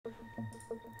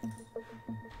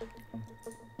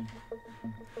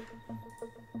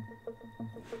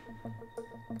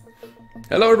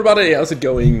Hello everybody, how's it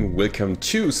going? Welcome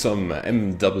to some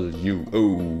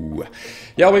MWO.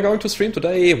 Yeah, we're going to stream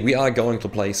today. We are going to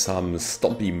play some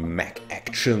Urbanmech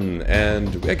action,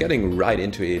 and we're getting right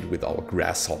into it with our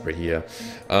grasshopper here.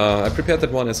 I prepared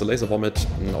that one as a laser vomit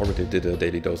and already did a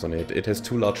daily dose on it. It has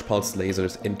 2 large pulse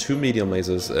lasers and 2 medium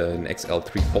lasers, an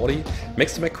XL340.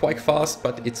 Makes the mech quite fast,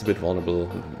 but it's a bit vulnerable,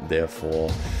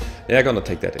 therefore yeah, I'm gonna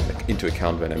take that into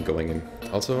account when I'm going in.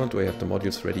 Also, do I have the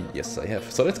modules ready? Yes, I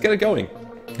have. So let's get it going.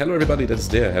 Hello everybody that is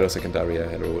there. Hello Secondaria,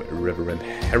 hello Reverend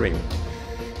Herring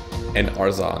and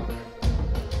Arzan.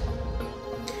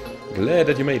 Glad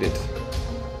that you made it.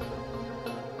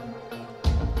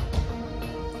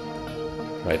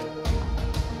 Right.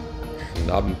 Guten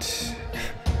Abend.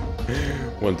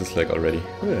 1 dislike already.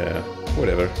 Yeah,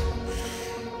 whatever.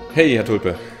 Hey, Herr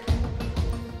Tulpe.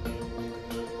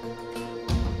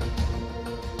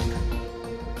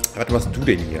 Was machst du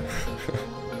denn hier?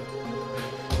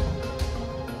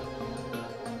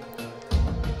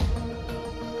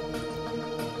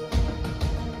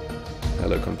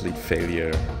 Hello, complete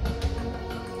failure.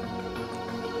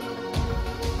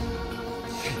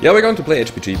 Yeah, we're going to play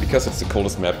HPG because it's the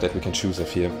coldest map that we can choose of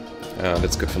here.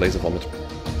 That's good for laser vomit.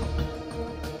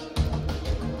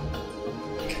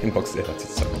 Inbox there,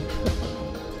 that's it.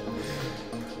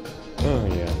 Oh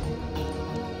yeah.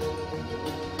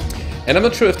 And I'm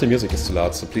not sure if the music is too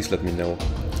loud, so please let me know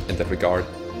in that regard.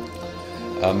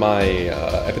 My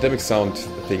epidemic sound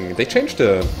thing, they changed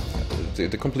the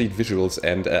complete visuals,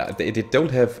 and they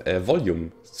don't have a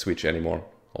volume switch anymore.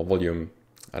 Or volume,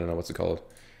 I don't know what's it called.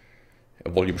 A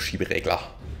volume Schieberegler.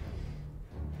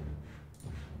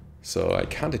 So I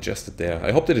can't adjust it there.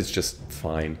 I hope that it's just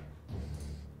fine,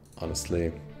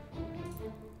 honestly.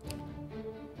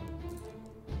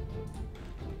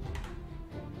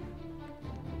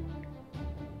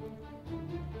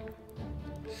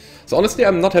 So honestly,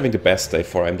 I'm not having the best day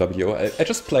for MWO. I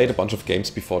just played a bunch of games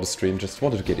before the stream, just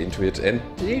wanted to get into it, and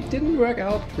it didn't work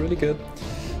out really good.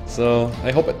 So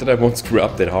I hope that I won't screw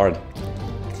up that hard.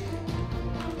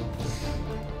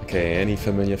 Okay, any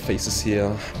familiar faces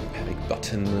here? Panic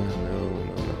button?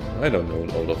 No. I don't know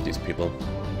all of these people.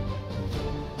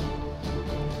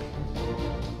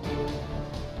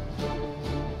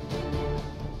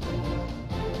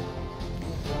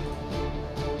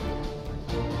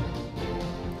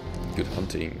 Good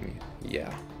hunting,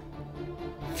 yeah.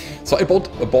 So I bought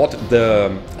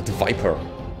the Viper,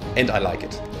 and I like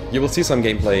it. You will see some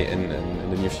gameplay in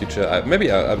the near future. Maybe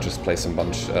I'll just play some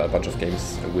bunch of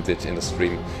games with it in the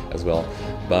stream as well.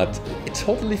 But it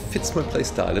totally fits my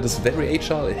playstyle. It is very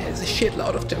agile. It has a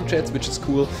shitload of jump jets, which is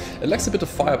cool. It lacks a bit of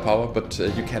firepower, but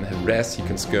you can harass, you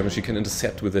can skirmish, you can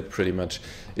intercept with it pretty much.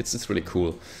 It's really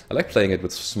cool. I like playing it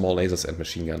with small lasers and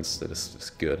machine guns. That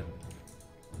is good.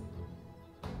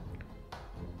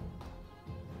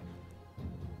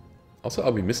 Also,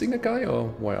 are we missing a guy, or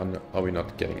why are we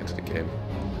not getting into the game?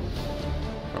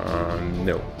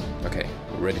 No. Okay,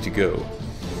 we're ready to go.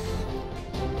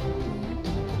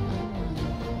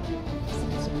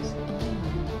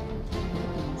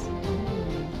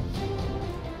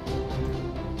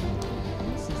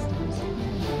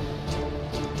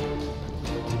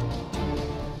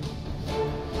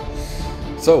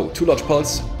 So, 2 large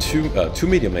pulse, 2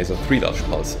 medium laser, 3 large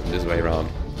pulse this way around.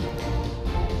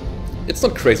 It's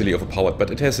not crazily overpowered, but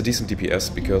it has a decent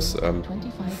DPS because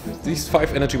these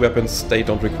 5 energy weapons, they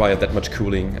don't require that much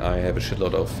cooling. I have a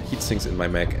shitload of heat sinks in my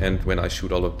mech, and when I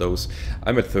shoot all of those,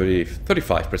 I'm at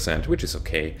 35%, which is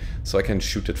okay. So I can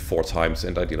shoot it 4 times,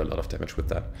 and I deal a lot of damage with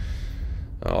that.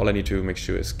 All I need to make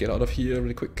sure is get out of here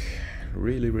really quick.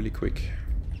 Really quick.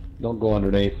 Don't go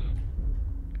underneath.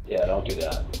 Yeah, don't do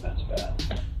that. That's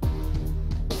bad.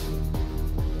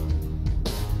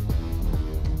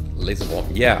 Laser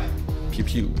bomb, yeah. Pew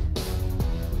pew.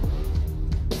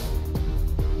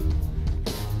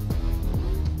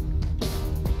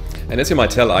 And as you might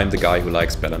tell, I'm the guy who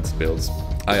likes balanced builds.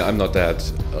 I'm not that,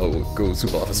 go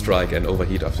super off a strike and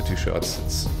overheat after 2 shots.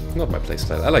 It's not my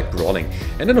playstyle. I like brawling.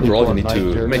 And in a brawl you need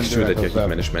to make sure that your heat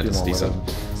management is decent.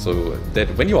 So that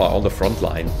when you are on the front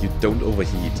line, you don't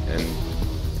overheat, and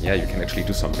yeah, you can actually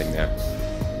do something there.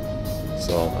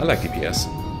 So I like DPS.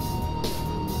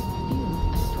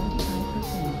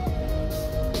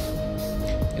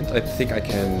 I think I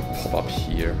can pop up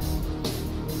here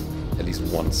at least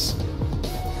once.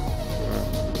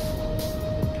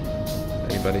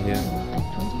 Anybody here?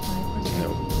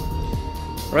 No.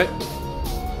 Right.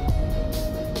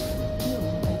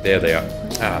 There they are.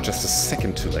 Ah, just a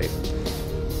second too late.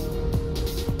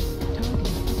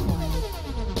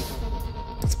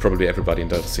 It's probably everybody in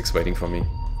Delta 6 waiting for me.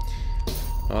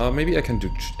 Maybe I can do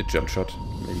a jump shot.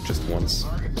 Maybe just once.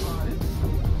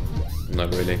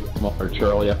 Not really. Or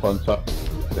Charlie up on top.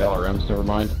 The LRMs, never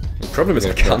mind. The problem is I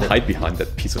Yeah, can't okay. hide behind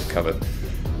that piece of cover.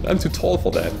 I'm too tall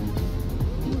for that.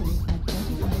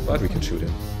 But we can shoot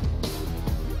him.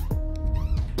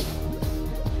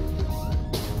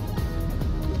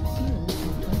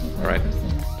 Alright,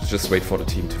 just wait for the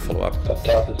team to follow up. Up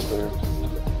top is clear.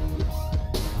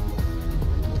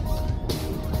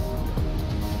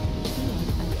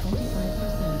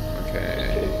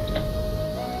 Okay.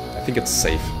 I think it's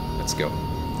safe. Let's go.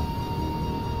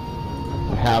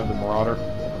 I have the Marauder,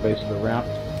 base of the ramp.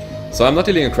 So I'm not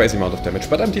dealing a crazy amount of damage,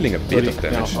 but I'm dealing a bit of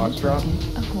Now damage. Foxtrot.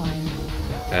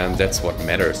 And that's what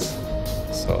matters.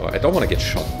 So I don't want to get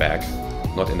shot back.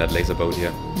 Not in that laser boat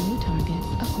here. New target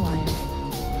acquired.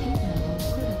 Heat level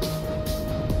critical.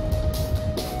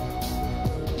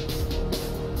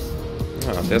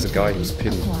 Ah, there's a guy who's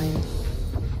pinned. Acquired.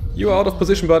 You are out of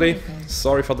position, buddy.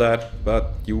 Sorry for that,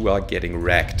 but you are getting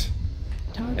wrecked.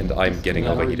 And I'm getting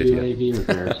overheated here. UAV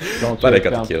repairs. Don't But I chase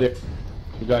got the kill. downstairs.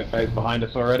 You got guys behind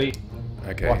us already.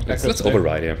 Okay, Watch let's Echo's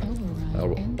override here.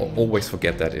 Override. I'll always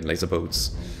forget that in laser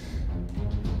boats.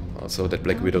 Also, that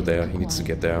Black Widow there, he needs to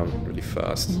get down really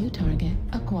fast. New target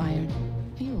acquired.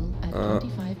 Fuel at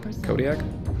 25%. Kodiak?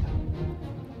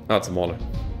 Ah, it's a Mauler.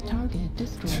 Target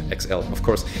destroyed. XL, of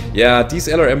course. Yeah, these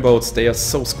LRM boats, they are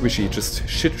so squishy. Just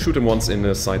shoot them once in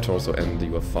the side torso and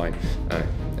you are fine.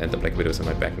 And the Black Widow is on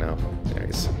my back now. There he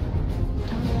is.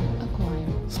 Target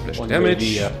acquired. Splash One damage.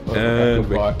 UAV, And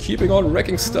we're bot. keeping on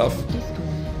wrecking stuff. Destroyed.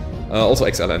 Also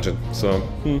XL engine, so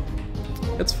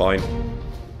it's fine.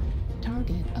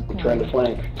 Target I'm trying to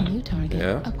acquired. flank. New target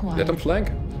Yeah, acquired. let them flank.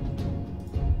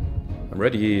 I'm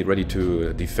ready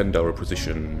to defend our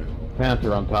position.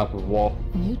 Panther on top of wall.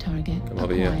 New target Come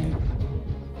over here. acquired.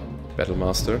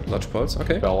 Battlemaster, large pulse,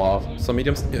 okay. Fell off. Some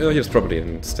mediums. Here's probably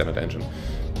a standard engine.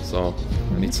 So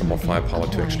I need some more firepower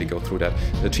to actually go through that.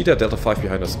 The Cheetah Delta 5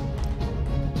 behind us.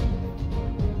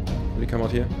 Will he come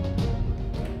out here?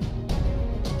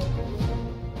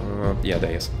 Yeah, there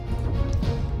he is.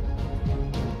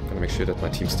 Gonna make sure that my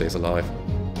team stays alive.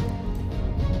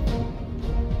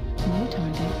 New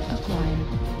target acquired.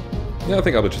 Yeah, I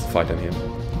think I will just fight them here.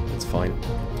 It's fine.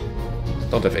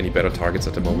 Don't have any better targets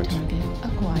at the New moment. target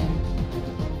acquired.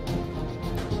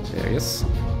 There he is.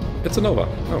 It's a Nova.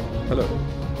 Oh, hello.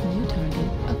 New target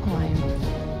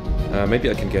acquired. Maybe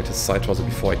I can get his side torso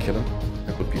before I kill him.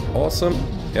 That would be awesome.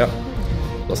 Yeah.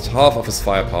 Lost half of his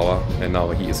firepower, and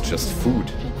now he is just food.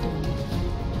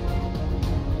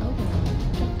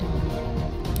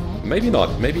 Maybe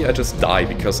not. Maybe I just die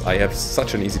because I have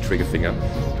such an easy trigger finger.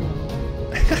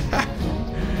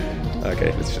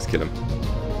 Okay, let's just kill him.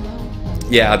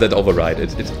 Yeah, that override.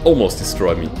 It almost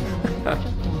destroyed me.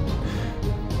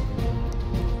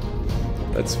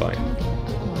 That's fine.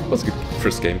 That was a good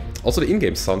first game. Also, the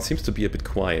in-game sound seems to be a bit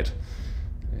quiet.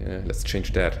 Yeah, let's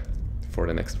change that for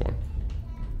the next one.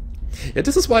 Yeah,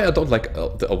 this is why I don't like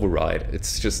the override.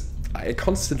 It's just, I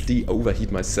constantly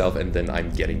overheat myself and then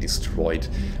I'm getting destroyed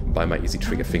by my easy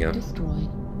trigger finger. Destroyed.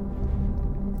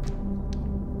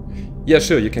 Yeah,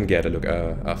 sure, you can get a look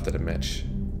after the match.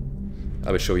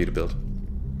 I will show you the build.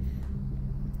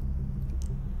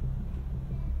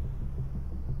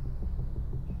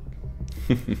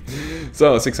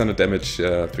 So, 600 damage,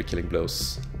 3 killing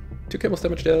blows. 2 Camel's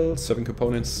damage dealt, 7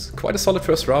 components. Quite a solid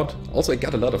first round. Also, I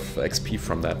got a lot of XP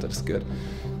from that, that is good.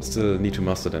 Still need to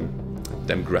master them.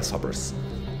 Them grasshoppers.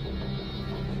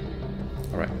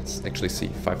 Alright, let's actually see.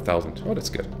 5,000. Oh, that's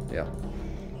good. Yeah.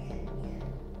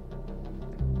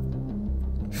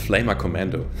 Flamer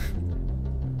Commando.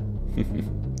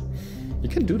 You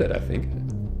can do that, I think.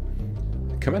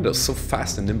 Commando is so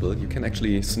fast and nimble, you can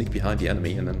actually sneak behind the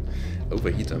enemy and then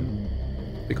overheat them.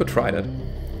 We could try that.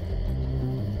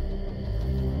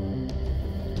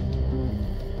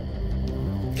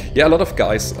 Yeah, a lot of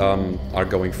guys are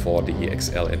going for the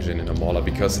XL engine in a Mauler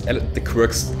because the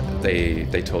quirks, they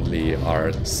totally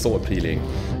are so appealing.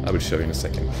 I will show you in a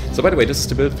second. So by the way, this is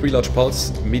the build, 3 large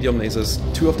pulse, medium lasers,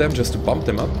 2 of them just to bump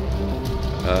them up.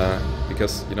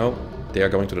 Because, you know, they are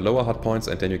going to the lower hard points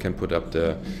and then you can put up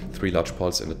the 3 large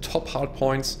pulse in the top hard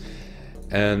points.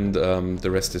 And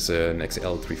the rest is an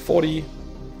XL 340,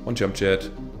 1 jump jet,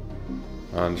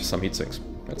 and some heat sinks.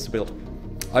 That's the build.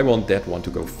 I want that one to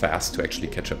go fast to actually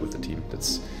catch up with the team.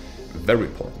 That's very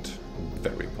important.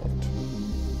 Very important.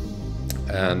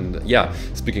 And yeah,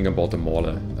 speaking about the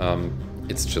Mauler,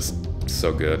 it's just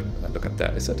so good. Look at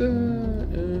that. Is that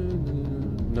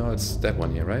no, it's that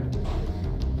one here, right?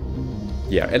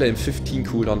 Yeah, LM 15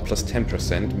 cooldown plus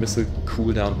 10%, missile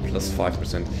cooldown plus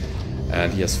 5%,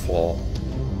 and he has 4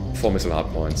 4 missile hard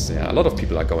points. Yeah, a lot of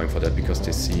people are going for that because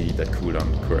they see that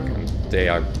cooldown quirk and they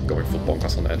are going full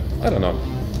bonkers on that. I don't know.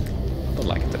 Don't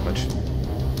like it that much.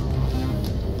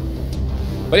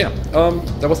 But yeah,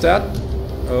 that was that.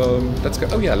 Let's go.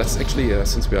 Oh yeah, let's actually,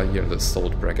 since we are here in the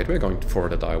sold bracket, we're going for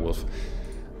the direwolf.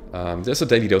 There's a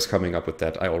daily dose coming up with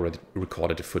that. I already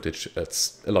recorded the footage.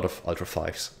 It's a lot of Ultra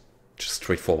 5s. Just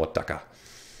straightforward Dagger.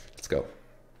 Let's go.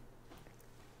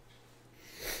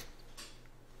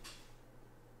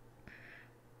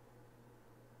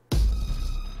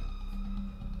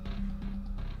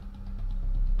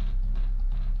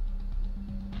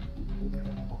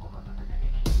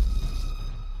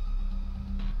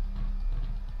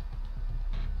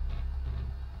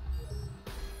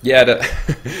 Yeah,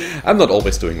 I'm not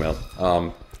always doing well.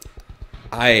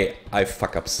 I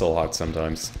fuck up so hard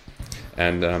sometimes,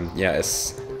 and yeah,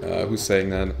 as who's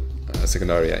saying that?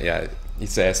 Secondary, yeah, he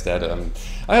says that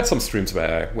I had some streams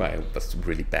where I was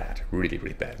really bad, really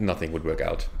bad. Nothing would work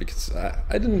out because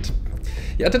I didn't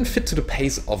fit to the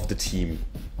pace of the team,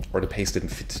 or the pace didn't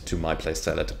fit to my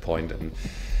playstyle at the point, and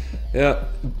yeah,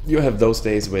 you have those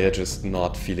days where you're just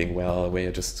not feeling well, where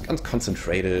you're just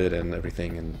unconcentrated and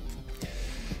everything, and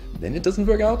then it doesn't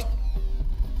work out.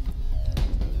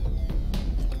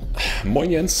 Moin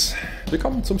Jens,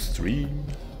 willkommen zum Stream.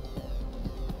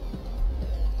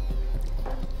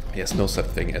 Yes, no such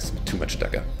thing as too much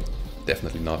Dagger.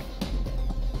 Definitely not.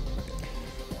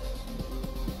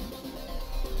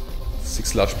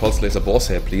 6 large pulse laser boar's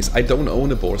hair, please. I don't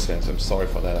own a boar's hair, so I'm sorry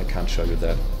for that. I can't show you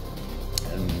that.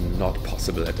 Not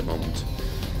possible at the moment.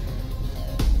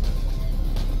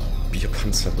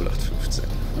 Biopanzer 0815.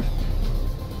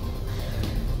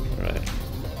 Right.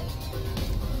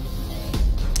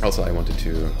 Also, I wanted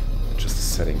to adjust the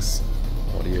settings.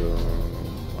 Audio,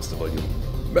 master volume,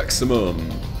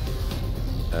 maximum.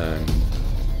 And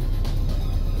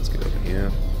let's get over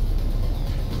here.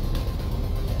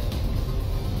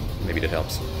 Maybe that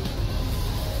helps.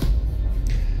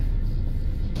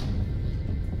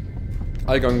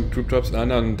 Are you going group drops?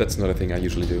 No, that's not a thing I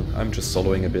usually do. I'm just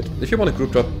soloing a bit. If you want a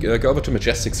group drop, go over to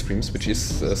Majestic Streams, which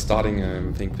is starting,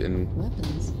 I think, in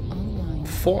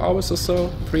 4 hours or so,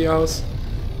 3 hours,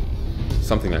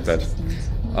 something like that.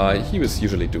 He was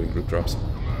usually doing group drops.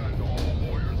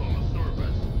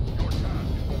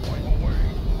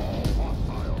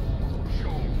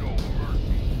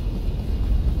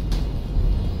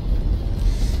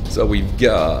 So we've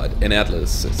got an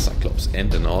Atlas, a Cyclops,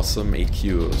 and an awesome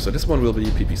AQ. So this one will be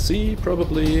PPC,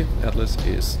 probably. Atlas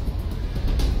is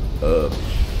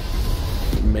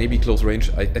maybe close range.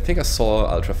 I think I saw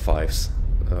Ultra 5s.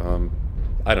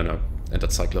 I don't know. And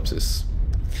that Cyclops is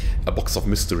a box of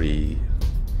mystery.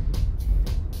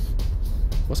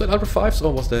 Was that Ultra 5s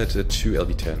or was that a 2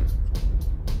 LB10?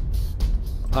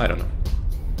 I don't know.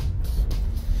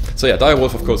 So yeah,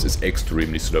 Direwolf of course is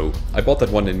extremely slow. I bought that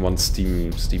one in one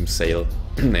Steam sale,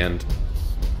 and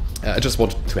I just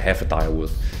wanted to have a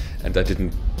Direwolf, and I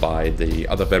didn't buy the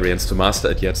other variants to master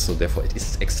it yet, so therefore it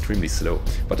is extremely slow.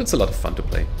 But it's a lot of fun to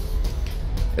play,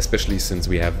 especially since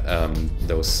we have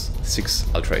those 6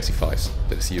 Ultra AC5s.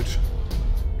 That is huge.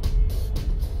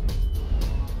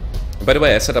 By the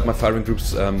way, I set up my firing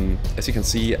groups, as you can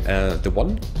see, the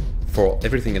 1 for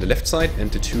everything in the left side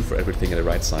and the 2 for everything in the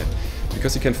right side.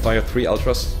 Because you can fire 3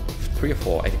 ultras, 3 or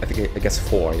 4, I guess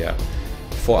 4, yeah.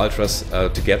 4 ultras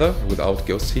together without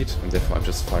ghost heat, and therefore I'm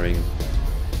just firing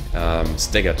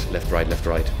staggered left, right.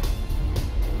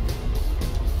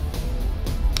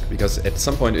 Because at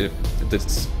some point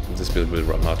this build will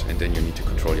run out, and then you need to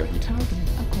control your heat.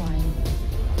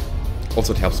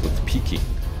 Also it helps with peaking.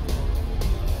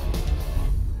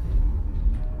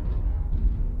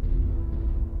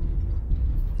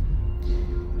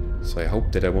 So I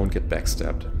hope that I won't get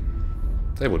backstabbed.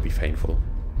 That would be painful.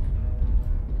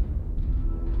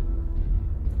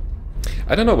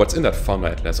 I don't know what's in that Founder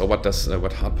Atlas, or what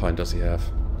hardpoint does he have.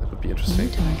 That would be interesting.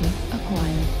 New target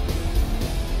acquired.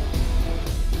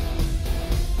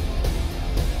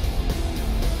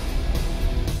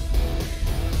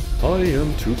 I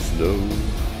am too slow.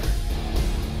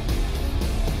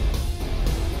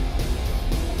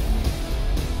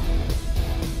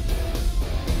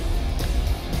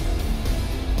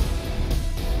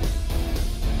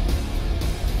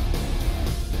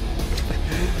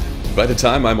 By the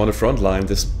time I'm on the front line,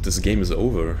 this game is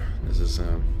over. This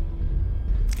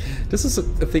is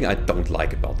a thing I don't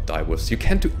like about Direwolves. You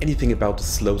can't do anything about the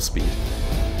slow speed.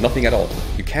 Nothing at all.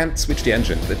 You can't switch the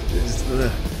engine.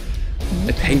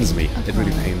 It pains me. It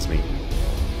really pains me.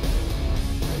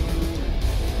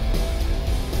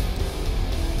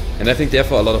 And I think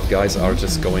therefore a lot of guys are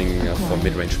just going for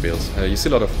mid-range builds. You see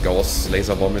a lot of Gauss,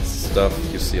 laser vomit stuff,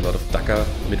 you see a lot of Dakar,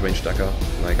 mid-range Dakar,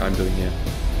 like I'm doing here.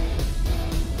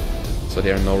 So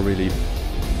there are no really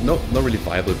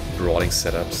viable brawling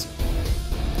setups.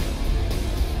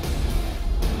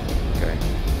 Okay.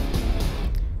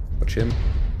 Watch him.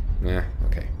 Yeah,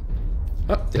 okay.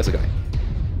 Ah, there's a guy.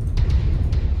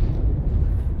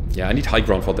 Yeah, I need high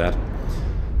ground for that.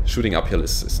 Shooting uphill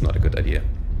is not a good idea.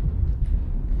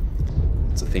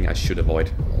 It's a thing I should avoid.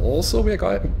 Also, we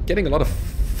are getting a lot of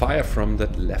fire from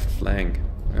that left flank.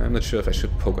 I'm not sure if I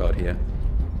should poke out here.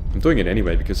 I'm doing it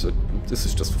anyway because this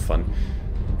is just for fun.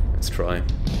 Let's try.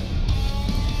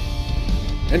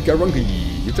 And Garungi,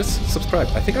 you just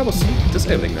subscribed. I think I was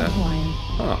disabling that.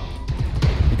 Huh.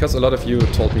 Because a lot of you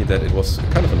told me that it was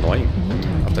kind of annoying.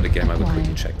 After the game I will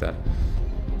quickly check that.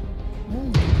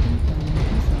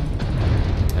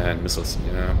 And missiles,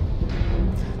 yeah.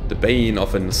 The bane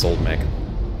of an assault mech.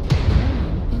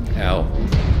 Ow.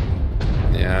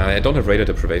 Yeah, I don't have radar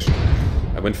deprivation.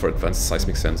 I went for advanced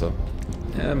seismic sensor.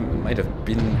 Might have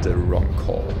been the wrong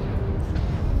call.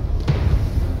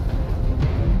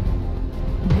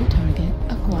 New target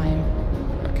acquired.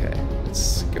 Okay,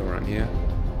 let's go around here.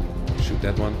 Shoot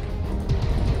that one.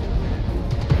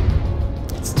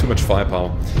 It's too much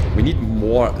firepower. We need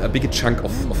a bigger chunk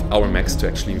of our mechs to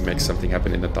actually make something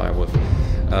happen in the direwolf.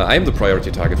 I am the priority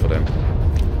target for them.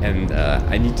 And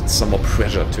I need some more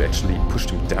pressure to actually push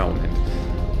them down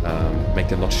and make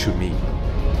them not shoot me.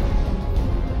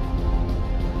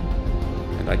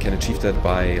 And I can achieve that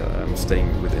by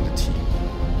staying within the team.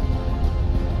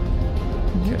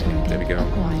 Okay, there we go.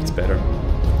 It's better.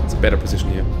 It's a better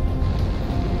position here.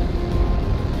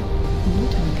 New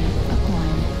target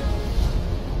acquired.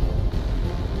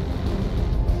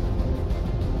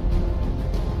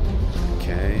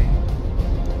 Okay.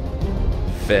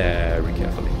 Very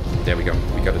carefully. There we go.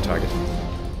 We got a target.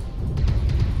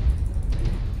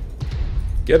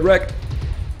 Get wrecked!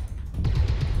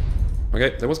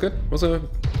 Okay, that was good. Was a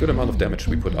good amount of damage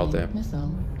we put out there.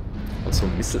 Missile. Also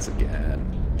missiles again.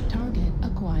 Target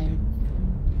acquired.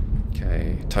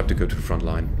 Okay, time to go to the front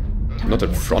line. Not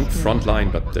the front line,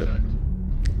 but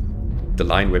the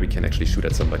line where we can actually shoot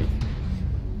at somebody.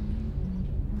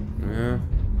 Yeah.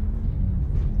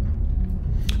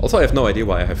 Also, I have no idea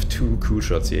why I have two cool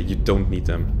shots here. You don't need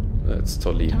them. It's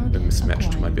totally a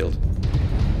mismatch to my build.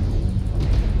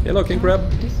 Hello, King Crab.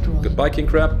 Goodbye, King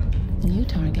Crab. New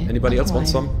target. Anybody else want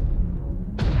some?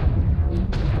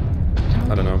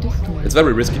 I don't know. It's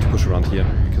very risky to push around here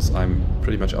because I'm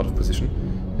pretty much out of position.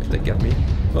 If they get me,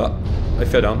 ah, I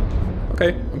fell down.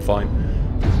 Okay, I'm fine.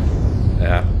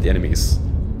 Yeah, the enemy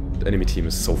team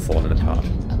is so fallen apart.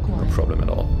 No problem at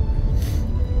all.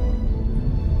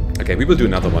 Okay, we will do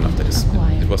another one after this.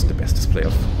 It wasn't the best display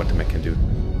of what the mech can do.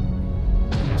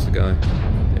 Where's the guy?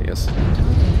 There he is.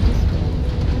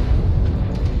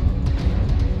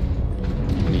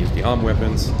 I'm gonna use the arm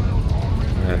weapons.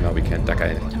 And now we can duck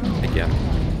in again.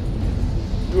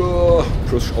 Oh,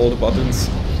 push all the buttons.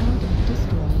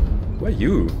 Where are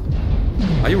you?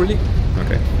 Are you really?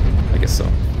 Okay, I guess so.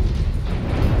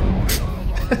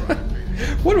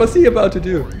 What was he about to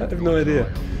do? I have no idea.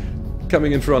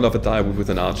 Coming in front of a direwolf with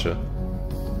an archer.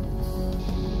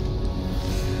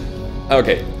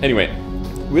 Okay, anyway.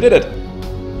 We did it!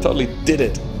 Totally did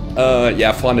it!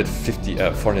 Yeah,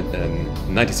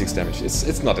 496 damage.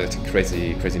 It's not a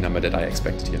crazy number that I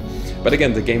expected here. But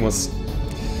again, the game was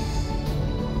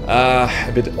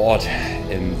a bit odd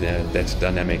in that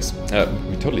dynamics.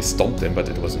 We totally stomped them, but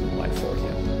it wasn't my fault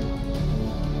here.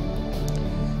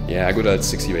 Yeah, I got at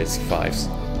 6U85s.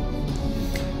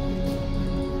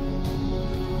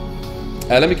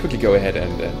 Let me quickly go ahead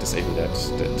and disable that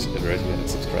already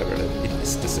subscriber. It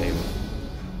is disabled.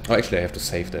 Oh, actually, I have to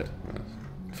save that.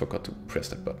 I forgot to press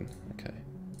that button. Okay.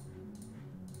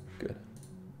 Good.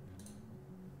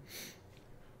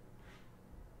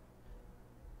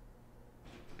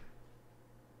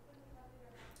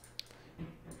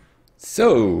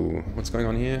 So, what's going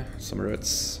on here? Some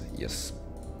reds. Yes.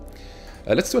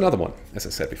 Let's do another one, as I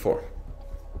said before.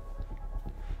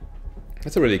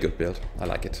 It's a really good build. I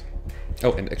like it.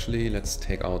 Oh, and actually, let's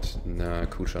take out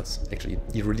cool shots. Actually,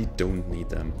 you really don't need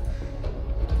them.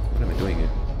 What am I doing here?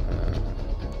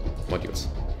 Modules.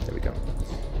 There we go.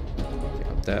 Take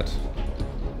out that.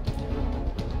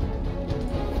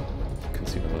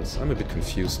 Consumables. I'm a bit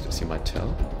confused, as you might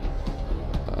tell.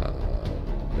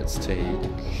 Let's take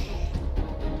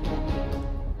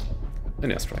an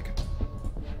airstrike.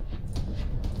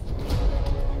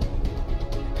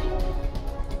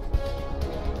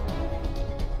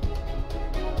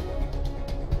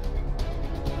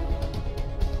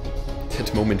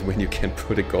 that moment when you can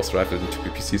put a ghost rifle and 2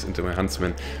 PPCs into a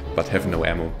huntsman, but have no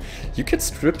ammo. You can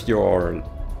strip your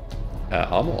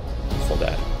armor for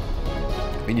that.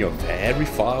 When you're very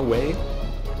far away,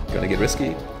 gonna get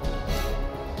risky.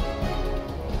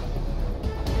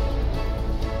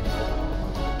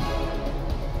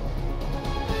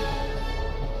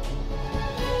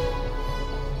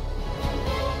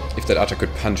 If that archer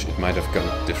could punch, it might have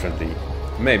gone differently.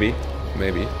 Maybe.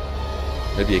 Maybe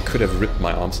I could have ripped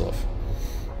my arms off.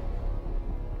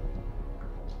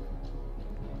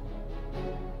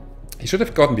 He should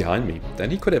have gotten behind me.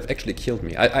 Then he could have actually killed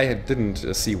me. I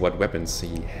didn't see what weapons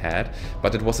he had,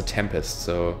 but it was a Tempest,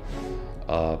 so...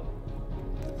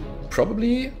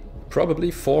 probably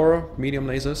 4 medium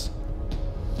lasers.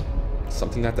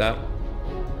 Something like that.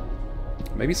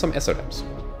 Maybe some SRMs.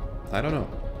 I don't know.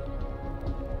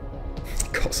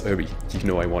 Cause Irby, you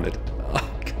know I want it.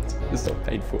 Oh, God, this is so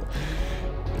painful.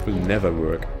 It will never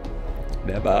work.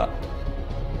 Never.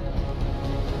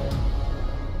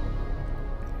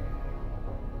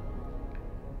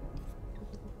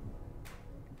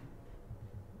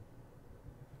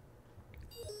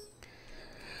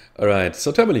 Alright,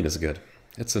 so Tourmaline is good.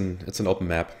 It's an open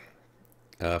map.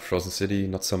 Frozen City,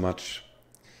 not so much.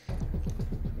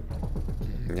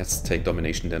 Let's take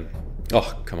Domination then.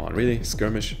 Oh, come on, really?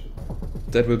 Skirmish?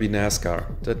 That will be NASCAR.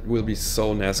 That will be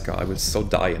so NASCAR. I will so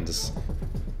die in this.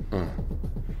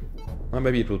 Or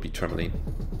maybe it will be Tourmaline.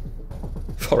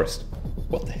 Forest.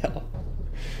 What the hell?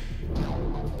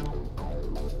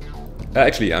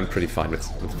 Actually, I'm pretty fine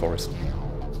with Forest.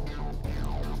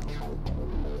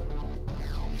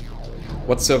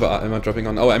 What server am I dropping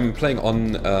on? Oh, I'm playing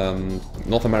on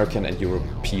North American and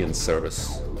European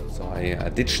servers. So I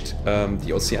ditched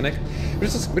the Oceanic,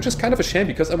 which is kind of a shame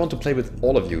because I want to play with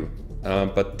all of you.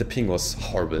 But the ping was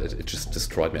horrible, it just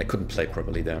destroyed me. I couldn't play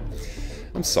properly there.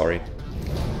 I'm sorry.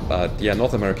 But yeah,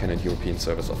 North American and European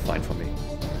servers are fine for me.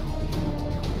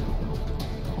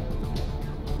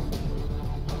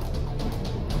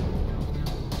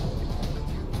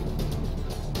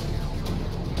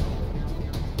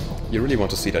 You really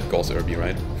want to see that Gauss Irby,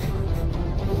 right?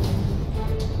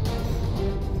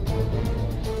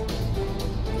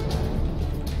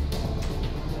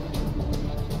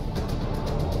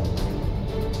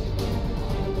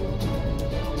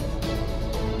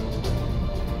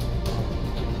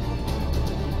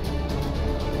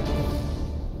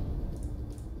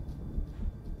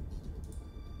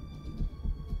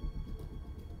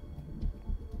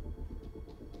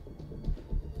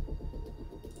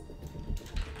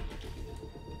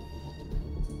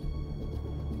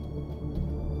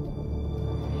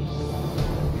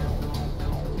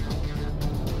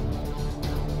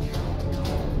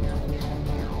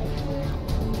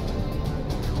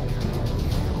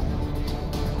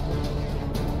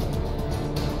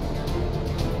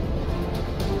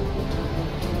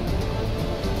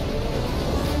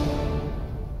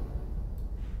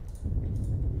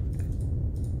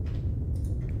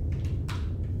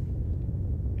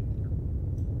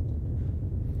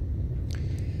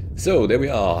 So, there we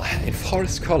are, in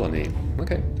Forest Colony.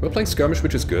 Okay, we're playing Skirmish,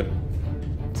 which is good.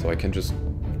 So I can just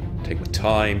take my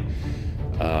time,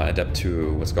 adapt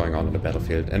to what's going on in the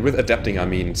battlefield. And with adapting, I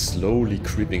mean slowly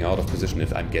creeping out of position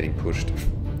if I'm getting pushed.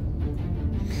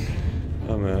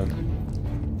 Oh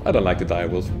man. I don't like the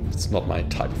Direwolf. It's not my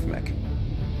type of mech.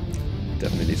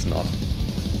 Definitely it's not.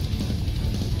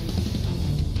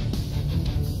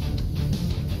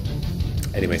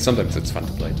 Anyway, sometimes it's fun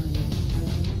to play.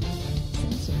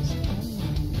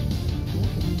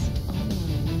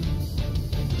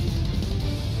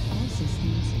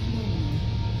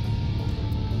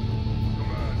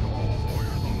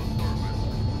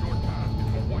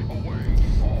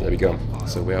 There we go.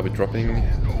 So where are we dropping?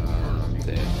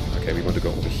 There. Okay, we want to go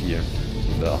over here.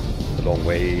 The long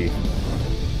way.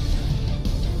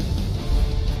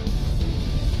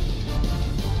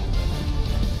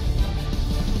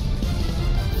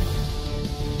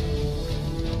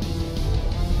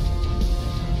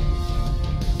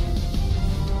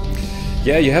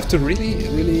 Yeah, you have to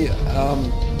really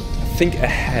think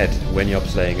ahead when you're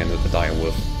playing a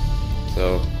Direwolf.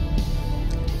 So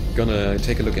gonna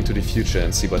take a look into the future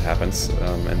and see what happens,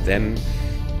 and then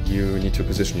you need to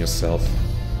position yourself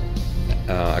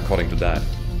according to that.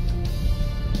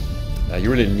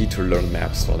 You really need to learn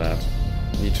maps for that.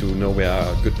 You need to know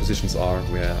where good positions are,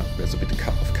 where there's a bit of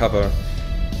cover,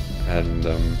 and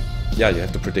yeah, you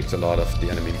have to predict a lot of the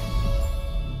enemy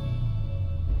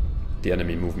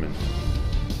movement.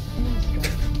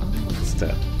 What's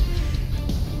that?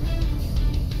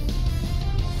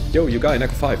 Yo, you guy in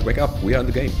Echo 5, wake up, we are in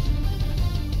the game.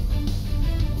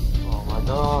 Oh my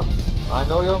god, I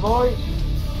know your voice!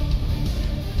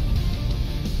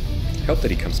 Hope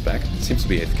that he comes back. Seems to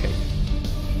be AFK.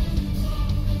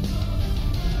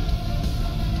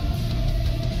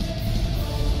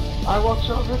 I watch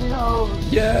your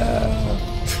videos! Yeah!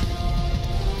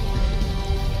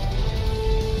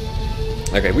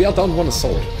 Okay, we are down one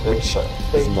assault, which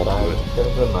is not good.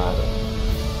 Doesn't matter.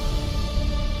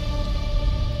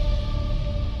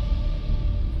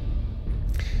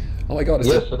 Oh my god, is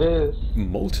Yes, that it is.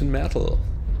 molten metal?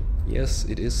 Yes,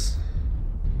 it is.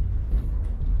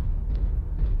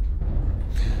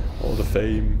 All the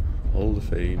fame, all the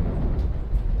fame.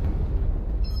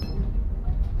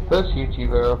 First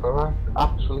YouTuber I've ever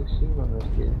actually seen on this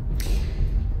game.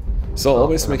 So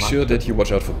always and make I'm sure actually- that you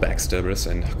watch out for backstabbers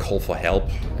and call for help,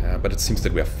 but it seems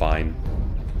that we are fine.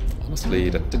 Honestly,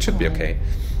 that should be okay.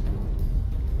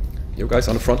 You guys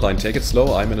on the front line, take it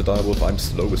slow. I'm in a direwolf, I'm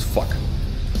slow as fuck.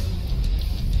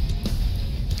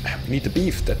 We need the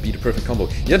beef, that'd be the perfect combo.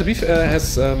 Yeah, the beef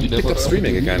has picked up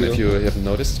streaming again, if you haven't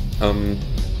noticed.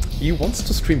 He wants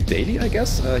to stream daily, I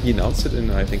guess. He announced it in,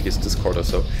 I think, his Discord or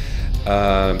so.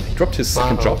 He dropped his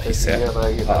second job, he said.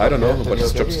 I don't know what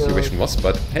his job situation was,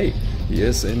 but hey, he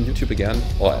is in YouTube again,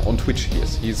 or on Twitch he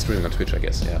is. He's streaming on Twitch, I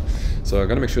guess, yeah. So I'm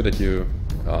gonna make sure that you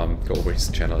go over his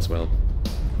channel as well.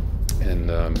 And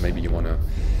maybe you wanna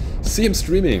see him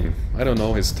streaming. I don't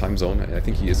know his time zone, I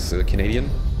think he is Canadian.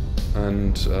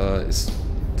 And is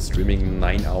streaming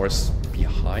 9 hours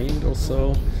behind or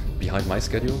so, behind my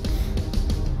schedule.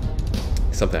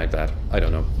 Something like that, I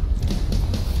don't know.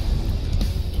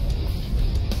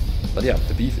 But yeah,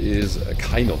 the beef is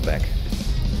kind of back,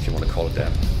 if you want to call it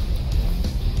that.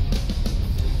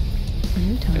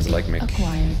 New It's target like Mech.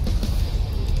 acquired.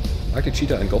 Arctic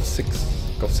Cheetah and Golf 6,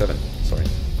 Golf 7, sorry.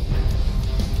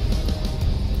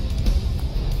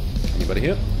 Anybody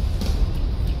here?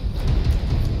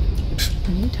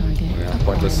 New target Yeah, acquired.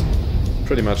 pointless.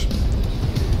 Pretty much.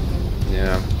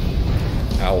 Yeah.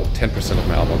 Ow, 10% of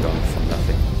my armor gone for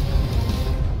nothing.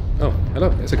 Oh, hello,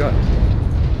 there's a guy.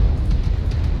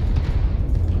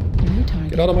 New target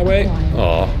Get out of my way! acquired.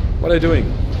 Aw, what are you doing?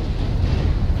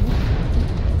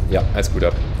 Yeah, I screwed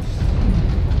up.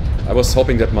 I was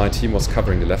hoping that my team was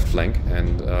covering the left flank,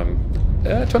 and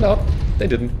it turned out they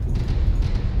didn't.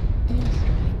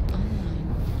 Airstrike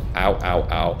online. Ow, ow,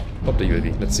 ow. Pop the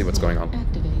UAV, let's see what's going on.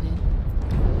 Activated.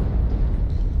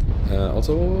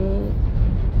 Also,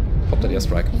 pop that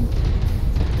airstrike.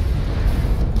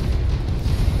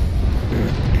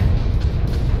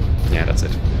 Yeah, that's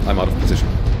it. I'm out of position.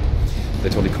 They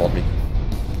totally caught me.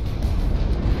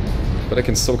 But I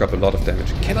can soak up a lot of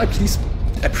damage. Can I please...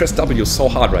 I press W so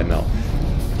hard right now.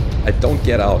 I don't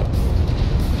get out.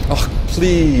 Oh,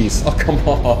 please! Oh, come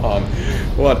on!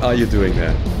 What are you doing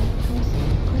there?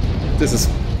 This is...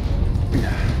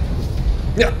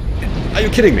 Yeah! Are you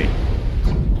kidding me?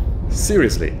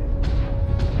 Seriously?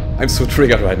 I'm so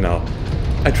triggered right now.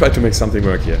 I tried to make something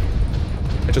work here.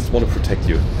 I just want to protect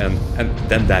you, and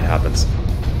then that happens.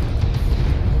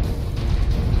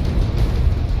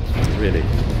 Really?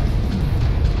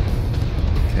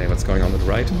 Okay, what's going on the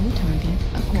right? New target Okay,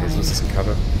 acquired. so this is a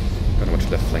cover. I'm gonna watch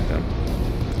the left flank then.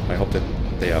 I hope that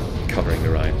they are covering the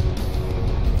right.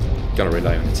 Gonna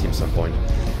rely on the team some point.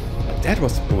 But that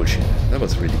was bullshit. That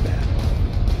was really bad.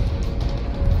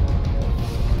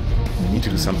 I need to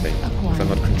do something. If I'm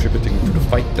not contributing to the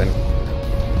fight, then...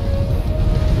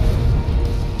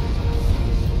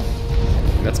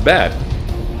 That's bad.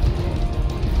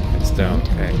 It's down, New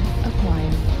okay. target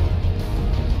acquired.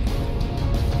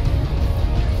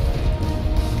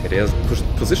 Okay, they are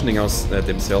positioning us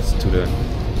themselves to the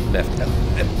left.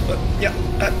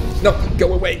 No,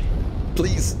 go away,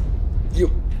 please.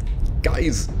 You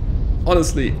guys,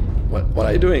 honestly, what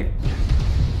are you doing?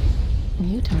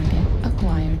 New target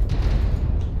acquired.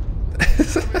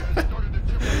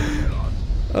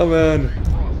 Oh man.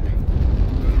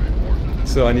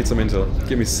 So I need some intel.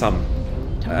 Give me some.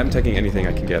 I'm taking anything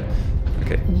I can get.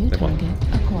 Okay, New they won. target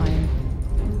acquired.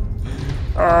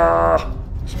 Ah!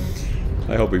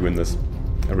 I hope we win this.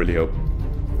 I really hope.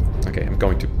 Okay, I'm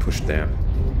going to push there.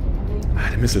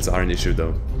 The missiles are an issue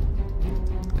though.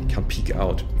 I can't peek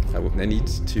out. I need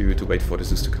to wait for the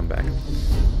Zeus to come back.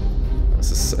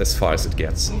 This is as far as it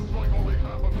gets.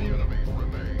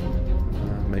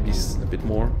 Maybe a bit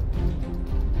more.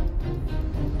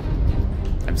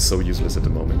 I'm so useless at the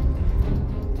moment.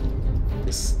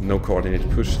 There's no coordinated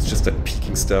push, it's just that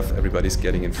peeking stuff. Everybody's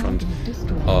getting in front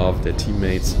of their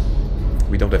teammates.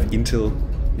 We don't have intel.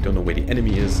 We don't know where the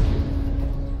enemy is.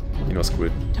 You know, screw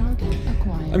it. Target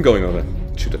acquired. I'm going over.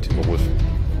 Shoot at Timber Wolf.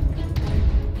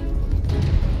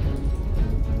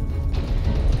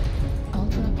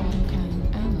 Ultra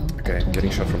autocannon ammo. Okay, at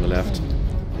getting shot from the left.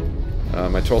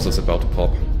 20%. My torso is about to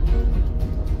pop.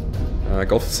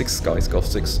 Golf 6, guys, Golf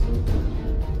 6.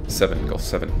 7, Golf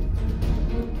 7.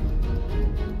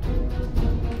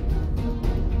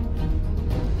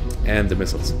 And the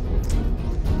missiles.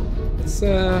 It's,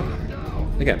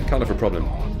 again, kind of a problem.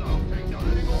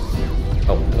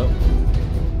 Oh, hello.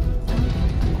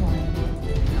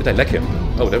 Did I lag him?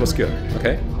 Oh, that was good.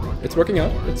 Okay. It's working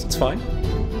out. It's fine.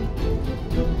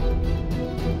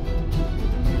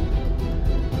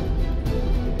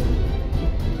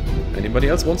 Anybody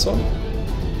else want some?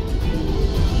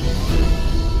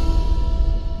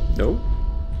 No?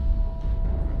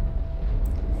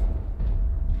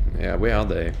 Yeah, where are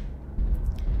they?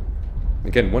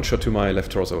 Again, one shot to my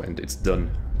left torso and it's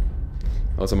done.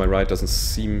 Also my right doesn't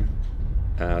seem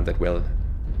that well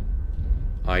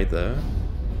either.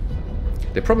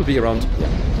 They're probably around... yeah,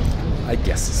 I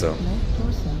guess so.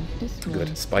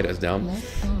 Good, Spider is down.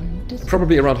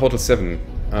 Probably around Hotel 7.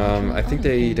 I think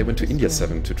they went to India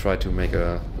 7 to try to make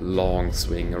a long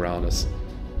swing around us.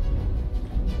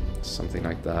 Something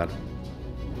like that.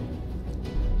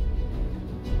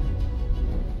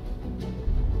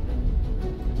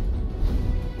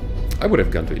 I would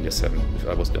have gone to India 7 if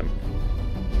I was them.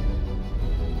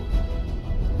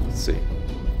 Let's see.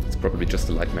 It's probably just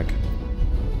a light mech.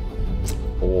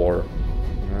 Or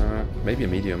maybe a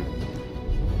medium.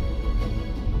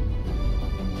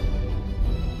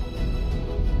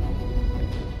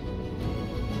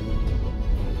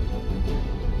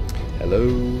 Hello?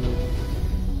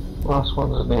 Last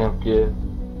one's an air gear.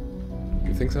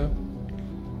 You think so?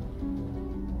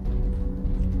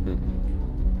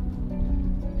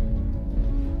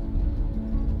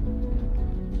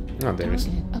 Oh, there is.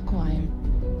 Acquired.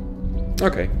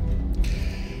 Okay.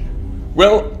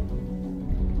 Well,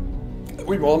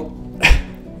 we won.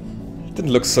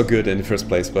 Didn't look so good in the first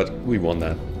place, but we won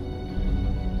that.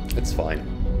 It's fine.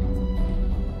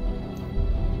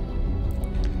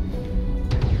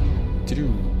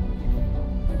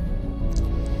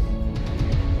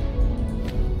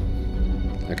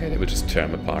 Okay, they will just tear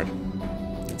them apart.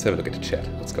 Let's have a look at the chat.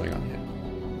 What's going on here?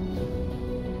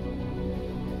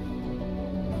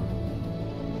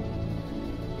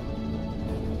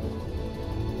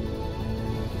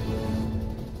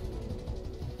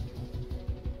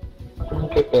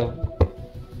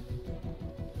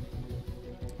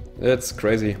 It's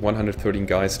crazy. 113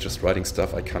 guys just writing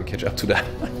stuff. I can't catch up to that.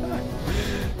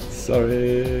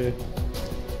 Sorry.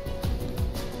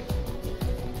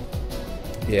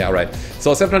 Yeah, alright.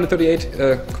 So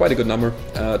 738, quite a good number.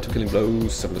 2 killing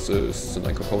blows, 7 assists,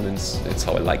 9 components. That's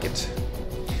how I like it.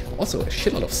 Also, a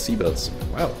shitload of C-bills.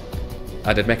 Wow.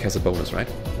 That mech has a bonus, right?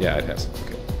 Yeah, it has.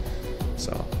 Okay.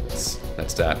 So,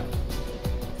 that's that.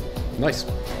 Nice.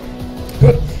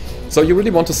 Good. So you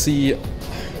really want to see...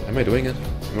 Am I doing it?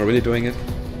 Am I really doing it?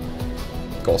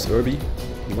 Gauss Urby?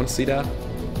 You want to see that?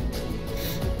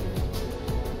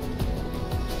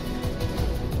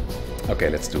 Okay,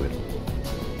 let's do it.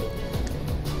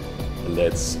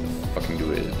 Let's fucking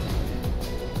do it.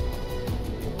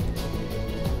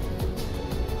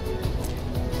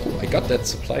 Ooh, I got that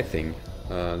supply thing.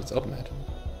 Let's open that.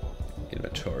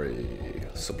 Inventory,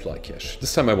 supply cache.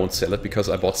 This time I won't sell it because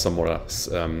I bought some more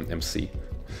MC.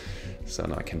 So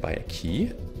now I can buy a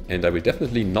key. And I will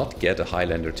definitely not get a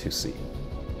Highlander 2C.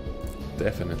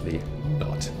 Definitely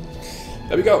not.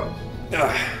 There we go.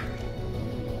 Ah.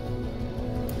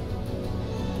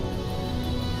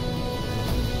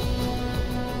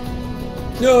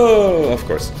 No, of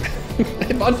course.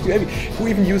 Advanced UAV. Who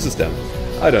even uses them?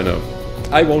 I don't know.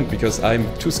 I won't because I'm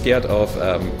too scared of,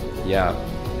 yeah,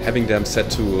 having them set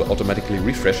to automatically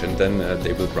refresh and then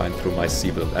they will grind through my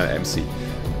MC.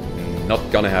 Not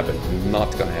gonna happen.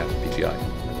 Not gonna happen, PGI.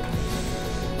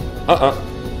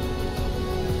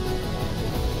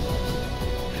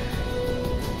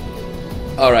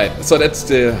 Alright, so that's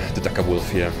the Ducker Wolf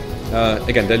here.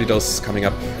 Again, Daily Dose coming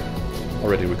up.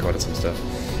 Already recorded some stuff.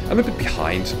 I'm a bit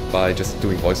behind by just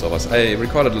doing voiceovers. I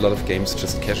recorded a lot of games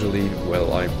just casually.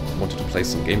 Well, I wanted to play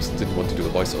some games, didn't want to do a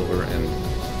voiceover, and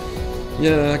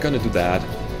yeah, gonna do that.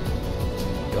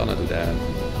 Gonna do that.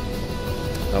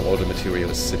 Now all the material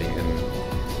is sitting in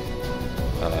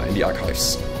the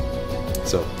archives.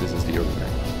 So this is the Urbanmech.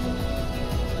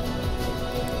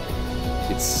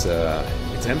 It's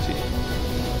empty.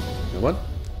 You know what?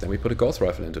 Then we put a Gauss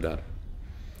rifle into that.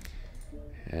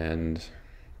 And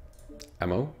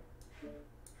ammo.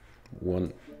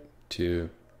 1, 2,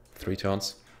 3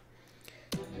 tons.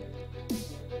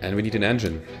 And we need an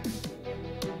engine.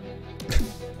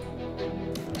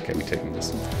 Okay, we're taking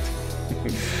this.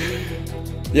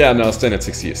 Yeah, no, standard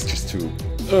 60 is just too...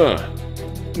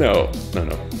 No,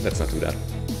 let's not do that.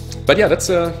 But yeah, that's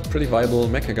a pretty viable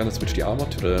mech. I'm gonna switch the armor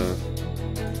to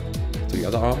the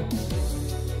other arm.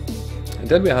 And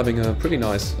then we're having a pretty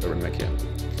nice Urbanmech here.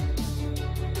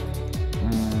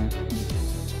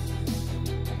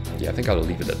 Yeah, I think I'll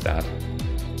leave it at that.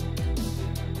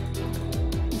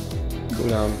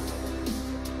 Cooldown.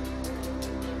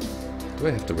 Do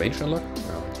I have the range unlocked?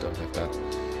 No, I don't have that.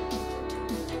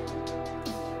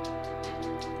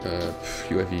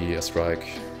 UAV airstrike.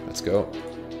 Let's go.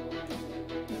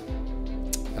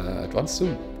 Advance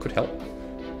zoom could help.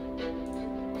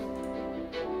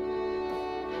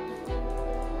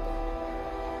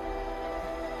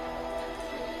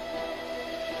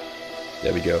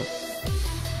 There we go.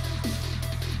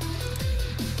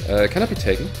 Can I be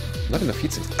taken? Not enough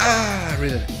heat sinks. Ah,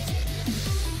 really?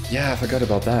 Yeah, I forgot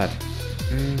about that.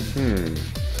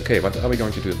 Okay, what are we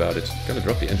going to do about it? Gonna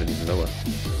drop the engine even lower.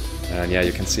 And yeah,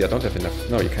 you can see I don't have enough...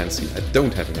 No, you can't see. I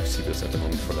don't have enough seabirds at the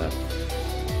moment for that.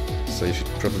 So you should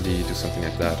probably do something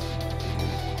like that.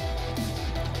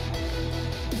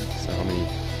 So how many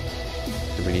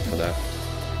do we need for that?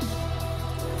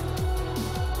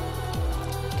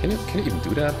 Can you even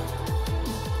do that?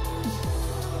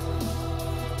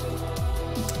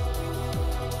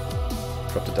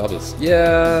 Drop the doubles.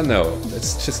 Yeah, no.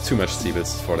 It's just too much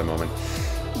seabirds for the moment.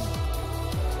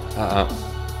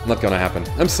 Not gonna happen.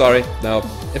 I'm sorry. No,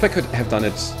 if I could have done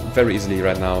it very easily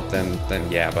right now,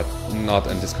 then yeah, but not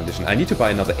in this condition. I need to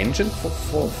buy another engine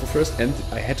for first, and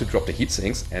I had to drop the heat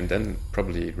sinks and then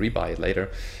probably rebuy it later.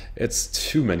 It's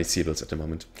too many seabirds at the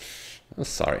moment. Oh,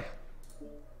 sorry.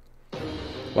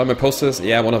 Well, my posters,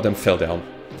 yeah, one of them fell down,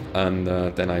 and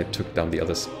then I took down the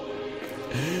others.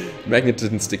 Magnet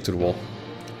didn't stick to the wall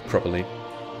properly.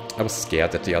 I was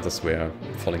scared that the others were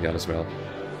falling down as well.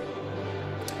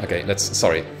 Okay,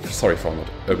 sorry for not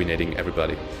urbanating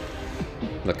everybody.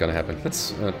 Not gonna happen.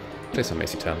 Let's play some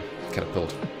Macy Town.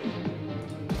 Catapult.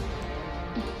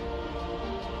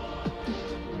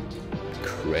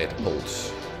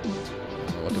 Catapult.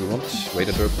 What do we want?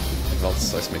 Weighted herb. Advanced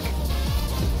seismic.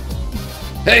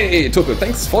 Hey, Tuppe,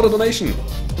 thanks for the donation!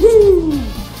 Woo!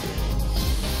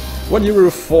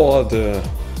 €1 for the...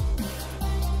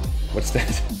 What's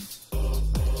that?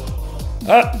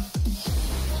 Ah!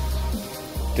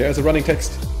 There's a running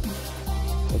text.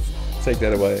 Let's take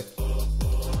that away.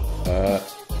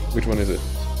 Which one is it?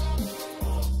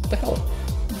 What the hell?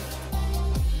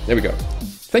 There we go.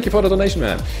 Thank you for the donation,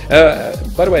 man.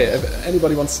 By the way, if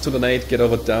anybody wants to donate, get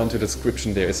over down to the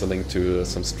description. There is a link to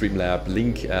some Streamlab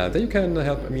link. There you can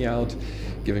help me out,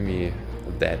 giving me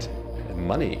that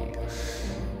money.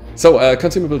 So,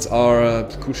 consumables are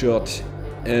cool shot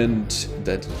and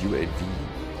that UAV.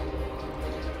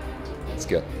 Let's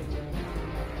go.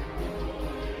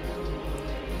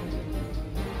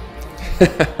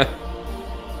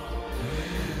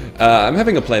 I'm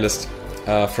having a playlist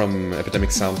from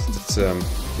Epidemic Sound.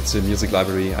 It's a music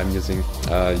library I'm using.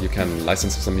 You can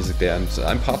license some music there, and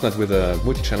I'm partnered with a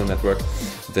multi-channel network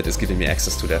that is giving me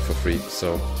access to that for free.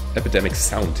 So Epidemic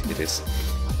Sound it is.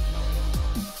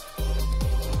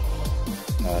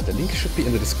 The link should be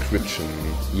in the description.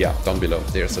 Yeah, down below.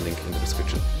 There's a link in the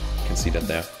description. You can see that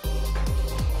there.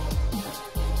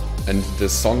 And the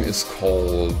song is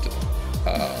called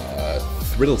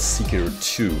Thrill Seeker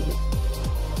 2.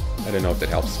 I don't know if that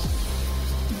helps.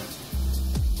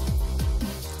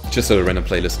 Just a random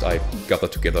playlist I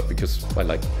gathered together because I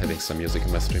like having some music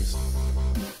in my streams.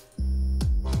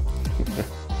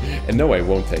 And no, I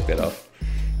won't take that off.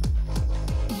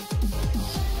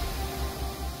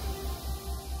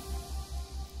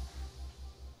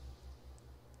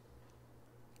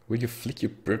 Will you flick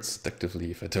your birds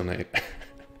seductively if I donate?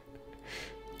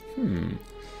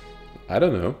 I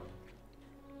don't know.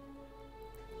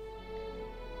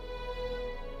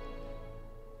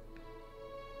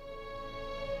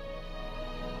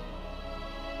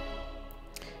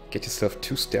 Get yourself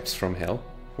 2 steps from hell?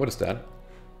 What is that?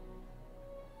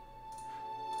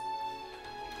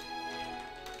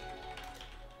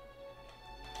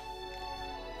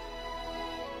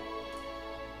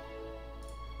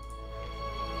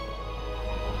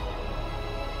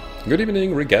 Good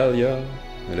evening, Regalia.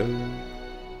 Hello.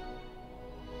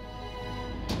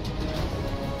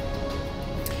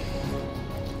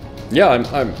 Yeah,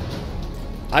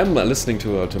 I'm listening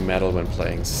to metal when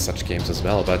playing such games as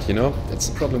well, but you know, it's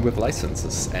a problem with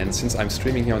licenses, and since I'm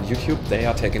streaming here on YouTube, they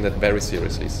are taking that very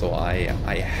seriously, so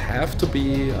I have to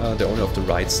be the owner of the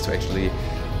rights to actually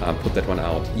put that one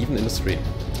out, even in the stream.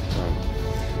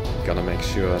 Gonna make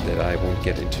sure that I won't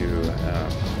get into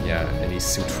yeah, any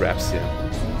suit traps here.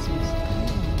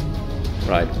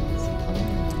 Right.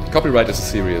 Copyright is a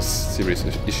serious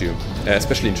issue,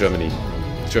 especially in Germany.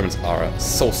 Germans are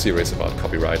so serious about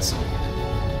copyrights.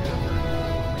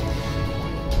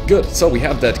 Good, so we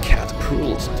have that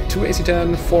catapult. 2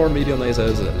 AC-10, 4 medium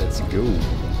lasers, let's go.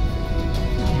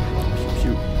 Pew,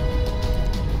 pew.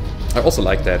 I also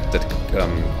like that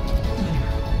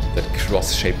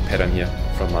cross-shaped pattern here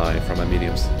from my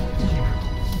mediums.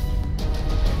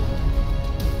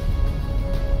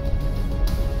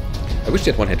 I wish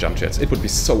they had one-hit jump jets. It would be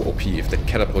so OP if the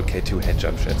Catapult K2 had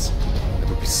jump jets. It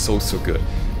would be so good.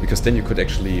 Because then you could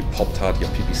actually pop-tart your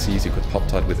PPCs, you could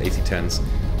pop-tart with AC-10s.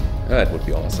 That would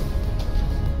be awesome.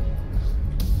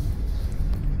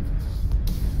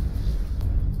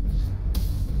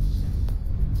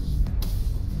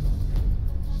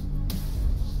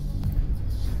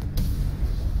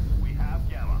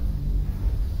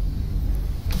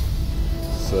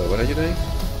 So, what are you doing?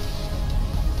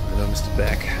 Hello, Mr.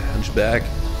 Back. Hunchback.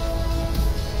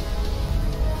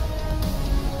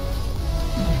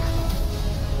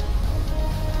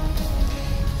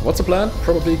 What's the plan?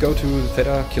 Probably go to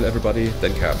Theta, kill everybody,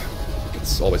 then cap.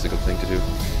 It's always a good thing to do.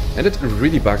 And it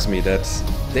really bugs me that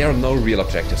there are no real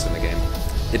objectives in the game.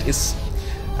 It is...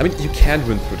 I mean, you can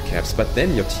win through the caps, but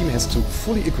then your team has to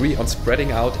fully agree on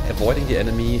spreading out, avoiding the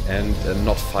enemy, and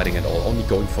not fighting at all, only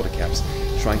going for the caps.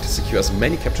 Trying to secure as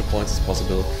many capture points as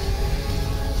possible.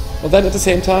 Well, then at the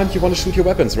same time, you want to shoot your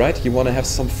weapons, right? You want to have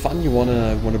some fun, you want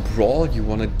to brawl, you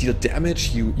want to deal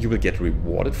damage, you will get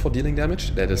rewarded for dealing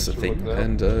damage, that is the thing.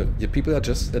 And your people are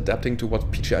just adapting to what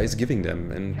PGI is giving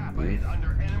them, and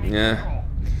yeah.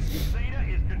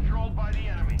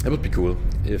 It would be cool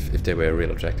if there were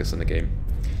real objectives in the game.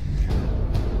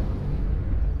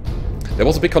 There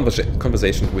was a big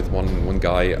conversation with one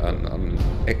guy on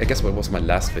I guess what was my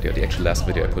last video, the actual last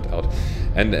video I put out,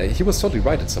 and he was totally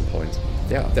right at some point.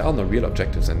 There are no real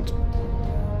objectives, and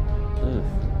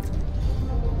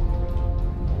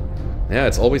yeah,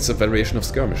 it's always a variation of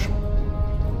skirmish.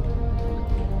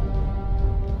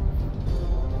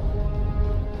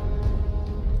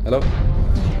 Hello?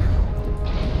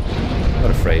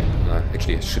 Not afraid.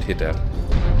 Actually, I should hit that.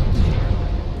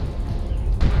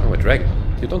 Oh, a dragon.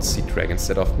 You don't see dragons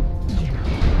that often.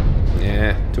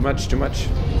 Yeah, too much.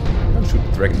 Don't shoot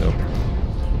the dragon though.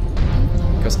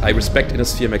 Because I respect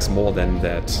Innosphere Max more than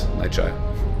that Nightshire.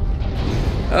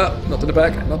 Ah, not in the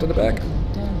back, not in the back.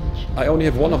 I only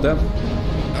have one of them.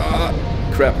 Ah,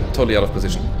 crap, totally out of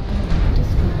position.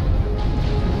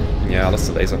 Yeah, I lost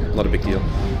the laser, not a big deal.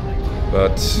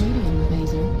 But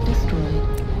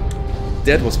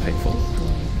that was painful.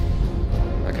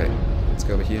 Okay, let's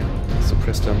go over here,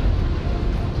 suppress them.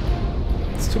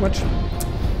 It's too much.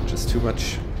 Just too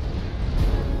much.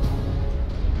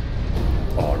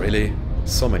 Oh, really?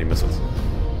 So many missiles.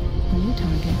 New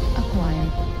target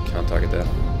acquired. Can't target that.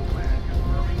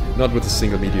 Not with a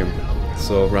single medium.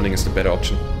 So running is the better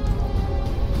option.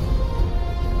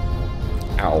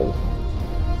 Ow.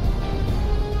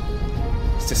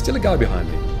 Is there still a guy behind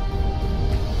me?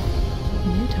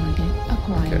 New target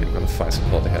acquired. Okay, I'm gonna fire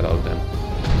support the hell out of them.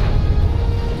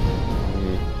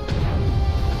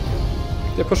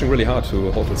 They're pushing really hard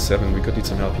to hold with 7. We could need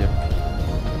some help here.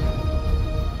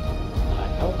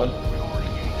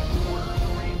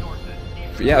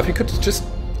 Yeah, if we could just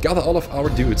gather all of our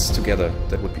dudes together,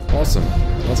 that would be awesome.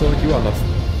 Also, you are not...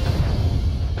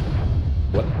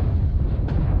 What?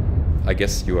 I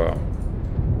guess you are...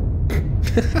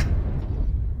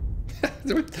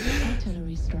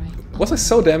 Was I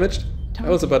so damaged? I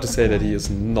was about to say that he is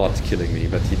not killing me,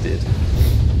 but he did.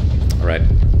 Alright.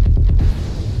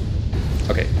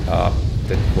 Okay,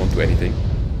 that won't do anything.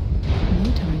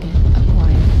 New target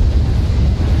acquired.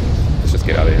 Let's just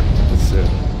get out of here. Let's,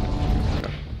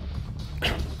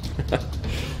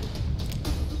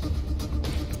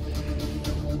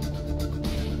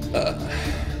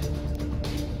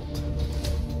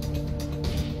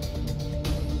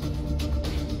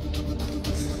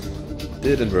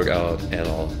 didn't work out at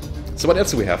all. So what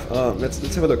else do we have? Let's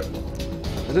have a look.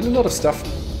 I did a lot of stuff.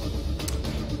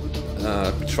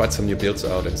 Tried some new builds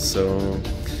out, and so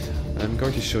I'm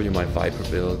going to show you my Viper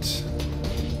build.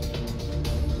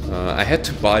 I had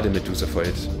to buy the Medusa for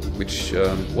it, which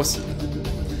was,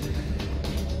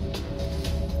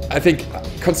 I think,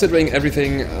 considering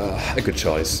everything, a good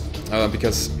choice,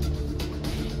 because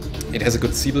it has a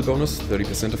good Siebel bonus,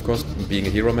 30% of course, being a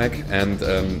hero mech, and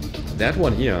that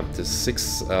one here, the 6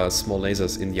 small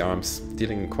lasers in the arms,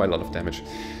 dealing quite a lot of damage.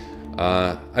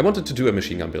 I wanted to do a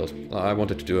machine gun build. I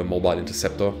wanted to do a mobile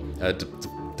interceptor.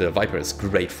 The Viper is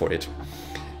great for it.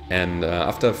 And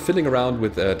after fiddling around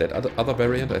with that other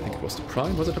variant, I think it was the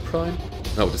Prime, was it the Prime?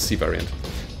 No, the C variant.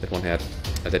 That one had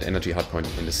that energy hardpoint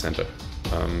in the center.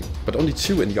 But only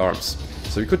 2 in the arms.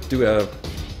 So you could do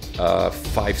a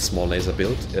 5 small laser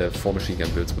build, 4 machine gun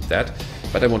builds with that.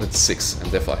 But I wanted 6,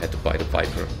 and therefore I had to buy the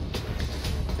Viper.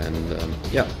 And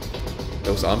yeah,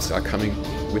 those arms are coming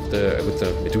with the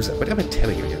Medusa. What am I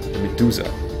telling you here? The Medusa.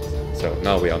 So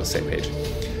now we are on the same page.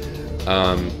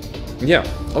 Yeah,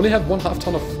 only have 1/2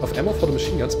 ton of ammo for the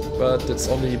machine guns, but it's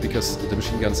only because the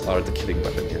machine guns are the killing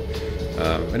weapon here.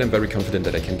 And I'm very confident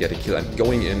that I can get a kill. I'm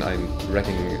going in, I'm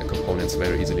wrecking components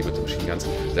very easily with the machine guns.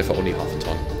 Therefore only 1/2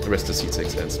 ton. The rest is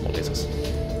C6 and small lasers.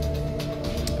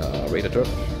 Radar drop,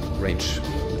 range.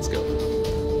 Let's go.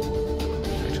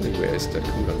 Actually, where is the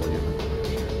cooler volume?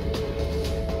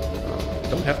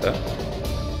 Don't have that.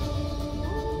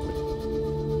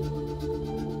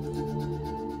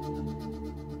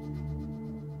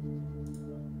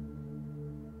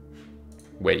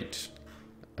 Wait.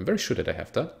 I'm very sure that I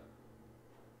have that.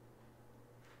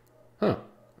 Huh.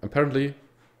 Apparently,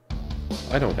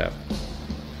 I don't have.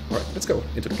 Alright, let's go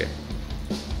into the game.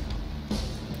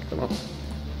 Come on.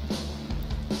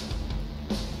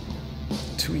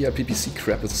 2-year PPC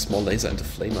crap with a small laser and a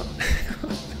flamer.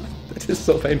 That is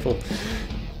so painful.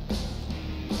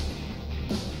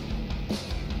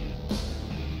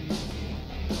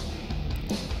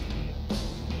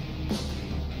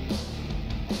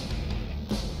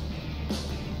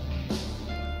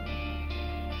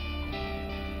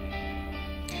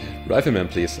 Rifleman,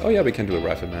 please. Oh yeah, we can do a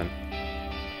Rifleman.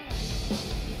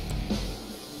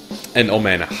 And oh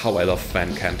man, how I love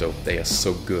Van Canto. They are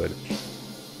so good.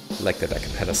 I like that a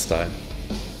cappella style.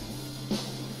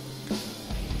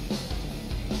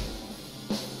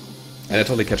 And I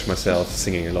totally catch myself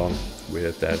singing along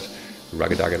with that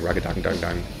raggadag and raggadang dang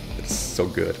dang. It's so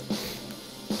good.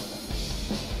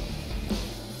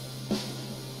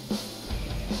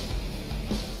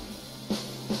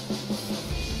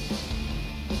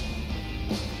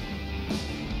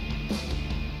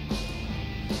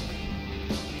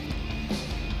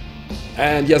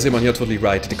 And yeah, Simon, you're totally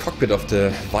right. The cockpit of the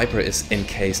Viper is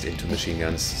encased into machine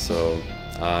guns. So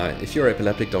if you're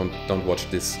epileptic, don't watch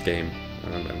this game.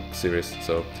 I'm serious.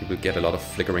 So you will get a lot of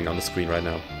flickering on the screen right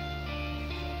now.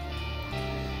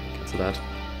 Cancel that.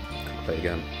 Play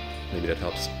again. Maybe that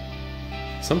helps.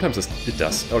 Sometimes it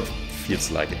does, or it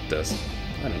feels like it does.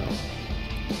 I don't know.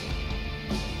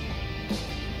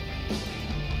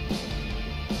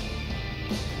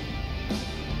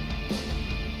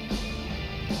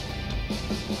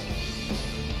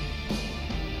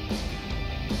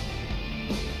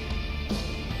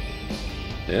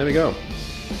 There we go.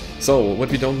 So what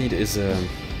we don't need is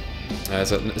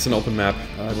it's an open map.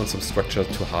 I want some structure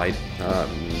to hide.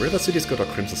 River City's good or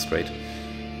Crimson Strait.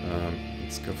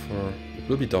 Let's go for... It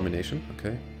will be Domination.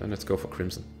 Okay, then let's go for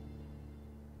Crimson.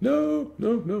 No,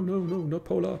 not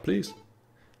Polar, please.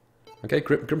 Okay,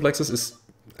 Grimplexus is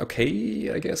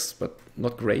okay, I guess, but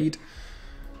not great.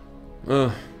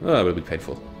 It will be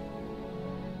painful.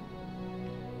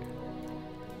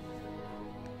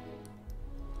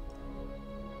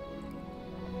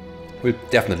 Will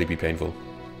definitely be painful.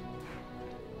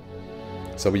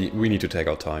 So we need to take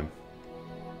our time.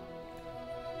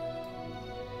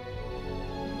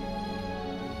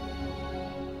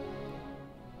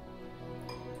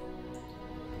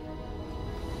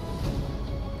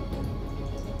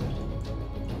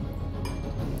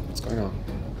 What's going on?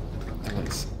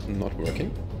 It's not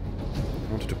working.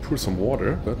 I wanted to pour some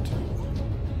water, but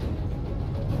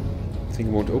the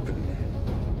thing won't open.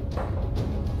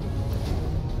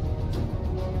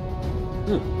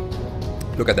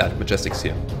 Look at that, Majestic's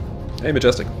here. Hey,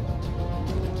 Majestic.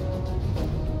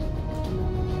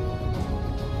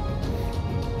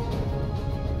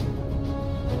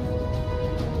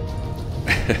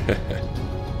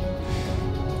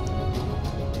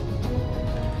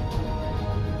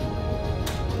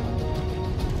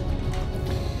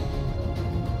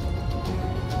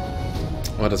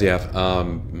 What does he have?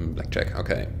 Blackjack,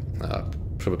 okay.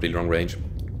 Probably long range.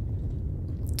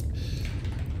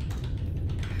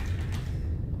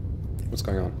 What's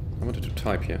going on? I wanted to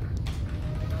type here.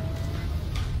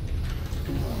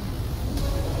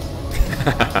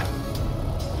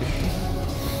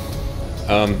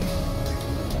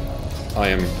 I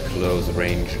am close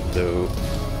range though.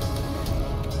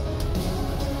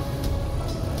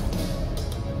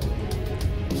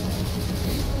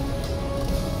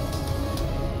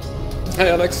 Hey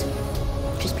Alex,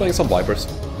 just playing some Vipers.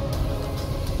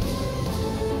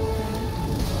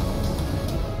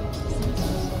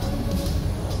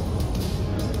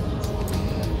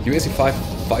 UAC5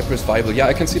 Viper is viable. Yeah,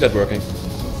 I can see that working.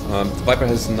 The Viper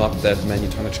has not that many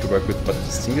tonnage to work with, but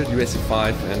single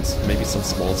UAC5 and maybe some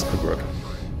smalls could work.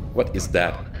 What is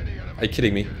that? Are you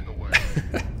kidding me?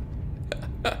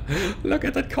 Look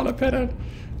at that color pattern.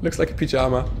 Looks like a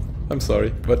pyjama. I'm sorry,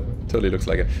 but totally looks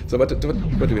like it. So what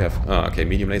do we have? Ah, okay,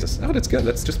 medium lasers. Oh, that's good.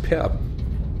 Let's just pair up.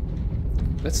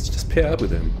 Let's just pair up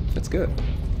with him. That's good.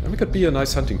 And we could be a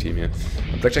nice hunting team here.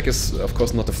 Blackjack is, of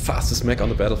course, not the fastest mech on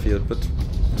the battlefield, but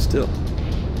still.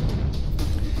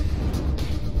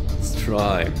 Let's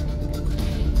try.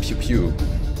 Pew pew.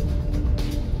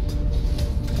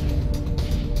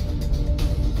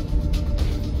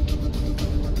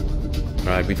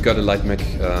 Alright, we've got a light mech,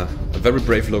 a very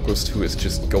brave Locust who is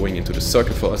just going into the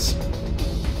circle for us.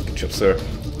 Good job, sir.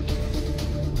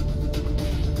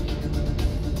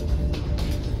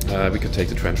 We could take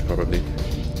the trench, probably.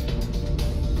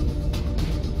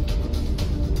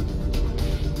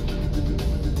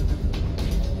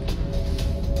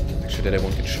 Make sure that I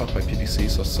won't get shot by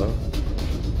PPCs or so.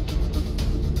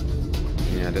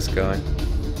 Yeah, this guy.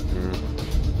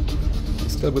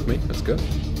 He's still with me, that's good.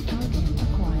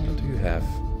 Have.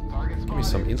 Give me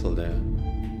some intel there.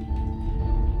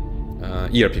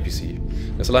 ERPPC.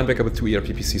 There's a linebacker with 2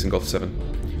 ERPPCs in Golf 7.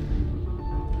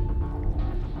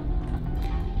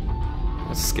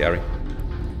 That's scary.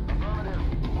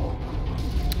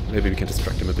 Maybe we can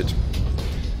distract him a bit.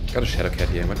 Got a Shadow Cat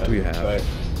here. What do you have?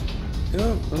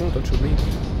 No, no, don't shoot me.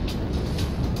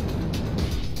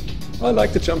 I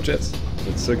like the jump jets.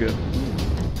 That's so good.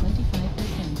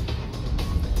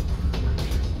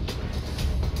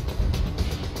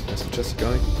 Just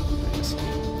guy. Yes.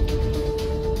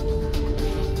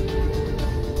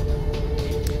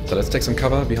 So let's take some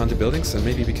cover behind the buildings and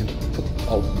maybe we can put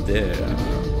out there.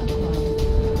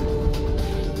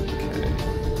 Okay.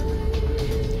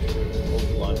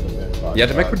 Yeah,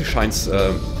 the mech really shines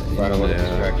in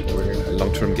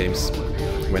long-term games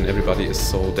when everybody is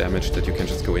so damaged that you can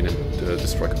just go in and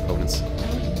destroy components.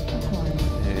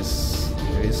 Yes,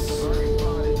 yes.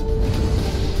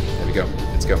 There we go.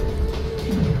 Let's go.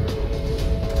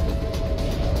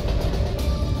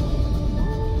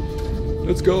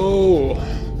 Let's go!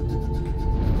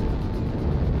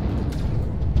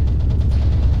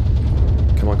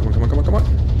 Come on, come on, come on, come on, come on!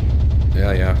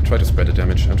 Yeah, yeah, try to spread the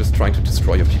damage. I'm just trying to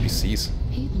destroy your PPCs.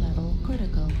 Heat level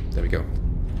critical. There we go.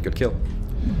 Good kill.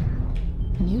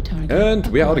 New target. And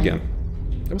we're out again.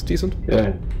 That was decent.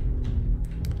 Yeah.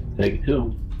 Take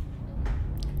 2.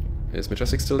 Is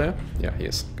Majestic still there? Yeah, he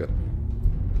is. Good.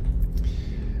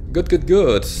 Good, good,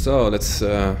 good. So, let's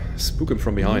spook him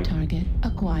from behind. New target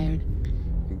acquired.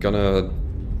 Gonna,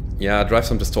 yeah, drive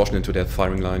some distortion into that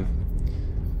firing line.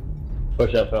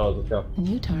 Push that, fellas. Let's go.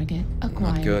 New target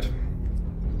acquired. Not good.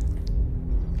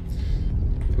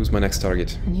 Who's my next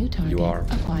target? New target You are.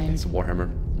 acquired. It's a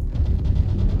Warhammer.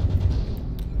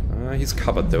 He's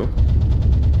covered though.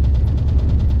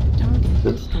 Target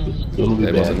destroyed.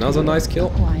 That was another nice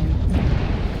kill. Acquired.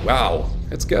 Wow,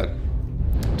 that's good.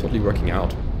 Totally working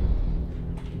out.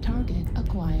 Target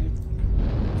acquired.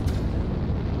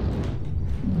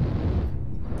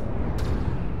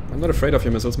 I'm not afraid of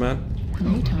your missiles, man.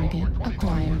 New target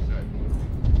acquired.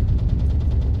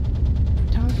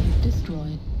 Target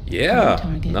destroyed. Yeah,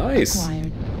 New target nice.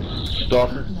 Acquired.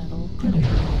 Stalker. Level critical.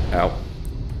 Ow.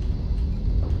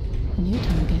 New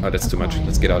target Oh, that's too much. acquired.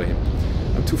 Let's get out of here.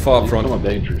 I'm too far up front. Come on,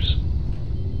 dangerous.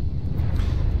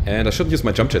 And I shouldn't use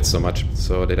my jump jets so much,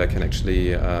 so that I can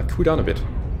actually cool down a bit.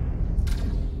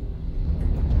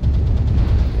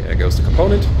 There goes the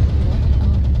component.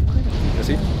 Is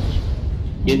he?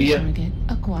 India. Target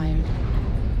acquired.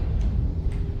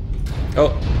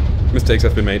 Oh, mistakes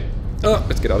have been made. Oh,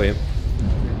 let's get out of here.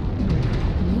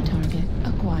 New target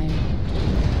acquired.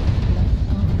 Left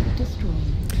arm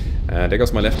destroyed. There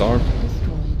goes my left arm.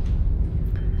 Destroyed.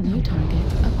 New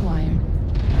target acquired.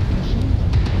 Machine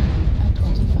gun at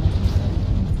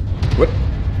 25%. What?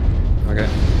 Okay,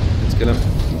 let's kill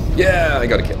him. Yeah, I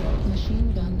got a kill.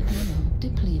 Machine gun ammo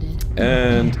depleted.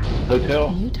 And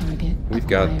Hotel. New target we've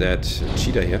got acquired. that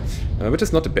cheetah here, which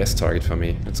is not the best target for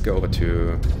me. Let's go over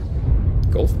to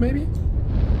Golf, maybe?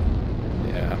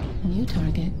 Yeah. New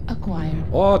target acquired.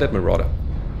 Or that Marauder.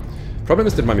 Problem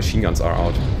is that my machine guns are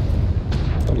out.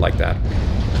 Don't like that.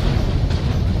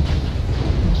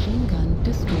 Machine gun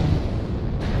destroyed.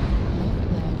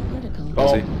 Left leg critical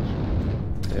Oh. damage.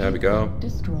 There we go.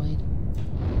 Destroyed.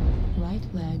 Right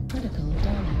leg critical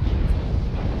damage.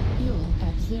 Fuel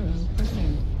at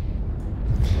 0%.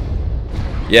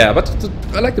 Yeah, but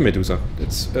I like the Medusa.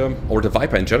 It's or the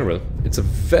Viper in general. It's a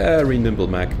very nimble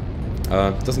mech.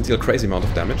 Doesn't deal a crazy amount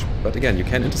of damage, but again, you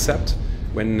can intercept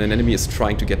when an enemy is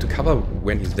trying to get to cover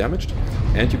when he's damaged,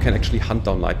 and you can actually hunt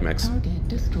down light mechs. Target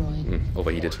destroyed.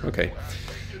 Overheated. Okay.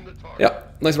 Yeah,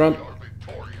 nice round.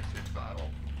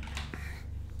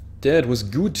 That was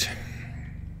good.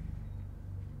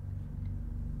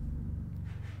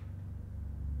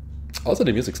 Also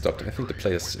the music stopped. I think the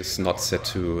play is not set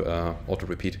to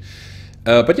auto-repeat.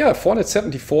 But yeah,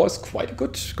 474 is quite a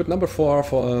good number for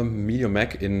a medium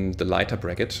mech in the lighter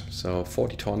bracket. So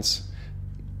 40 tons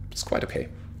is quite okay.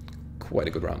 Quite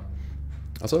a good run.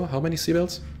 Also, how many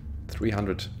C-bills?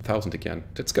 300,000 again.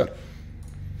 That's good.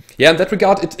 Yeah, in that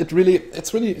regard, it's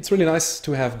really nice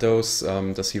to have those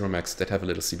hero mechs that have a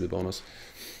little C-bill bonus.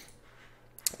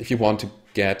 If you want to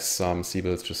get some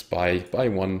C-bills, just buy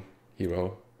one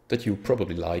hero that you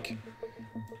probably like,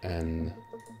 and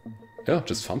yeah,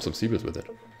 just farm some C-bills with it.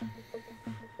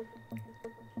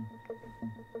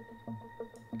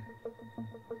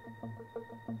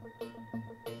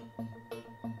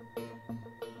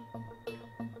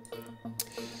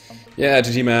 Yeah,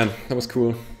 GG man, that was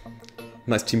cool.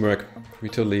 Nice teamwork. We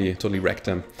totally wrecked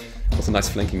them. It was a nice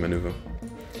flanking maneuver.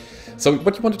 So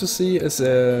what you wanted to see is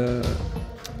a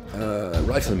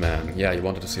rifleman. Yeah, you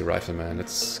wanted to see a rifleman.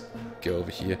 Let's go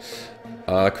over here.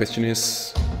 Question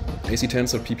is,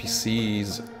 AC-10s or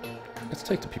PPCs? Let's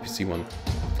take the PPC one.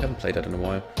 I haven't played that in a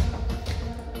while.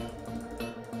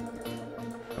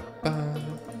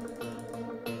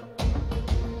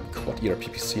 Quad era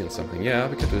PPC and something. Yeah,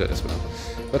 we could do that as well.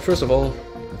 But first of all,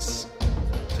 let's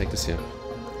take this here.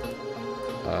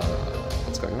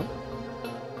 What's going on?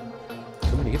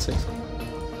 Too many hit sinks.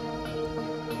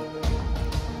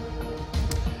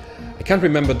 I can't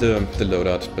remember the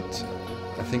loadout, but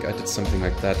I think I did something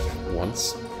like that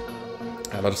once.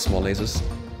 A lot of small lasers.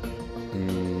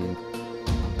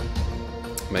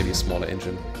 Maybe a smaller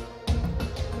engine.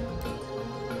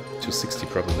 260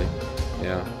 probably.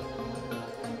 Yeah.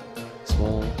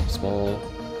 Small.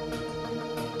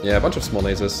 Yeah, a bunch of small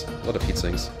lasers. A lot of heat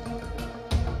sinks.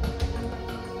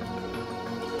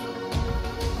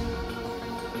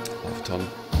 Half a ton.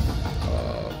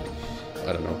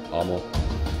 I don't know. Armor.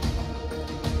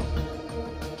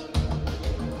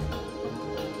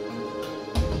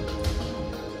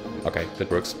 Okay,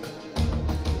 that works.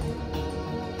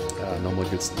 No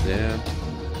modules there.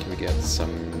 Can we get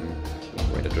some...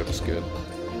 Wait, the drip is good.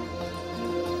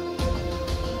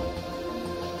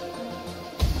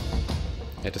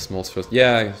 Hit the smalls first.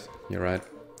 Yeah, you're right.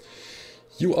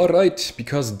 You are right,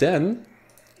 because then...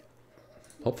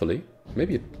 Hopefully.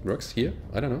 Maybe it works here.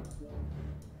 I don't know.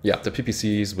 Yeah, the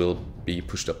PPCs will be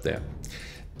pushed up there.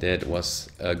 That was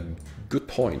a good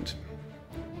point.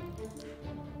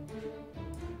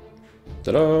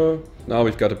 Ta-da! Now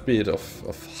we've got a bit of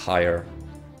higher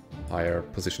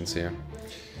positions here.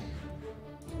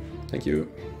 Thank you.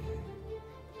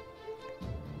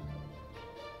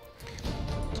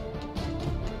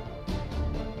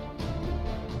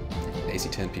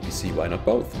 AC-10 PPC, why not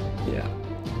both? Yeah,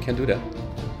 can do that.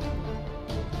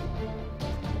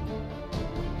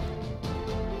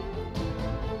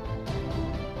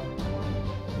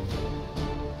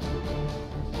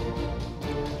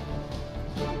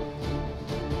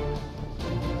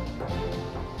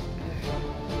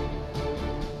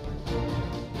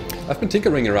 I've been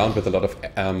tinkering around with a lot of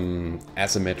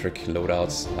asymmetric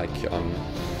loadouts, like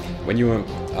when you're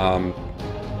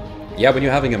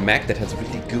having a mech that has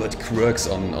really good quirks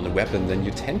on a weapon, then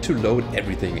you tend to load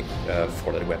everything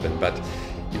for that weapon, but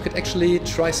you could actually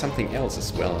try something else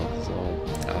as well. So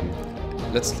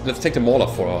let's take the Mauler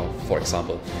for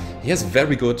example. He has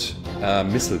very good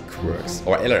missile quirks,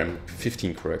 or LRM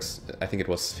 15 quirks. I think it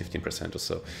was 15% or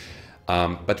so.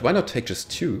 But why not take just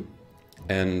 2?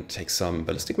 And take some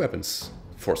ballistic weapons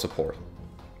for support.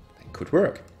 It could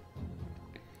work.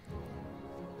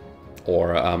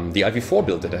 Or the IV4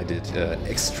 build that I did,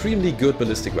 extremely good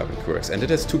ballistic weapon quirks, and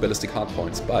it has 2 ballistic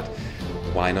hardpoints, but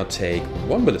why not take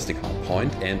 1 ballistic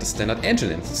hardpoint and a standard engine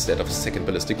instead of a second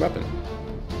ballistic weapon?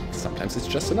 Sometimes it's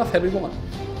just enough every one.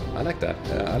 I like that.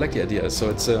 I like the idea. So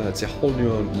it's a whole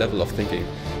new level of thinking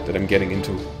that I'm getting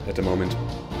into at the moment.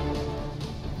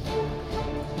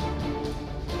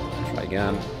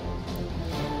 Again.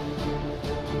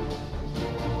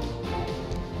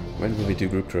 When will we do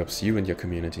group drops? You and your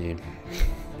community.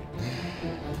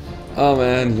 Oh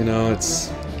man, you know,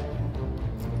 it's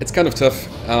kind of tough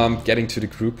getting to the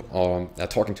group or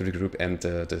talking to the group and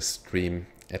the stream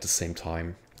at the same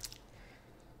time.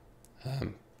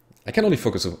 I can only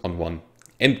focus on one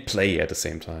and play at the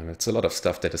same time. It's a lot of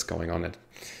stuff that is going on.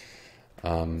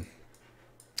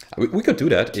 We could do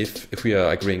that if we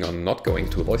are agreeing on not going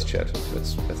to a voice chat.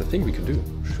 That's a thing we can do.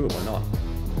 Sure, why not?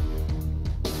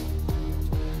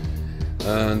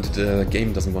 And the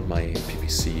game doesn't want my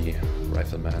PPC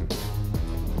rifleman.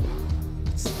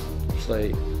 Let's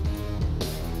play.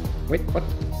 Wait, what?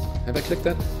 Have I clicked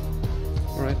that?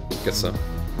 Alright, guess so.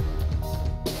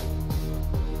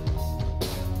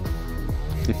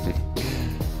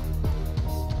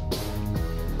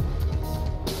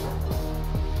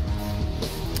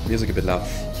 music a bit loud.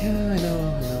 Yeah, I know.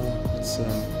 Let's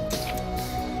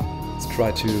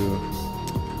try to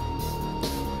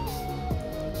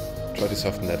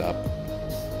soften that up.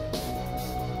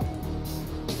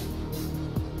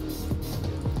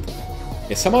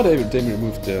 Yeah, somehow they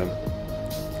removed the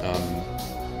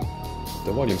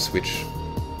volume switch.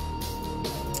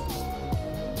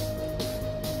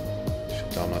 Should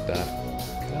download that.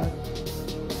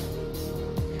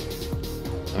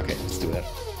 Okay, let's do that.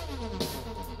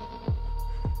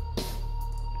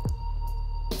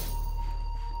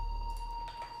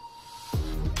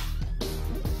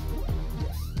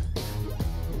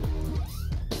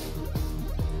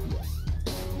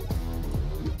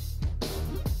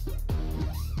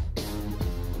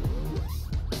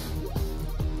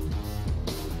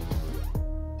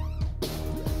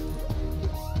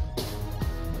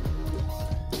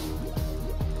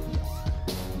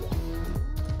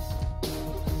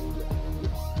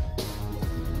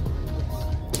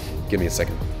 Give me a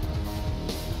second.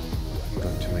 I'm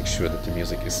going to make sure that the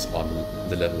music is on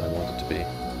the level I want it to be.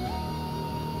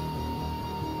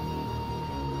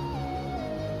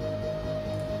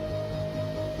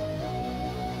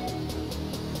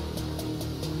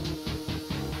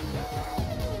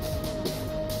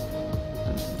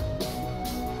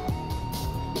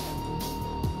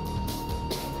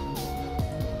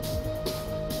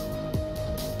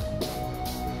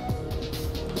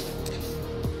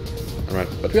 Alright,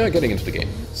 but we are getting into the game,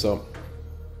 so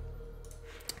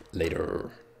later.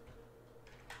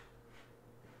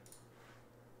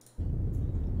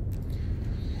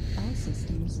 All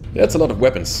systems. That's a lot of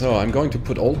weapons, so I'm going to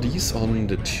put all these on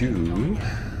the 2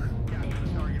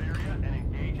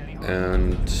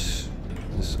 and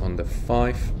this on the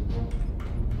 5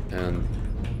 and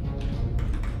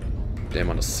them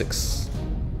on the 6.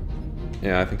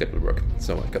 Yeah, I think that will work.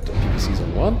 So I've got the PPCs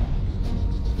on 1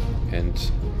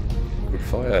 and group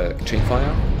fire, chain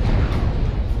fire.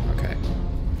 Okay.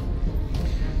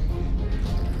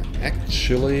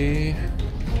 Actually,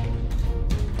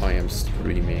 I am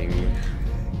streaming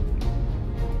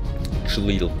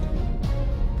Chleedle.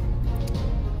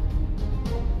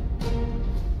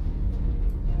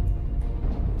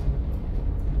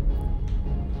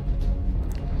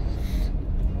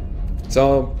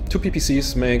 So 2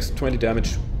 PPCs makes 20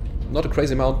 damage. Not a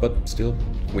crazy amount, but still,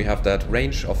 we have that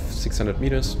range of 600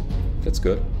 meters. That's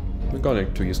good. We're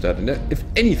going to use that, and if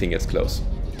anything gets close,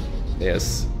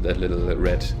 there's that little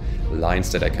red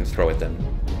lines that I can throw at them.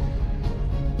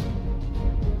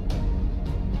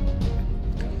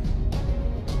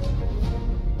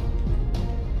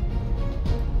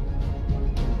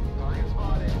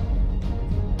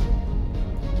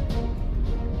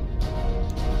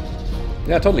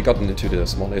 Yeah, I totally gotten into the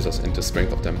small lasers and the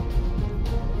strength of them.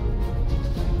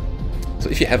 So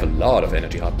if you have a lot of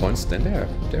energy hard points, then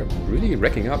they're really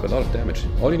racking up a lot of damage.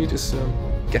 All you need is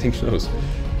getting close.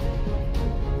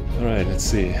 Alright, let's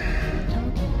see.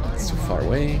 It's too far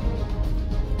away.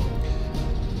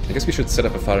 I guess we should set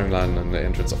up a firing line on the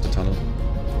entrance of the tunnel.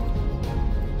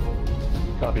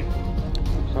 Copy.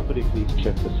 Somebody please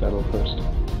check the saddle first.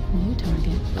 New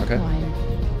target Okay.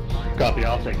 acquired. Copy,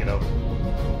 I'll take it over.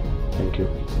 Thank you.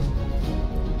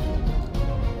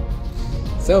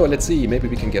 So let's see, maybe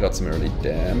we can get out some early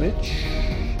damage.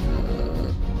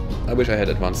 I wish I had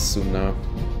advanced soon now.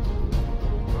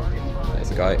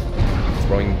 There's a guy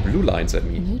throwing blue lines at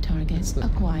me. New target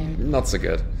acquired. Not so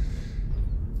good.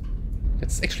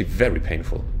 It's actually very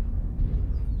painful.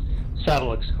 Saddle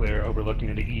looks clear, overlooking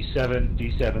into E7,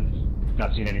 D7.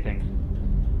 Not seeing anything.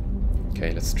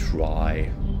 Okay, let's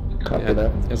try. Copy Yeah,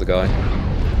 that. there's a guy.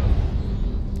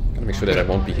 Gotta make sure that I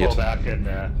won't be hit. Pull back and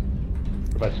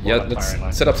provide support Yeah, on the let's firing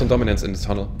line. set up some dominance in the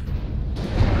tunnel.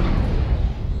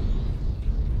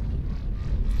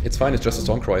 It's fine, it's just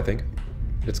a Stormcrow, I think.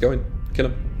 Let's go in. Kill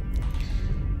him.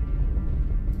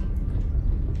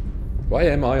 Why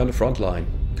am I on the front line?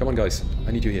 Come on, guys.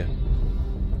 I need you here.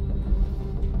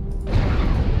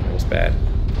 That was bad.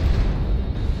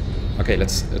 Okay,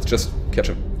 let's just catch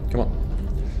him. Come on.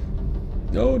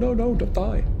 No, no, no, don't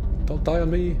die. Don't die on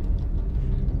me.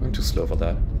 I'm too slow for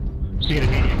that. Seeing a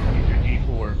medium coming through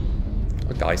G4.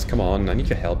 Oh, guys, come on. I need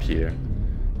your help here.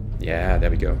 Yeah, there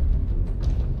we go.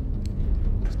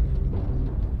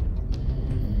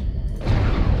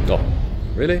 Oh,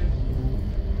 really?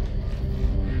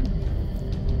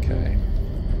 Okay.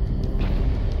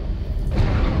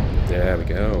 There we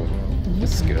go.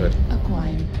 That's good.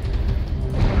 Acquired.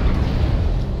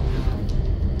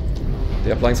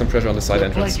 They're applying some pressure on the side They're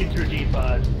entrance. flanking through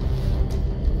D5.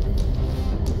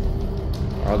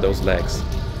 Are those legs?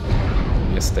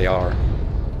 Yes, they are.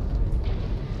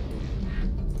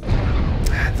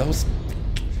 Those...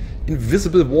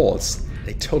 invisible walls.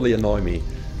 They totally annoy me.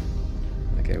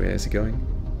 Okay, where is he going?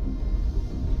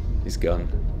 He's gone.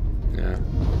 Yeah.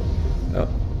 Oh.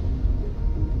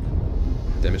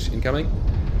 Damage incoming.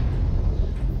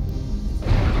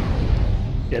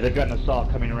 Yeah, they've got an assault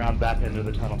coming around back into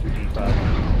the tunnel through D5.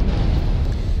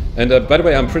 And by the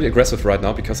way, I'm pretty aggressive right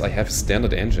now because I have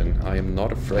standard engine. I am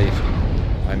not afraid.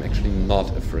 I'm actually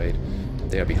not afraid.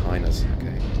 They are behind us.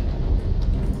 Okay.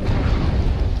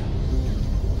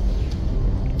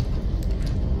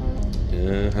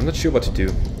 I'm not sure what to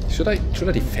do. Should I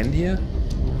defend here?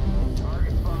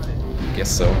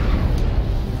 Guess so.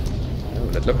 Oh,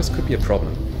 that locust could be a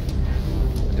problem.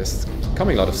 There's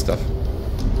coming a lot of stuff.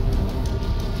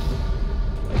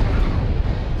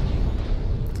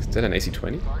 Is that an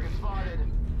AC-20?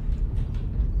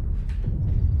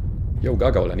 Yo,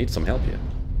 Gargoyle, I need some help here.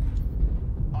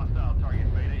 Hostile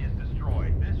target beta is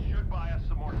destroyed. This should buy us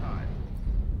some more time.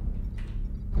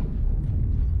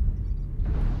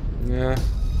 Yeah.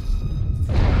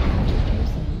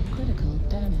 Critical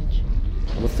damage.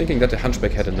 I was thinking that the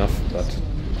Hunchback had enough, but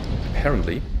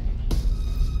apparently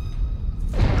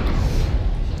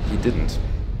he didn't.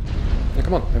 Now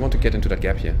come on, I want to get into that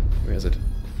gap here. Where is it?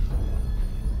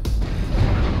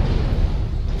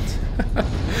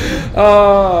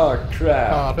 Oh,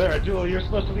 crap. Ah, Baradul, you're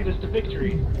supposed to lead us to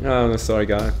victory. Oh, no, sorry,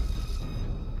 guy.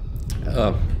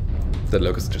 The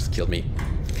locust just killed me.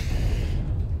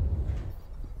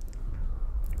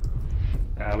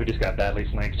 We just got badly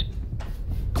flanked.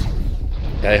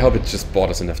 Yeah, I hope it just bought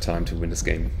us enough time to win this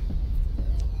game.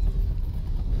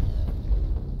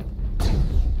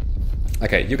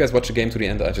 Okay, you guys watch the game to the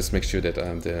end. I just make sure that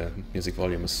the music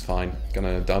volume is fine.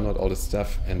 Gonna download all this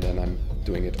stuff and then I'm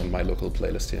doing it on my local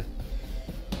playlist here.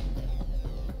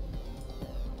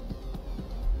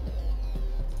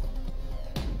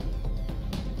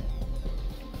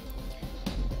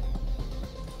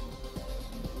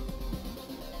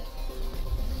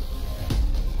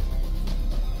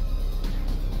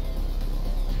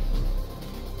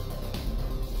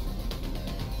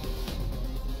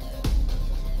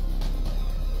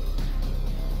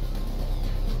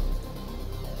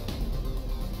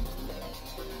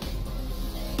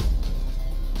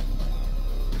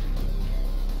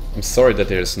 I'm sorry that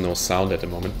there's no sound at the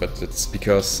moment, but it's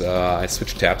because I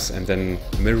switched tabs and then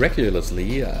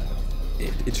miraculously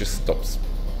it just stops.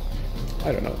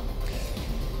 I don't know.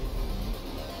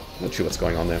 Not sure what's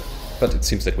going on there, but it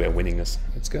seems that we're winning this.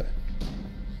 It's good.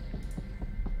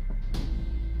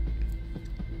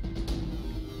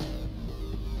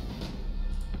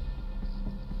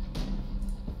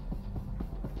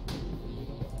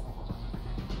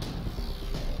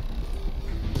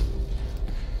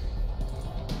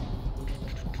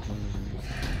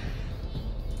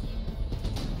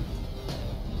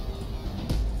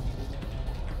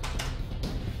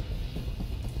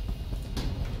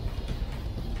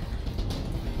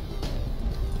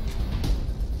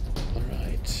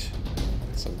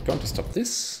 So I'm going to stop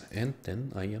this, and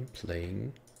then I am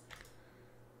playing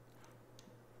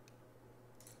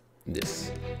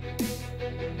this.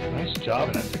 Nice job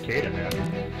in that cicada, man.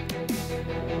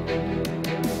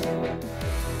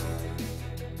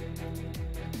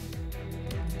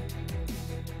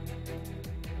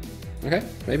 Okay,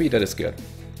 maybe that is good.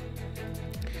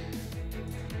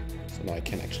 So now I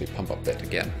can actually pump up that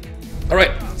again.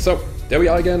 Alright, so there we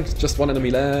are again, just one enemy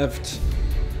left.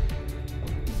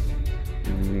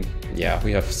 Yeah,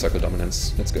 we have circle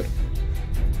dominance, that's good.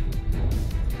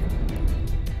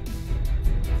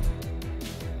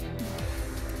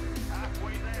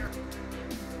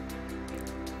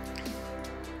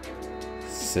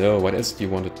 So, what else do you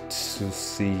want to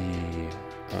see?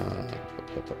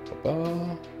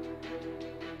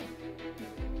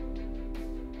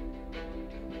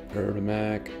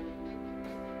 Urbanmech.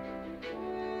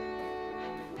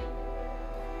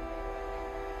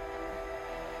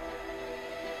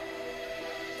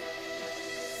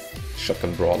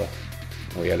 Shotgun Brawler.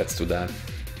 Oh yeah, let's do that.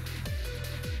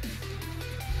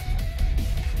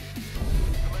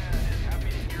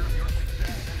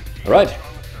 Alright.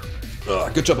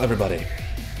 Good job, everybody.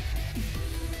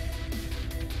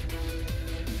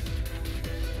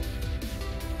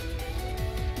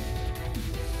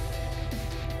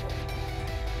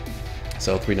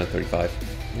 So 335.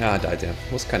 Yeah, I died there.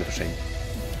 It was kind of a shame.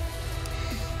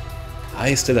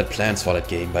 I still had plans for that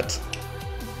game, but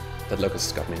that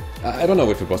Locust got me. I don't know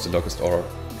if it was the Locust or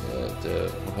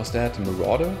the... what was that? The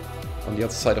Marauder? On the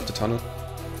other side of the tunnel.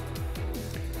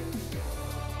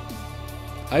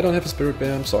 I don't have a Spirit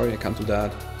Bear, I'm sorry, I can't do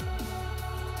that.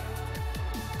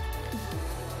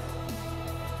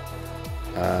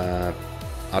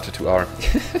 R2R.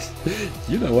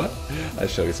 You know what? I'll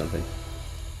show you something.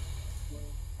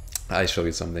 I'll show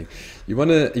you something. You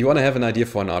wanna have an idea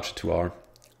for an R2R?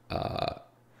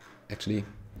 Actually,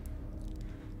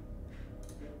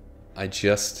 I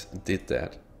just did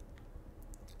that.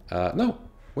 No,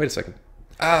 wait a second.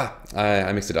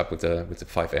 I mixed it up with the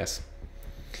 5S.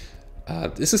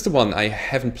 This is the one I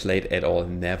haven't played at all,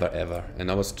 never ever.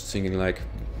 And I was thinking like,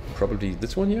 probably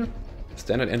this one here?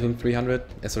 Standard engine 300,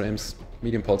 SRMs,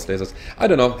 medium pulse lasers. I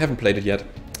don't know, haven't played it yet,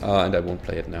 and I won't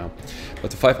play it now.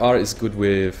 But the 5R is good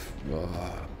with,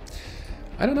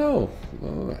 I don't know.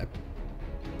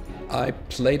 I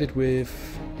played it with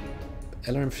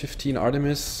LRM-15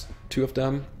 Artemis, 2 of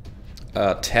them.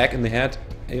 TAG in the head,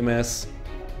 AMS,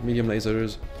 medium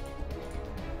lasers,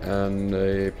 and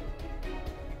a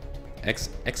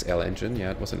XL engine.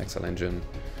 Yeah, it was an XL engine.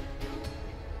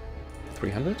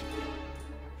 300?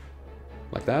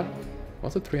 Like that?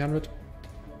 Was it 300?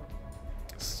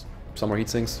 Some more heat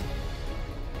sinks.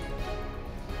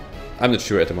 I'm not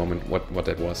sure at the moment what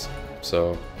that was.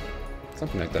 So,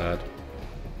 something like that.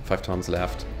 5 tons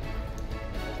left.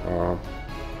 Or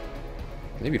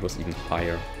maybe it was even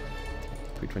higher.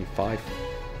 325.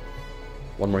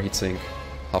 1 more heatsink.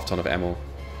 Half ton of ammo.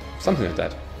 Something like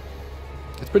that.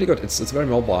 It's pretty good. It's very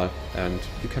mobile, and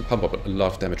you can pump up a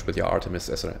lot of damage with your Artemis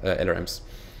LRMs.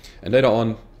 And later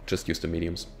on, just use the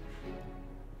mediums.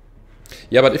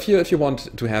 Yeah, but if you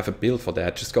want to have a build for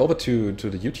that, just go over to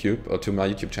the YouTube, or to my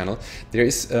YouTube channel. There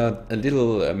is a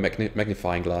little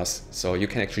magnifying glass, so you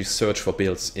can actually search for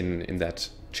builds in that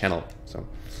channel. So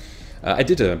I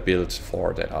did a build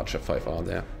for that Archer 5R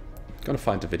there. Gonna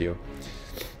find the video.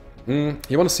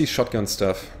 You want to see shotgun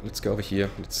stuff? Let's go over here.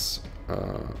 Let's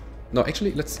no,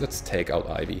 actually, let's take out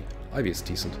Ivy. Ivy is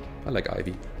decent. I like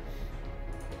Ivy.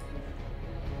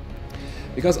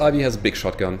 Because Ivy has a big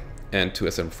shotgun and 2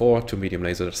 SM4, 2 medium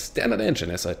lasers, standard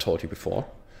engine, as I told you before.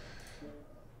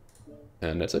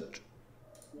 And that's it.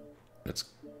 Let's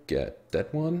get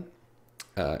that one.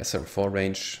 SM4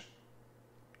 range.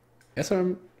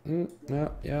 SRM,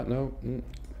 no.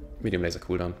 Medium laser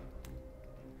cooldown.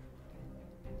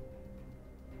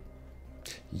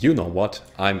 You know what?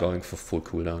 I'm going for full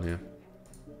cooldown here.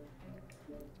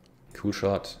 Cool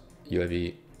shot,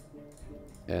 UAV,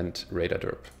 and radar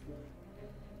derp.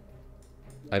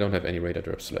 I don't have any radar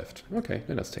derps left. Okay,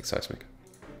 then let's take seismic.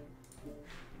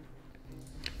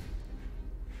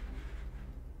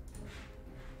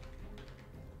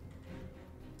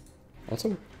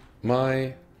 Also,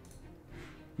 my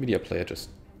media player just...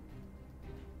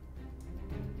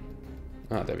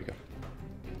 there we go.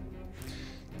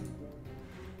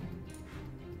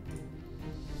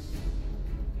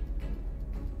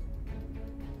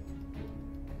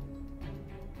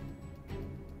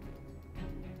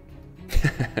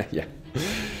 Yeah,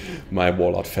 my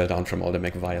warlord fell down from all the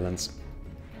mech violence.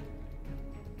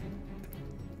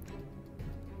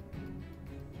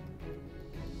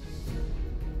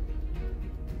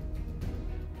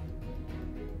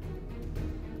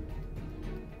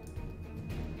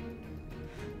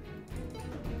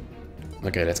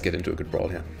 Okay, let's get into a good brawl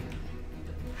here.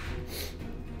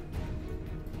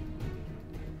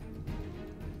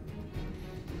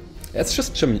 It's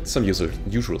just some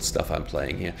usual stuff I'm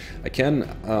playing here. I can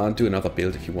do another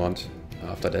build if you want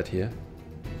after that here.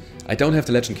 I don't have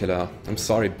the Legend Killer. I'm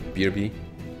sorry, BRB.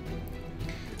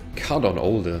 Count on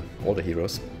all the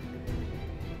heroes.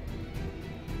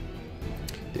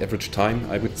 The average time,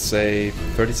 I would say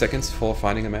 30 seconds for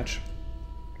finding a match.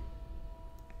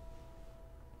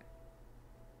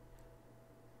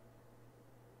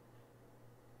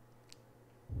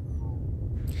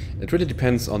 It really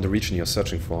depends on the region you're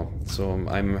searching for. So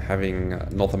I'm having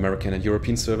North American and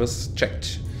European servers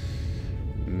checked.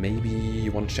 Maybe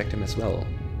you want to check them as well.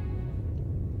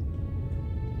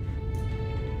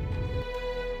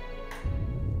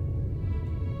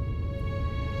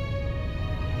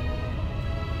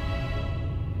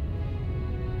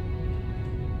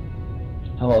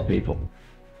 Hello, people.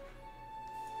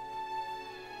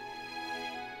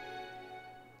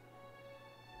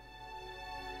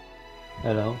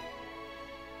 Hello.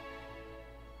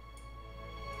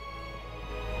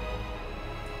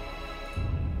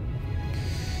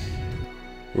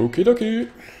 Okie dokie.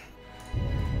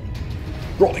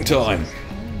 Rolling time.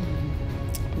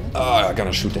 I'm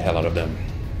gonna shoot the hell out of them.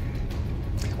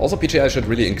 Also, PGI should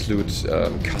really include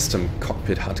custom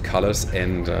cockpit HUD colors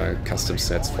and custom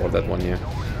sets for that one here.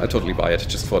 I'll totally buy it,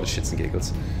 just for the shits and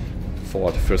giggles.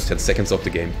 For the first 10 seconds of the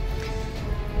game.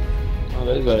 Oh,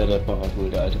 das war ja der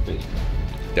Baradul, der alte Bild.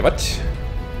 Der was?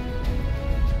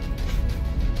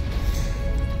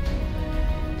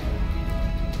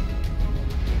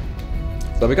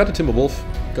 But we got the Timberwolf.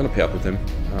 Gonna pair up with him.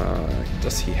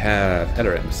 Does he have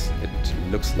LRMs? It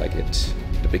looks like it.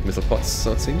 The big missile pods,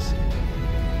 so it seems.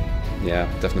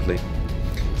 Yeah, definitely.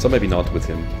 So maybe not with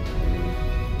him.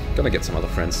 Gonna get some other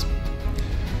friends.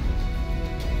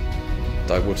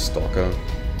 Dyewood, Stalker,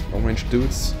 long-range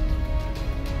dudes.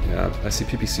 Yeah, I see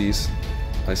PPCs.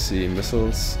 I see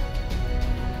missiles.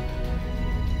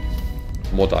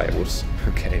 More Direwoods.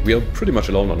 Okay, we are pretty much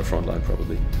alone on the front line,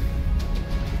 probably.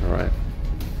 Alright.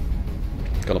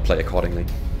 Gonna play accordingly.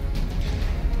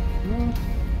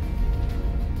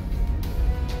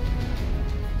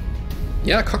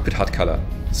 Yeah, cockpit HUD color.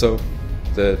 So,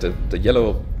 the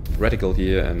yellow reticle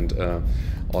here and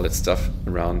all that stuff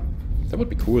around. That would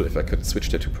be cool if I could switch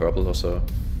that to purple or so.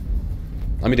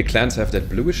 I mean, the clans have that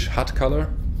bluish HUD color.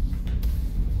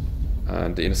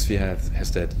 And the Innosphere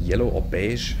has that yellow or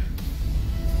beige.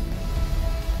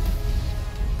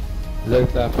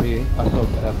 Look there for you. I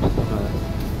thought that was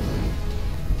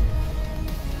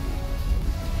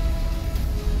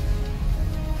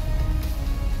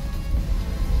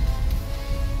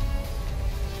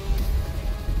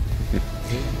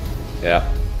Yeah,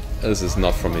 this is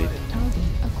not for me. Target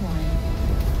acquired.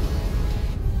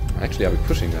 Actually, are we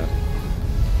pushing that?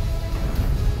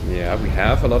 Yeah, we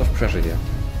have a lot of pressure here.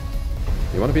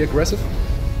 You want to be aggressive?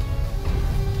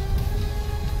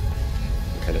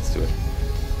 Okay, let's do it.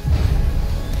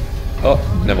 Oh,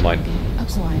 never mind.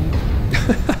 Acquired.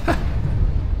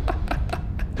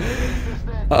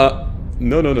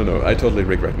 No. I totally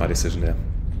regret my decision there.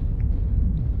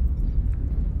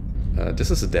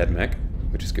 This is a dead mech,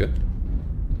 which is good.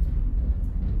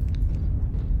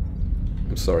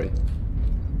 I'm sorry.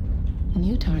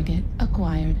 New target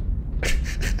acquired.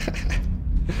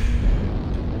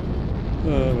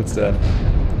 What's that?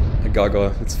 A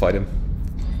Gaga, let's fight him.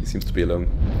 He seems to be alone.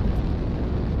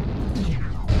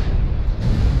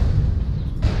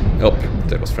 Oh,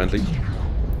 that was friendly.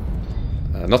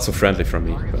 Not so friendly from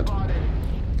me, but...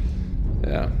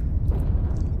 yeah.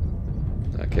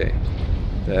 Okay.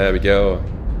 There we go.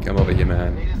 Come over here,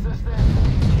 man.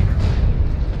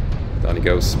 Down he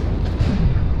goes.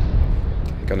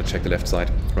 Okay, gonna check the left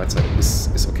side. Right side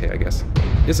is okay, I guess.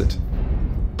 Is it?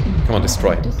 Come on,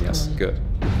 destroy him. Yes, good.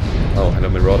 Oh, and a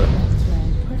Marauder.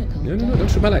 No, don't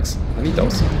shoot my legs. I need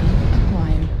those.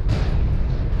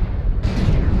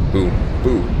 Boom,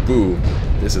 boom, boom.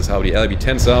 This is how the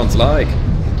LB-10 sounds like.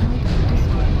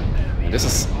 And this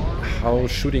is how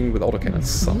shooting with autocannons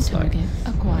sounds like.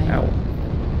 Ow.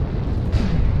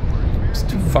 It's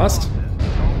too fast.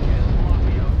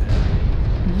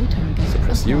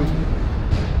 Suppress you.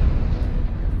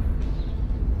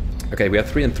 Okay, we are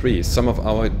 3 and 3. Some of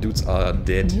our dudes are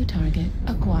dead. New target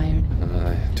acquired.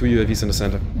 2 UAVs in the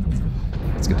center.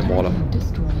 Let's get the mortar.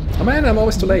 Oh man, I'm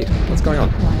always too late. What's going on?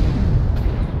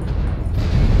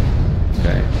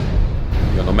 Okay.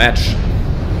 You're no match.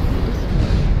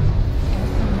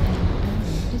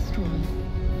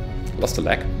 Lost a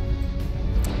leg.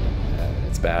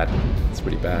 It's bad. It's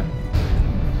really bad.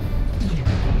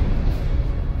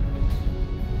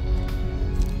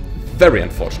 Very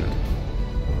unfortunate.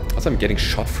 Also, I'm getting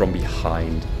shot from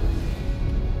behind.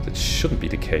 That shouldn't be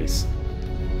the case.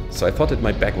 So I thought that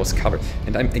my back was covered,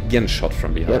 and I'm again shot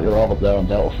from behind. Yeah, you're all up there on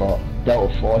Delta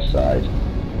 4 side.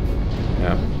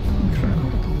 Yeah.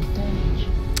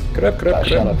 Crap. That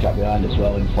shadow cat behind as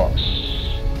well in Fox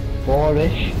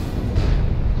 4-ish.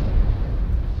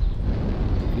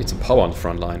 Need some power on the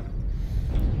front line.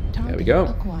 There we go.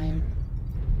 Acquired.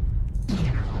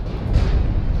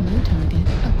 New target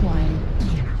acquired.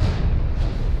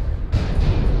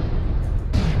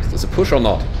 Is this a push or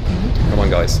not? Come on,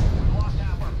 guys.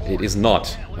 It is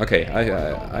not. Okay,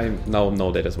 I now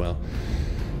know that as well.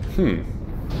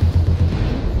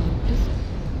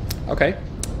 Okay,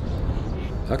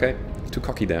 too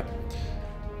cocky there.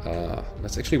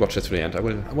 Let's actually watch it to the end. I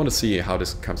want to see how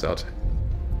this comes out.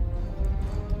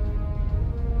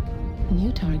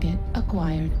 New target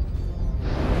acquired.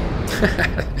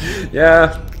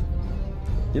 Yeah,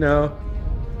 you know,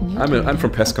 I'm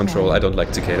from pest control. I don't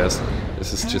like cicadas.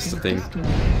 This is just a thing.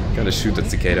 Gonna shoot the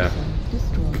cicada,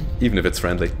 even if it's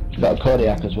friendly. Got a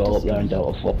Kodiak as well up there in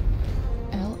Delta 4.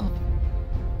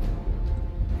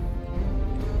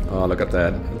 Oh, look at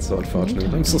that. That's so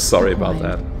unfortunate. I'm so sorry about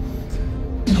that.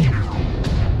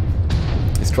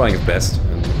 He's trying his best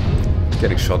and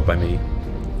getting shot by me.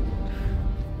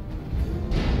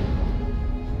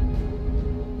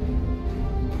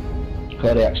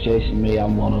 Kodiak's chasing me,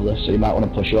 I'm one of this, so you might want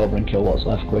to push over and kill what's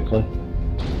left quickly.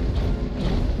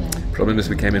 Problem is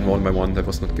we came in 1 by 1, that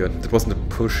was not good. That wasn't a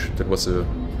push, that was a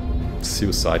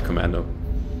suicide commando.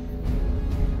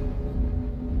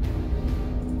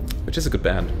 which is a good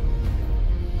band.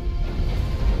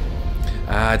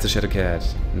 Ah, it's a Shadow Cat.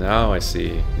 Now I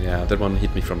see. Yeah, that one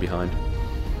hit me from behind.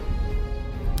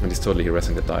 And he's totally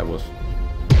harassing the direwolf.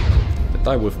 The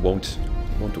direwolf won't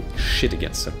do shit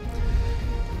against him.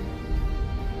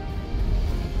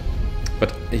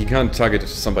 But he can't target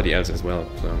somebody else as well,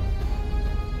 so...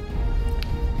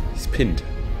 He's pinned.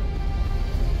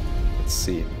 Let's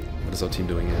see. What is our team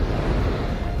doing here?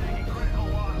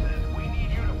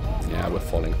 Yeah, we're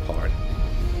falling apart.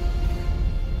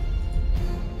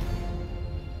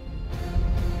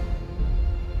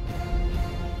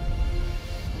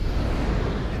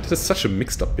 This is such a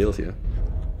mixed up build here.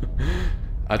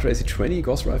 Ultra AC-20,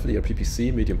 Gauss Rifle,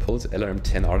 ERPPC, Medium Pulse,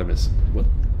 LRM-10 Artemis. What?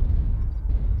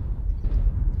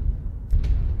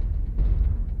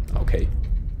 Okay.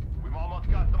 We've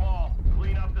almost got them all.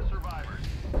 Clean up the survivors.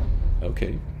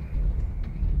 Okay.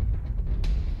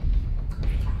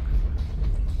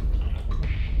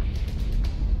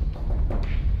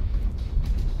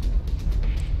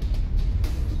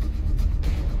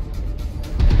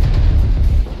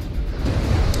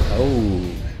 Oh,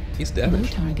 he's damaged. New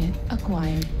target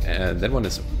acquired. And that one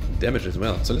is damaged as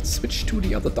well. So let's switch to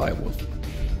the other direwolf.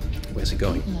 Where's he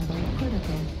going? Level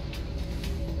critical.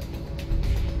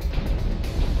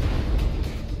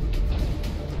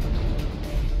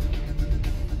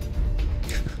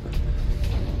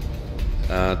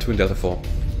 Two in Delta 4.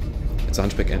 It's a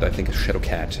Hunchback and I think a Shadow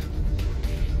Cat.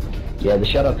 Yeah, the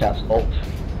Shadow Cat's ult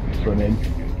from him.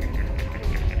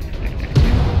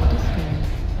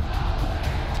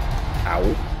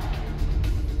 Ow.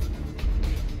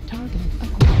 Target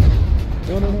acquired.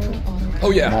 No, no, no. Auto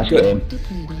Oh yeah, Nice good. game.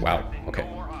 depleted. Wow, okay. No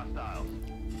more hostiles.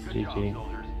 Good GG. job,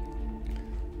 soldiers.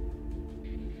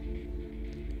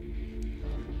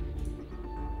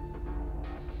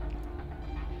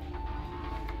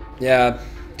 Yeah,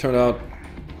 turned out...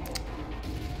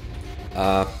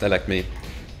 they liked me.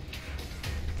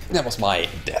 That was my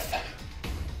death.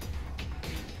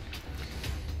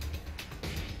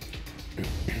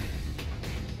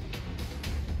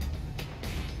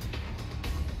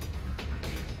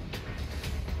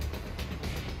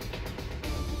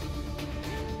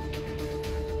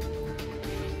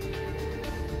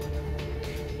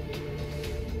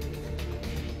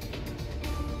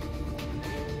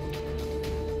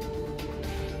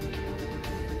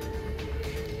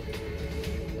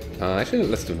 Actually,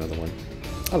 let's do another one.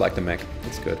 I like the mech.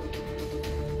 It's good.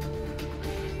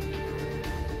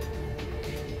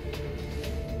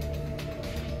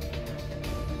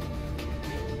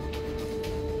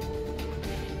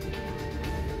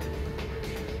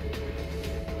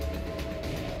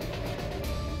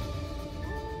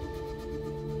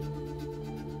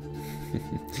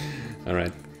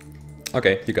 Alright.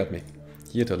 Okay, you got me.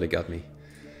 You totally got me.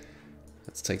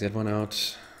 Let's take that one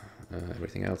out.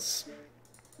 Everything else.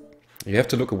 You have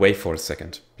to look away for a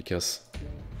second, because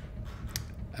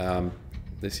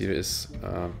this here is...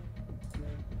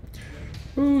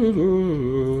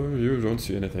 you don't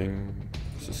see anything.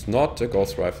 This is not a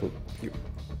Gauss Rifle.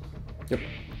 Yep.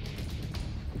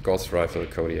 Gauss Rifle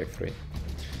Kodiak 3.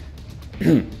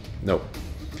 No.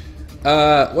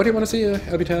 What do you want to see,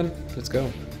 LB10? Let's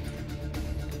go.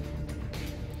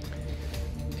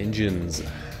 Engines.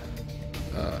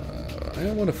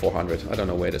 I want a 400. I don't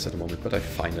know where it is at the moment, but I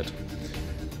find it.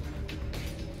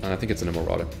 And I think it's in a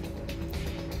Marauder.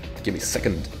 Give me a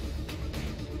second.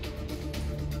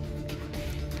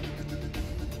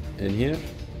 In here?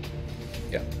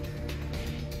 Yeah.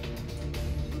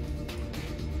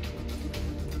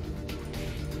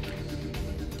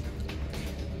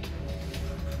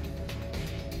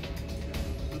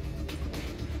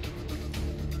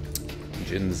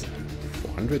 Engines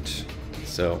 400.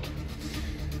 So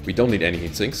we don't need any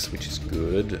heat sinks, which is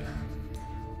good.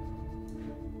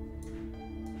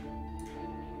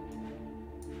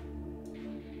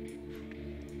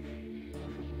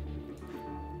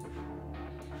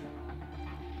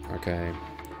 Okay.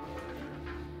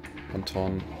 1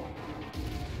 ton.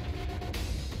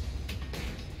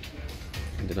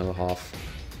 And another half.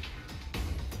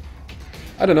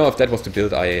 I don't know if that was the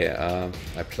build I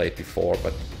played before,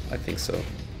 but I think so.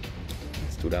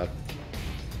 Let's do that.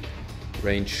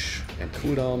 Range and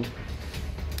cooldown.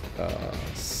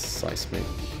 Seismic.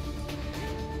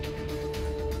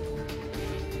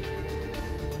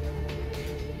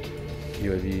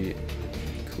 UAV.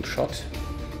 Cool shot.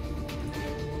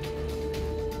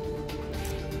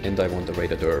 And I want the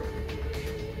Raider Derp.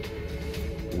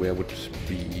 Where would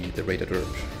be the Raider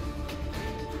Derp?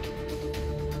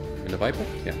 In the Viper?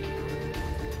 Yeah.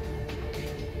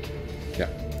 Yeah,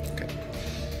 okay.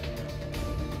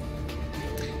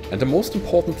 And the most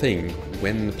important thing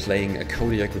when playing a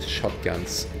Kodiak with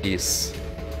shotguns is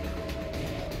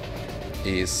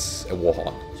a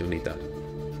warhorn. You'll need that.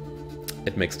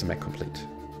 It makes the mech complete.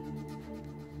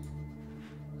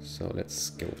 So let's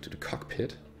go to the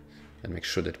cockpit and make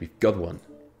sure that we've got one.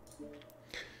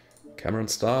 Cameron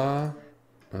Star.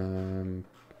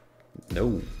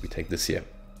 No, we take this here.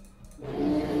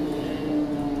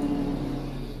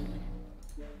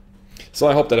 So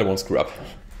I hope that I won't screw up.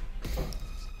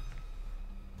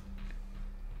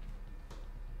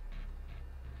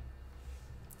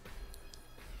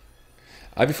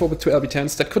 IV4 with 2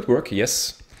 LB10s, that could work,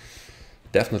 yes.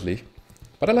 Definitely.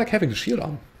 But I like having the shield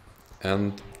on.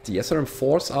 And the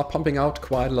SRM4s are pumping out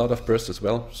quite a lot of burst as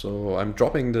well. So I'm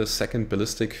dropping the second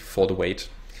ballistic for the weight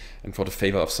and for the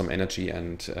favor of some energy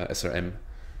and SRM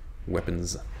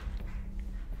weapons.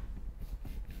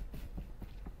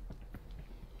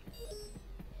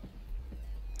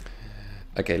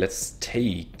 Okay, let's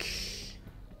take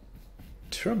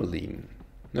Tourmaline.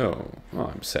 No,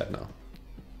 oh, I'm sad now.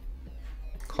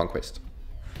 Conquest.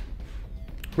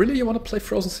 Really, you want to play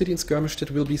Frozen City and Skirmish?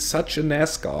 That will be such a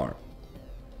NASCAR.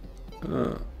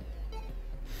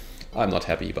 I'm not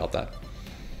happy about that.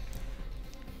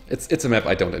 It's a map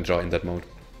I don't enjoy in that mode.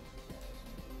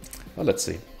 Well, let's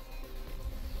see.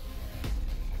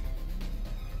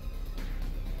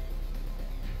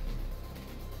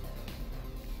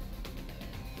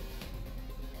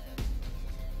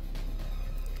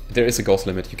 There is a ghost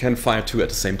limit. You can fire 2 at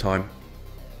the same time.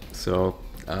 So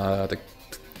the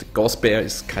ghost bear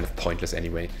is kind of pointless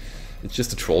anyway. It's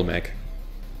just a troll mech.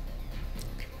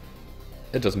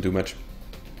 It doesn't do much.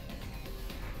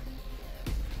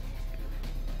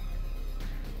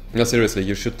 No, seriously,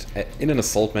 you should, in an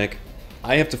assault mech,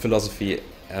 I have the philosophy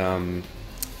that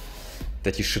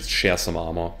you should share some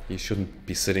armor. You shouldn't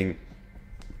be sitting,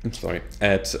 sorry,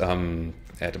 at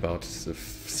about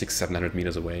 600-700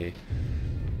 meters away.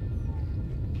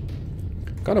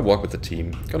 Gonna walk with the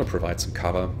team, gonna provide some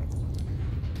cover.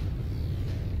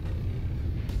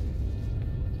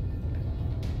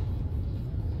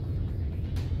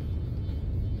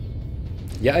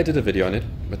 Yeah, I did a video on it,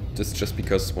 but it's just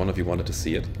because one of you wanted to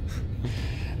see it.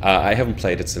 I haven't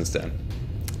played it since then,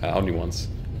 only once,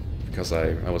 because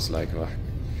I was like, oh,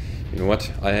 you know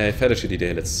what, I've had a shitty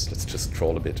day, let's just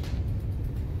troll a bit.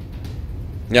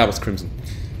 Yeah, it was Crimson.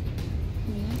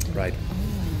 Reactor Right.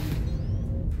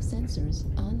 online. Sensors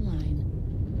online.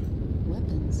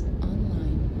 Weapons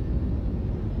online.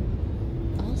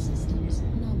 All systems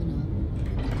nominal.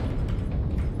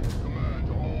 Command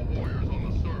to all warriors on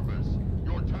the surface.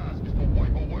 Your task is to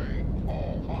wipe away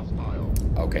all hostile.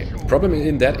 Okay, problem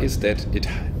in that is that it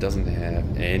doesn't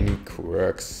have any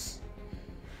quirks.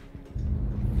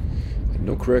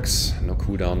 No quirks, no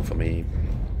cooldown for me.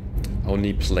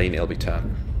 Only plain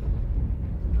LB10.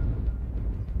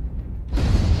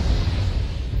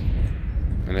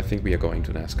 And I think we are going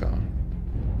to NASCAR.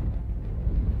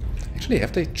 Actually,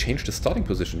 have they changed the starting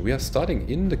position? We are starting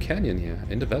in the canyon here,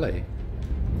 in the valley.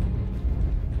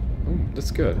 Oh,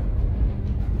 that's good.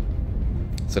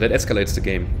 So that escalates the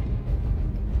game.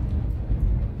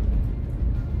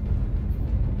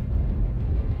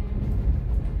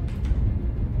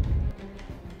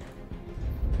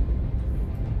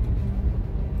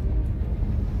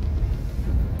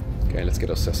 Okay, let's get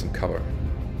ourselves some cover.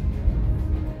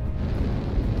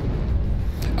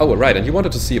 Oh, right, and you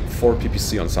wanted to see a 4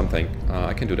 PPC on something.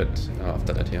 I can do that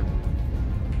after that, yeah.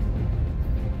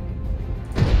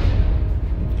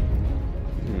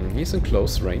 He's in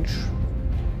close range.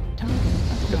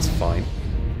 That's fine.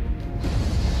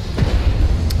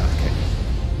 Okay.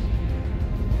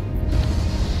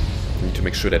 I need to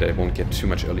make sure that I won't get too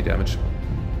much early damage.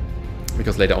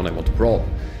 Because later on I want to brawl.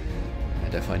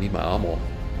 And therefore I need my armor.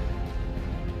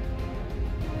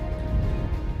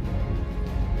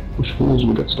 Which fools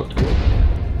will get stuck together?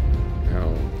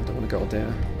 No, I don't want to go out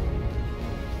there.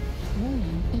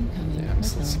 Warning incoming Yeah,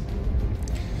 missiles. missile.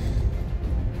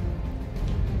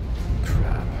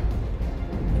 Crap.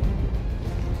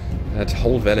 That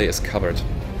whole valley is covered.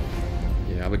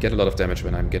 Yeah, I will get a lot of damage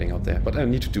when I'm getting out there. But I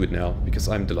need to do it now, because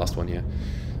I'm the last one here.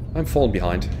 I'm falling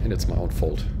behind, and it's my own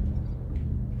fault.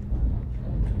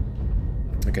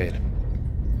 Okay.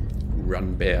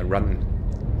 Run, bear, run.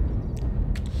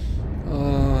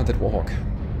 That Warhawk.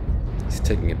 He's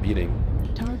taking a beating.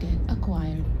 Target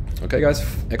acquired. Okay, guys,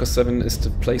 Echo 7 is the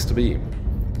place to be.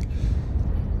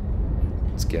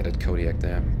 Let's get it, Kodiak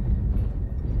there.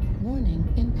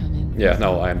 Warning incoming. Yeah,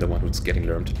 now I am the one who's getting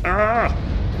learned. Ah!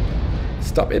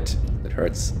 Stop it! It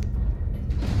hurts.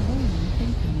 Warning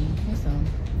incoming missile.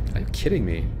 Are you kidding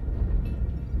me?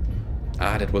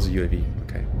 Ah, that was a UAV.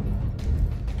 Okay.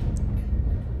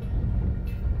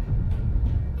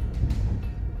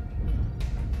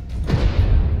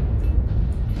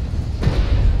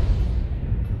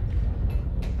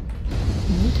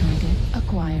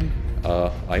 acquired.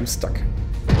 I'm stuck.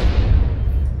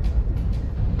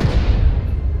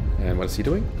 And what is he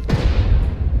doing?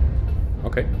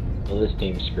 Okay. Well, this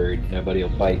team's screwed. Nobody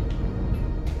will fight.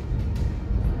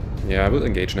 Yeah, I will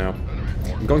engage now.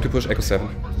 I'm going to push Echo 7.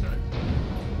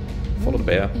 Follow the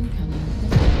bear. Incoming.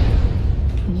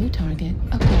 New target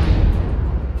acquired.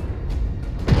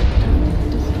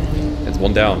 Target destroyed. It's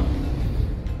one down.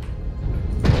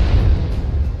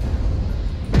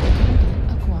 Target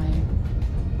acquired.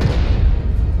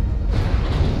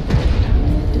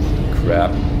 Target destroyed.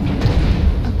 Crap.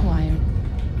 Acquired.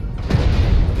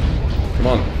 Come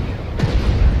on.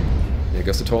 There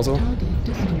goes the torso. Target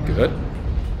destroyed. Good.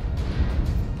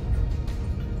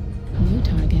 New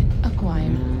target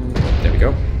acquired. There we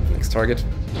go. Next target.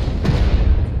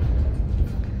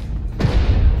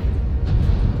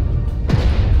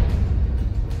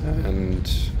 And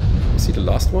see the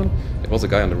last one? It was a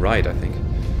guy on the right, I think.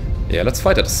 Yeah, let's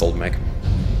fight that assault mech.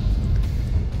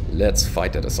 Let's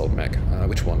fight that assault mech.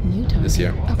 Which one? New target This here.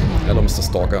 acquired. Hello, Mr.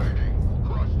 Stalker.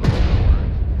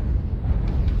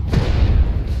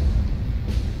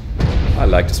 I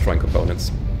like destroying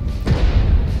components.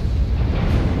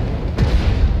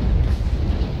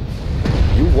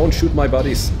 You won't shoot my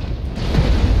buddies.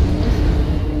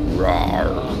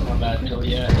 Rawr. Not bad until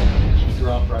yeah, she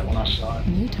dropped right when I shot.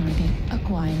 New target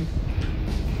acquired.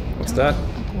 What's that?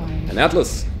 Acquired. An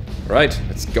Atlas. Right,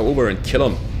 let's go over and kill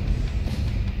him.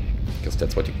 Because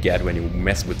that's what you get when you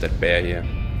mess with that bear here.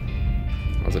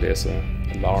 Also, there's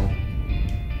an alarm.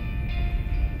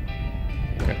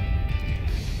 Okay.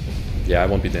 Yeah, I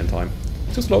won't be there in time.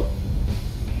 Too slow.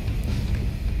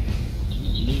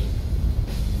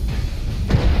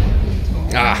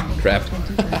 Ah, crap.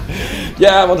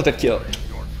 Yeah, I wanted that kill.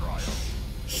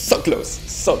 So close,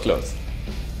 so close.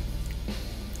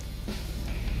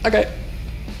 Okay.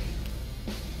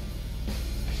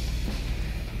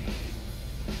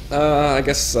 I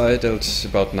guess I dealt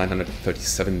about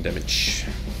 937 damage.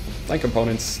 9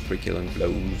 components, 3 killing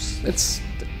blows. It's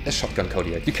a shotgun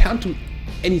Kodiak. You can't do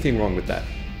anything wrong with that.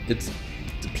 The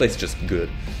play's just good.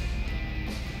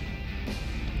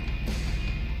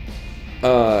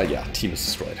 Yeah, team is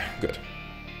destroyed. Good.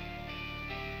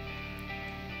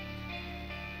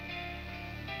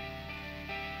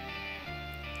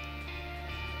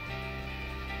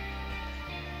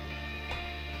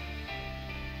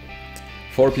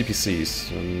 Four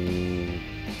PPCs. You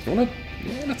wanna?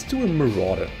 Yeah, let's do a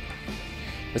Marauder.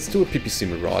 Let's do a PPC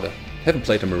Marauder. Haven't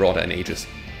played a Marauder in ages.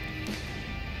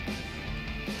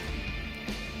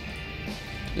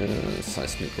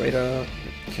 Seismic radar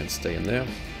can stay in there.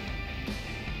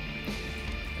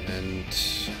 And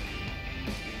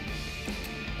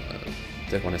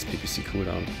that one has PPC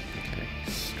cooldown. Okay,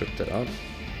 strip that out.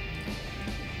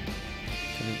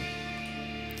 Okay.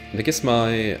 And I guess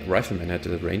my rifleman had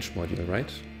the range module, right?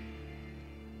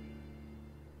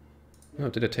 No,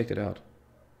 did I take it out?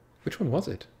 Which one was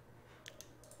it?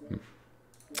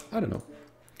 I don't know.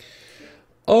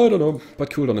 I don't know, but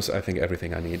cooldown is, I think,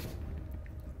 everything I need.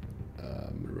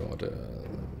 Marauder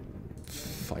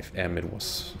 5M it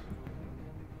was.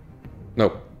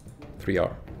 No,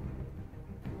 3R.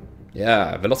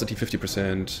 Yeah, velocity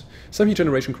 50%, some heat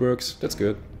generation quirks, that's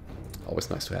good. Always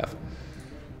nice to have.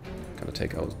 Gonna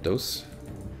take out those.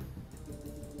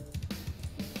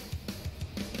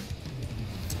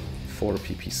 4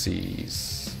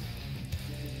 PPCs.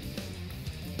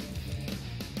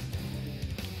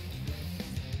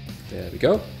 There we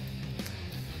go.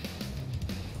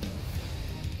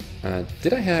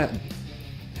 Did I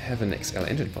have an XL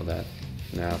engine for that?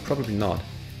 No, probably not.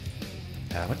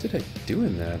 What did I do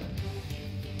in that?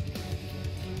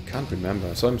 Can't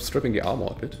remember. So I'm stripping the armor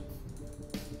a bit.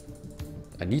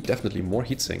 I need definitely more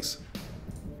heat sinks.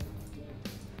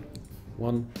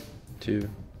 1, 2,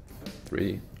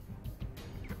 3.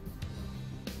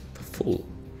 Full.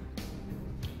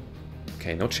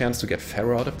 Okay, no chance to get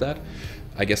Ferro out of that.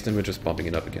 I guess then we're just bumping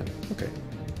it up again. Okay.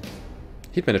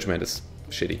 Heat management is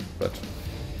shitty, but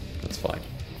that's fine.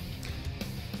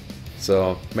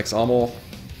 So, max armor.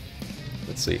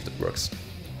 Let's see if that works.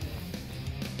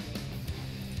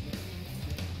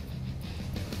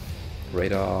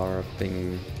 Radar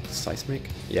thing, seismic.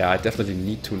 Yeah, I definitely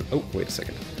need to. Oh, wait a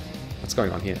second. What's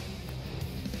going on here?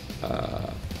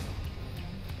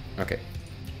 Okay,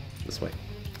 this way.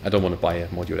 I don't want to buy a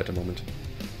module at the moment.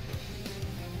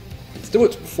 Let's do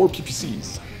it. 4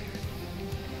 PPCs.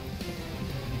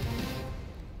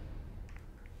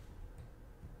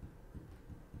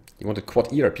 You want a quad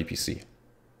ER PPC?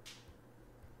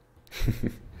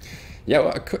 Yeah,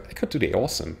 well, I could do the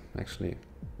awesome, actually.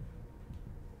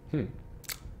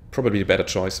 Probably a better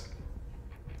choice.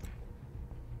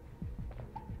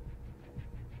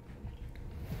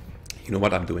 You know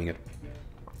what? I'm doing it.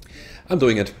 I'm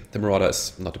doing it. The Marauder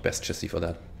is not the best chassis for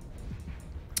that.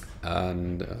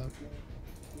 And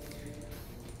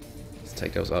let's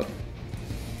take those out.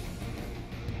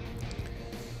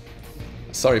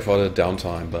 Sorry for the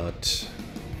downtime, but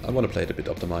I want to play it a bit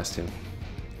optimized here.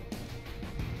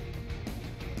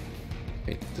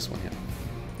 Wait, this one here.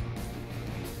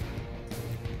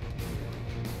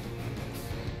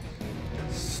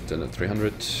 Still at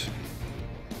 300.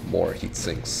 More heat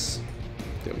sinks.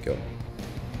 There we go.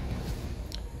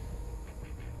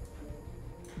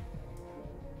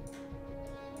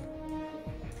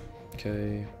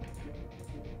 Okay.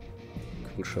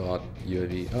 Cool shot,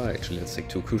 UAV. Ah, actually, let's take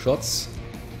 2 cool shots.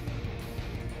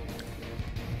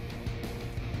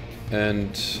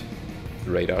 And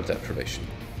radar deprivation.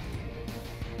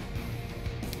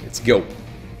 Let's go.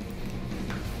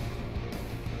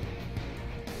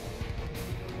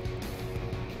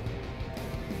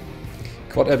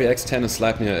 Quad LBX-10 is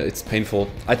Sleipnir, it's painful.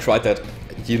 I tried that.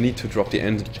 You need to drop the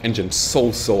engine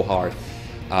so hard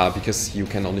because you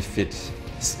can only fit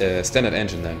standard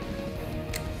engine then.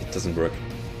 It doesn't work.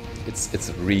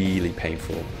 It's really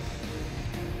painful.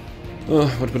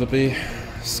 What will it be?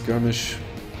 Skirmish.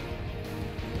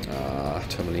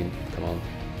 Tourmaline, come on.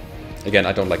 Again,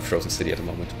 I don't like Frozen City at the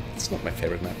moment. It's not my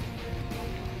favorite map.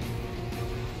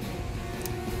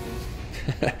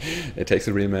 It takes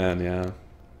a real man, yeah.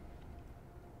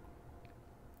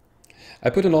 I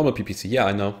put a normal PPC, yeah,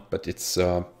 I know, but it's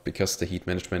because the heat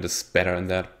management is better in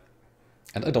that.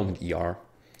 And I don't need ER.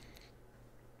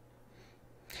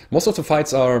 Most of the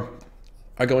fights are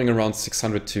going around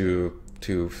 600 to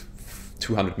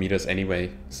 200 meters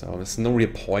anyway, so there's no real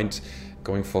point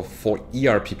going for 4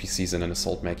 ER PPCs in an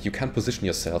assault mech. You can't position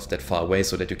yourself that far away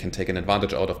so that you can take an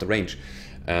advantage out of the range.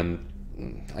 And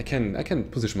I can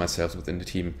position myself within the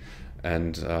team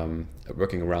and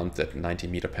working around that 90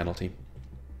 meter penalty.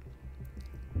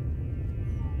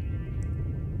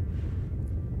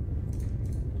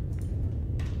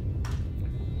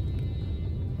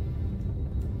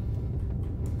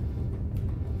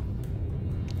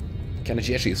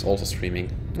 Kanajishi is also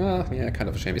streaming. Yeah, kind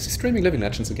of a shame. Is he streaming Living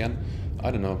Legends again? I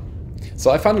don't know.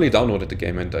 So I finally downloaded the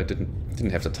game and I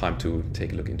didn't have the time to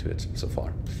take a look into it so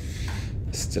far.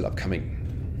 Still upcoming.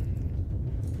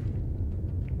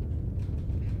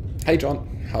 Hey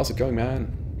John, how's it going, man?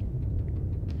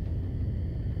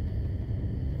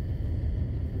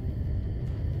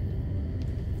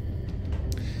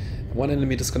 One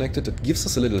enemy disconnected, that gives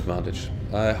us a little advantage.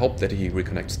 I hope that he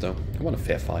reconnects though. I want a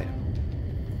fair fight.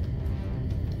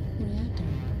 Reactor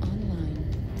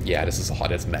online. Yeah, this is a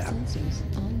hot ass map.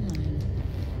 Sensors online.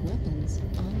 Weapons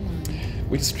online.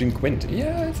 We stream Quint.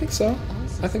 Yeah, I think so.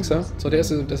 I think so. So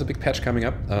there's a big patch coming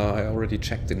up. I already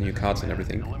checked the new cards and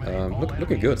everything.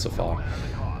 Looking good so far.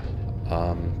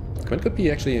 Quint could be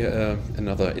actually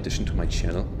another addition to my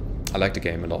channel. I like the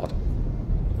game a lot.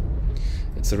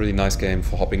 It's a really nice game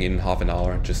for hopping in half an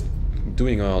hour, just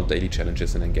doing our daily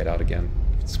challenges and then get out again.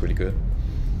 It's really good.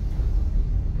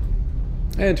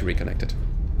 And to reconnect it.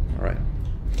 Alright.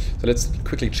 So let's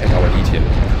quickly check our heat here.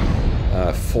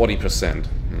 40%.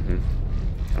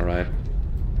 Alright.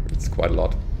 It's quite a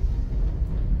lot.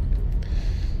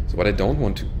 So what I don't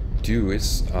want to do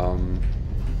is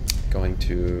going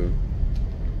to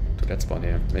that spot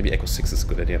here. Maybe Echo 6 is a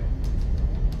good idea.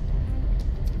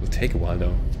 It'll take a while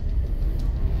though.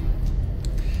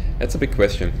 That's a big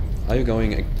question. Are you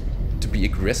going to be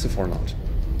aggressive or not?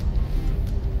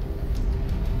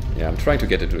 Yeah, I'm trying to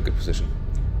get into a good position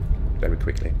very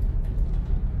quickly.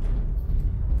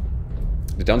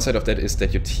 The downside of that is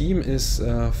that your team is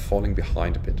falling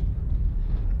behind a bit.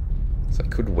 So I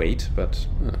could wait, but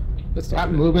let's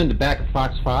not. Moving to back of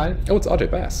Fox 5. Oh, it's RJ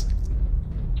Bass.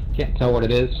 Can't tell what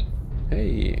it is.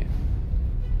 Hey.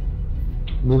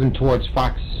 Moving towards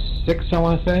Fox 6, I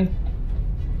want to say.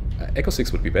 Echo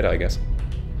 6 would be better, I guess.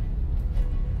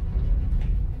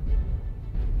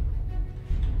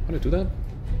 Want to do that?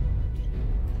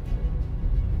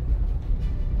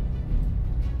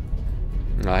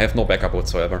 I have no backup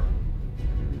whatsoever.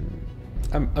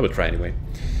 I will try anyway.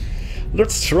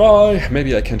 Let's try!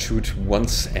 Maybe I can shoot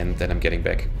once and then I'm getting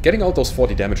back. Getting out those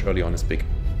 40 damage early on is big.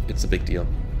 It's a big deal.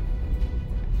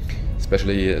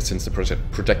 Especially since the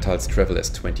projectiles travel as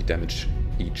 20 damage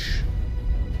each.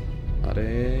 Are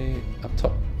they up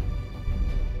top?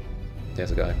 There's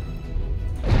a guy.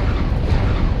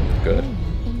 Good.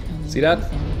 See that?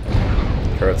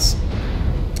 Hurts.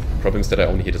 Problem is that I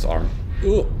only hit his arm.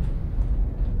 Ugh.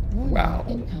 Wow.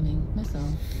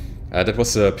 That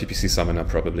was a PPC summoner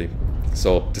probably.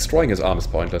 So destroying his arm is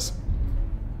pointless.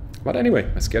 But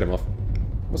anyway, I scared him off.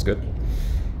 It was good.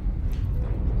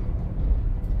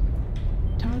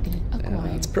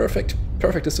 It's perfect.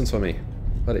 Perfect distance for me.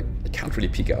 But I can't really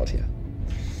peek out here.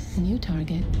 New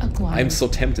target acquired. I'm so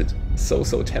tempted. So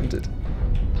tempted.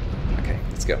 Okay,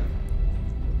 let's go.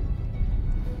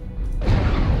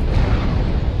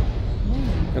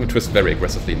 I'm gonna twist very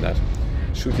aggressively in that.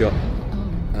 Shoot your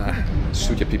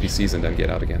PPCs and then get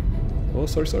out again. Oh,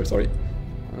 sorry.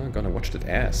 I'm gonna watch that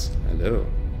ass. Hello.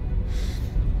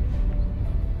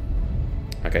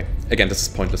 Okay, again, this is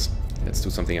pointless. Let's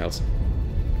do something else.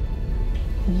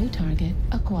 New target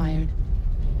acquired.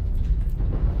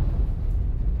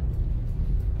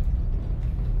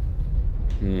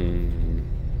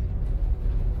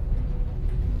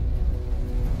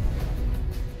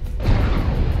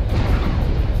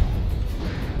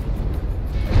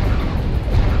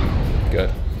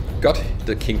 Good. Got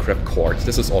the king crab cord.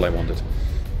 This is all I wanted.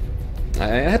 I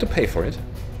had to pay for it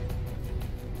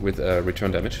with return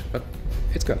damage, but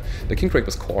it's good. The king crab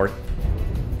was cord.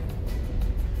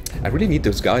 I really need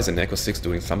those guys in Echo 6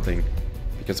 doing something,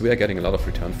 because we are getting a lot of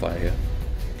return fire here.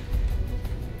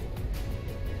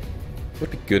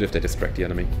 Would be good if they distract the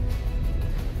enemy.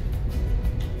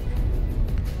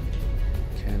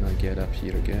 Can I get up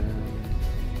here again?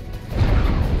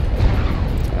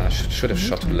 Should have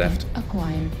shot to the left.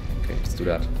 Acquired. Okay, let's do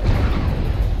that.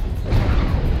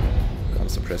 Gotta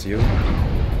suppress you.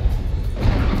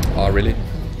 Oh, really?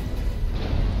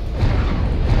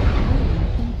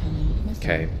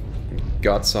 Okay.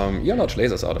 Got some large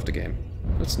lasers out of the game.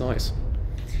 That's nice.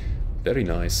 Very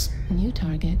nice. New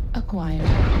target acquired.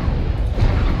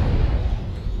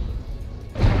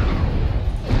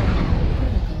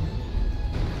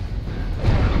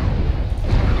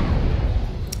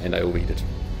 And I overheated it.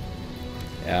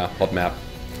 Yeah, hot map.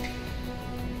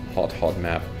 Hot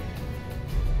map.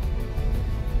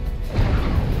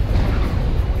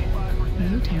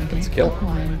 New target Kill.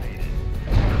 acquired.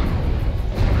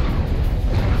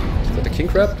 Is that the king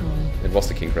crab? Destroyed. It was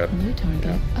the king crab. New target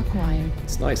Yeah. acquired.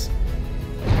 It's nice.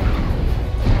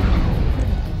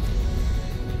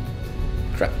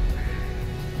 Crap.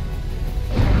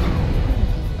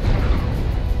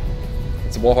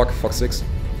 It's a Warhawk, Fox 6.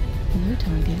 New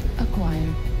target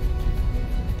acquired.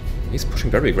 He's pushing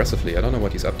very aggressively. I don't know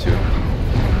what he's up to.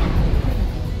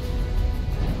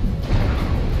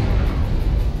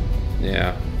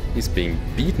 Yeah, he's being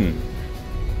beaten.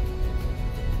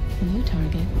 New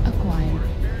target acquired.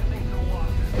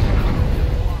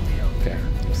 Okay,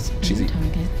 it's cheesy. New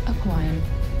target acquired.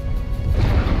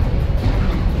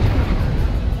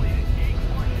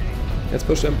 Let's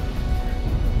push him.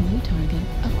 New target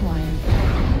acquired.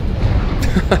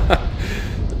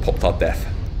 The Pop-Tart death.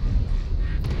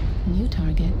 New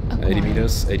target acquired. 80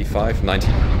 meters, 85, 90.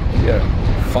 Yeah,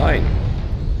 fine.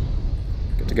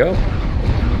 Good to go.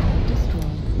 Target destroyed.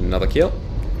 Another kill.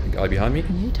 Guy behind me.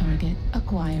 New target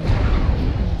acquired.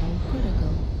 Heat level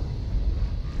critical.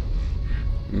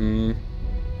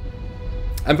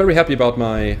 I'm very happy about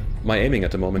my aiming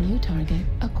at the moment. New target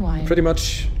acquired. Pretty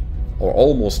much, or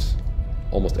almost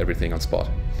everything on spot.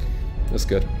 That's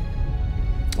good.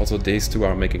 Also, these two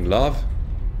are making love.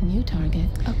 New target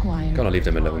acquired. Gonna leave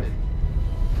them alone.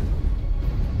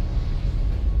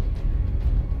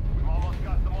 We've almost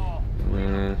got them all.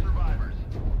 Survivors.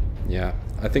 Yeah,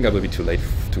 I think I will be too late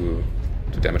to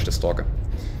damage the stalker.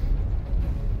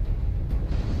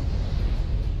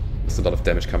 There's a lot of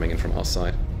damage coming in from our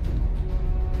side.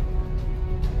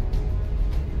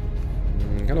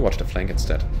 I'm gonna watch the flank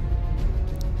instead.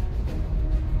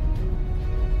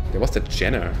 There was that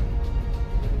Jenner.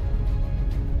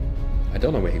 I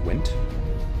don't know where he went.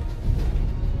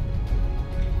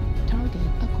 Target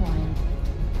acquired.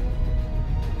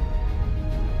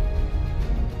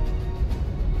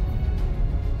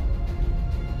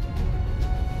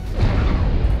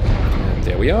 And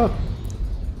there we are.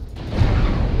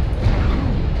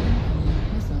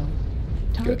 Missile.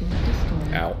 Target Good.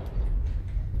 destroyed. Ow.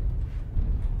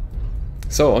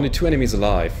 So, only 2 enemies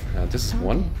alive. This is Target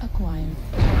one. acquired.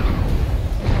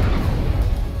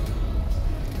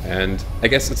 And I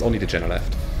guess it's only the Jenner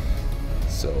left.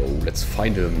 So, let's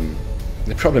find him.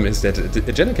 The problem is that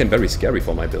the Jenner can be very scary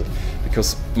for my build,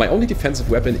 because my only defensive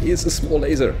weapon is a small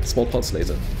laser, small pulse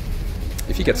laser.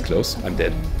 If he gets close, I'm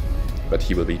dead. But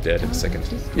he will be dead in a second.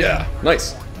 Yeah,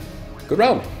 nice. Good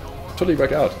round. Totally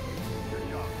worked out.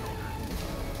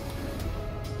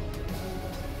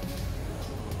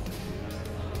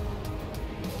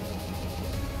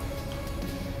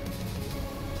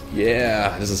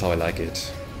 Yeah, this is how I like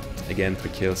it. Again, 3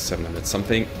 kills, 700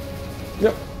 something.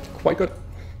 Yep, quite good.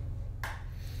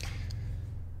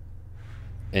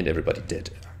 And everybody dead.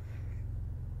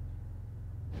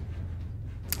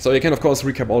 So you can of course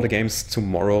recap all the games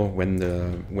tomorrow when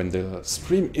the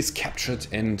stream is captured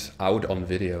and out on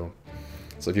video.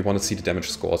 So if you want to see the damage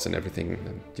scores and everything,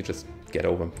 then you just get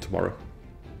over tomorrow.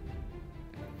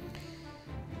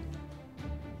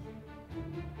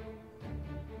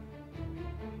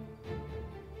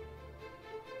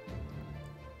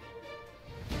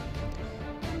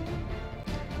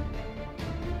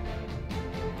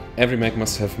 Every mech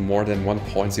must have more than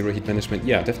 1.0 heat management.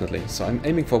 Yeah, definitely. So I'm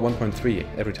aiming for 1.3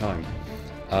 every time.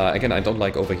 Again, I don't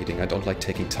like overheating, I don't like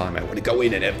taking time. I want to go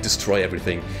in and destroy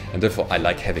everything, and therefore I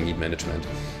like having heat management.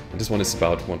 And this one is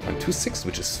about 1.26,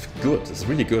 which is good. It's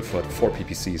really good for 4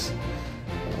 PPCs.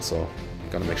 So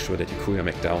you're gonna make sure that you cool your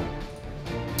mech down.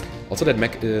 Also, that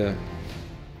mech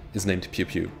is named Pew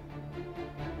Pew.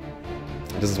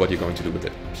 And this is what you're going to do with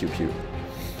it, Pew Pew.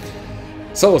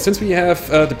 So, since we have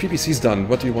the PPCs done,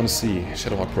 what do you want to see?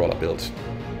 Shadowhawk Brawler build.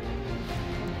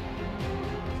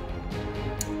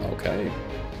 Okay.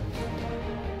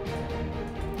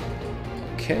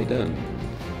 Okay then.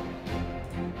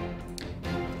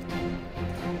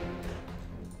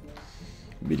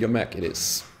 Medium mech it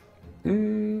is.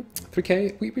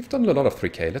 3K? We've done a lot of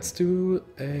 3K. Let's do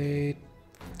a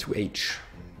 2H.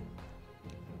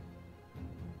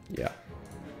 Yeah.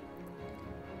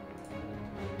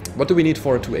 What do we need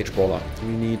for a 2H brawler? We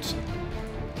need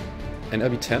an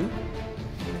LB10.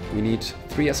 We need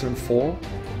 3 SLM4.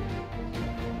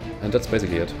 And that's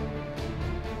basically it.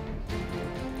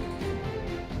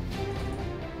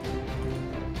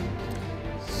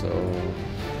 So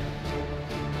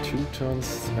 2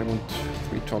 tons, I want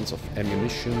 3 tons of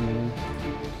ammunition.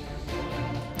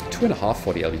 2.5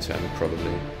 for the LB10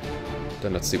 probably.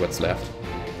 Then let's see what's left.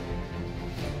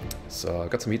 So I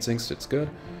got some heat sinks, that's good.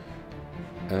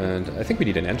 And I think we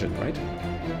need an engine, right?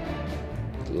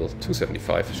 A little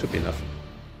 275 should be enough.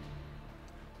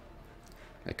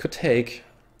 I could take...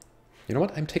 You know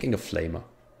what? I'm taking a flamer.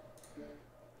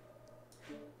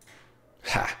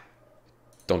 Ha!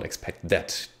 Don't expect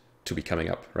that to be coming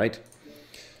up, right?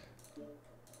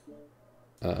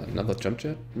 Another jump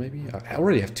jet, maybe? I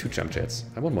already have 2 jump jets.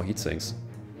 I want more heat sinks.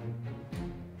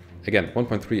 Again,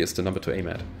 1.3 is the number to aim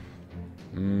at.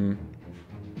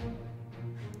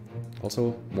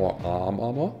 Also, more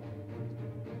armor.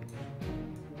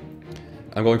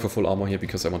 I'm going for full armor here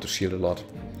because I want to shield a lot.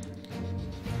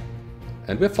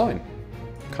 And we're fine.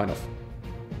 Kind of.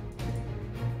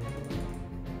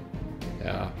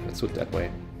 Yeah, let's do it that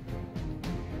way.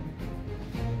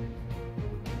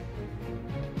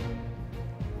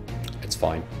 It's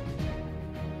fine.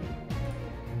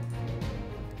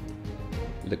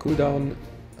 The cooldown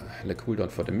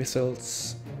for the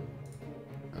missiles.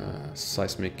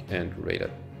 Seismic and radar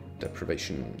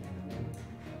deprivation.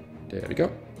 There we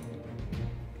go.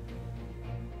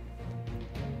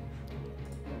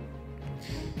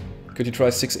 Could you try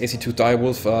 6 AC2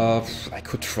 Direwolf? I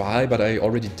could try, but I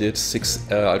already did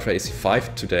 6 Ultra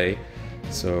AC5 today.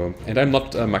 So, and I'm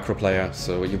not a macro player,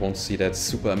 so you won't see that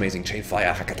super amazing chain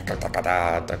fire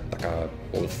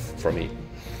wolf from me.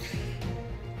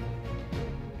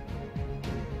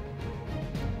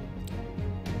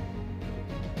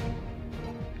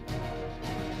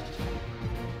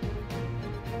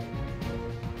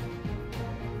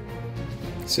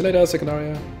 See you later, second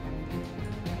area.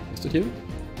 Is it you?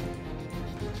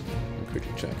 I'll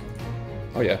quickly check.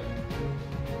 Oh yeah.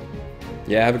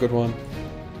 Yeah, have a good one.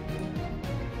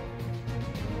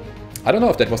 I don't know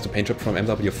if that was the paint job from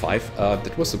MW5.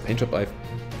 That was the paint job I've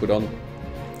put on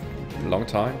a long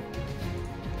time.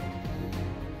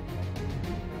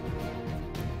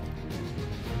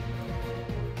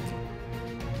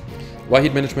 Why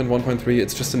heat management 1.3?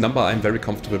 It's just a number I'm very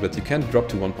comfortable with. You can drop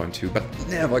to 1.2, but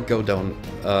never go down,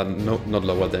 not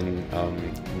lower than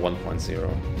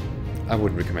 1.0. I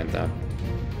wouldn't recommend that.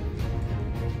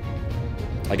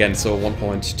 Again, so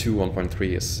 1.2,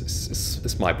 1.3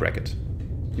 is my bracket.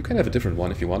 You can have a different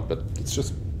one if you want, but it's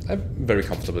just, I'm very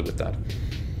comfortable with that.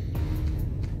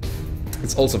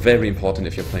 It's also very important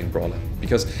if you're playing Brawler,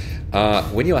 because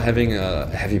when you are having a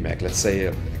heavy mech, let's say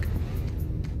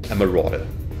a Marauder.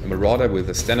 A Marauder with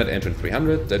a standard engine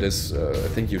 300, that is, I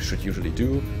think you should usually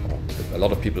do, or a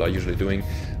lot of people are usually doing,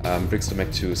 brings the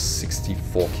mech to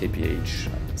 64 kph,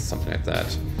 something like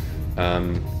that.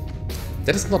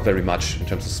 That is not very much in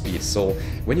terms of speed, so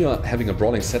when you are having a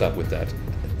brawling setup with that,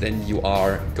 then you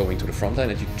are going to the front line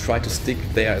and you try to stick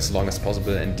there as long as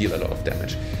possible and deal a lot of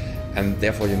damage. And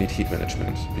therefore you need heat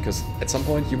management, because at some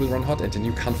point you will run hot and then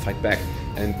you can't fight back.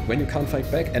 And when you can't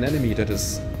fight back, an enemy that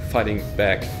is fighting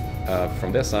back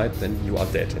from their side, then you are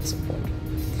dead at some point.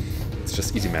 It's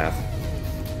just easy math.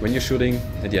 When you're shooting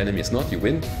and the enemy is not, you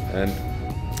win, and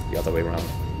the other way around.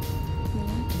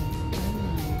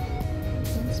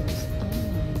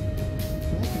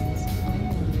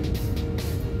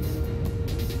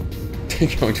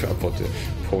 going to upload the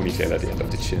ponytail at the end of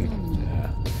the chin.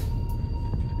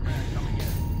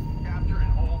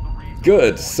 Yeah.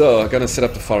 Good, so gonna set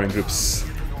up the firing groups.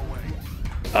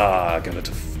 Going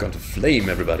to flame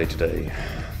everybody today.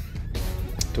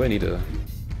 Do I need a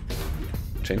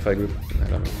chain fire group? I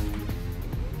don't know.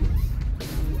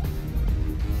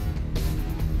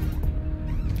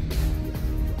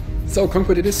 So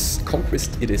conquest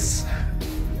it is.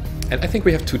 And I think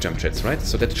we have 2 jump jets, right?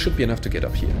 So that should be enough to get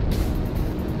up here.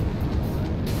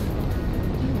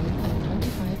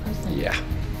 Yeah.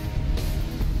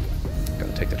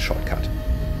 Gonna take that shortcut.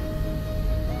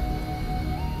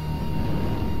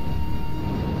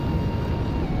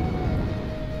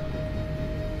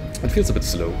 It feels a bit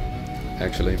slow,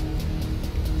 actually.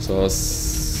 So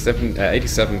 87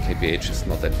 kph is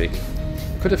not that big.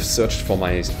 Could have searched for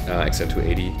my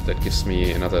XL280, that gives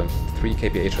me another 3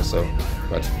 kph or so,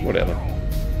 but whatever.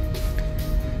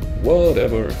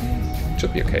 Whatever.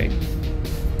 Should be okay.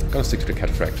 Gonna stick to the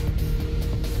Cataphract.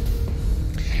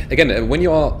 Again, when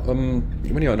you are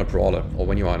in a brawler, or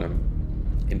when you are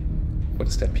in what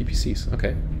is that? PPCs.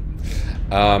 Okay.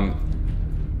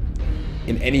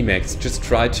 In any mechs, just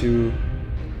try to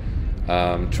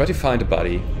find a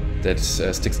buddy that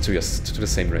sticks to the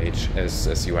same range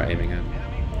as you are aiming at.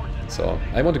 So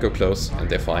I want to go close, and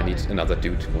therefore I need another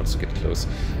dude who wants to get close.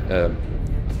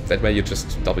 That way you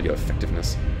just double your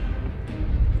effectiveness.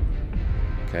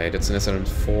 Okay, that's an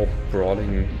SRM4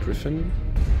 brawling Griffin.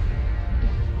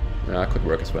 Yeah, could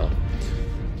work as well.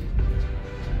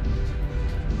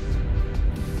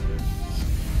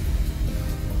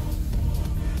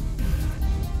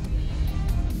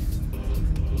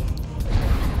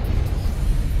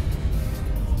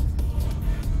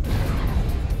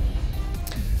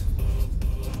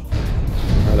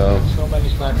 Hello. So many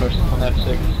snipers on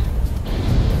F6.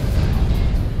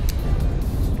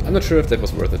 I'm not sure if that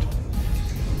was worth it.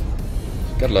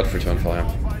 Got a lot of return fire.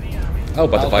 Oh,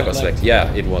 but the Viper select.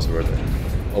 Yeah, it was worth it.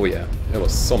 Oh yeah, it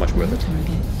was so much worth it.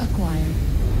 Target acquired.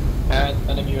 And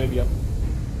enemy UAV up.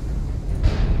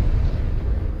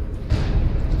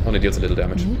 Only deals a little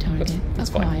damage. New target That's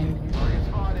acquired.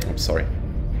 fine. I'm sorry.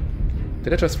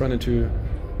 Did I just run into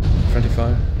friendly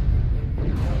fire?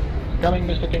 Coming,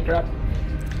 Mr. King Crab.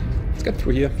 Let's get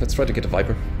through here. Let's try to get a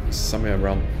Viper somewhere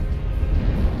around.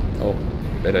 Oh,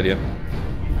 bad idea.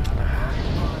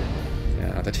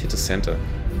 Yeah, that hit the center.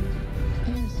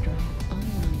 Airstrike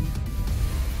online.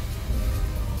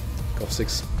 Golf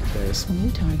 6. There he is.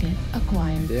 New target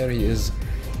acquired. There he is.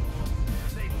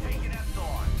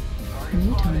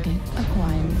 New target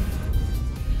acquired.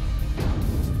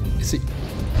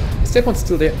 Is that one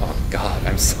still there? Oh god,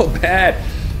 I'm so bad.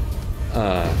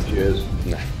 Cheers.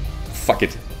 Nah, fuck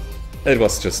it. It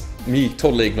was just me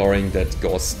totally ignoring that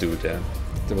ghost dude there.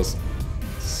 That was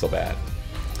so bad.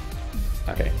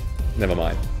 Okay, never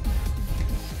mind.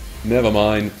 Never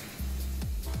mind.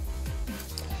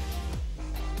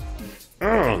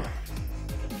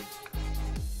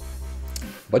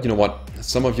 But you know what?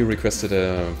 Some of you requested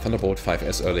a Thunderbolt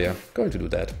 5S earlier. Going to do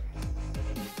that.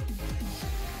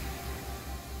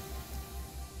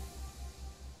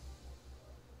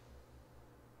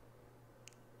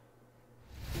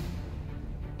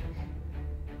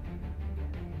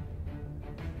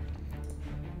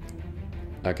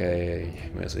 Okay,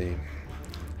 where's he?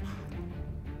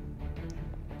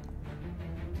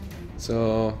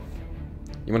 So,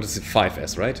 you want to see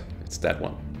 5S, right? It's that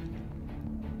one.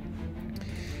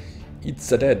 It's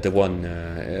that the one.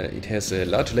 It has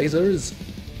large lasers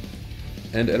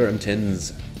and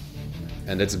LRM-10s,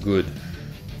 and that's good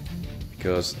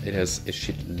because it has a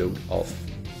shitload of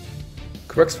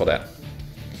quirks for that.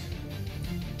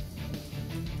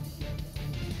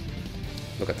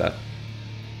 Look at that.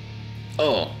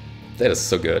 Oh, that is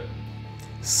so good.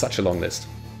 Such a long list.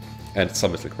 And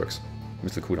some missile quirks.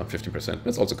 Missile cooldown 15%.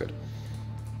 That's also good.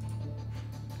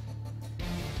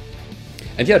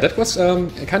 And yeah, that was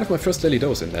kind of my first daily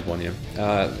dose in that one here.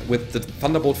 With the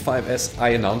Thunderbolt 5S, I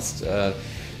announced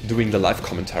doing the live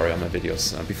commentary on my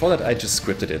videos. Before that, I just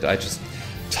scripted it. I just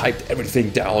typed everything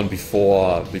down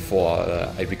before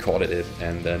I recorded it,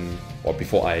 and then, or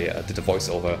before I did the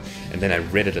voiceover, and then I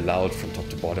read it aloud from top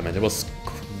to bottom, and it was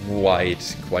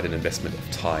quite an investment of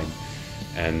time.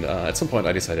 And at some point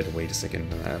I decided, wait a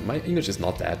second, my English is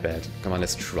not that bad. Come on,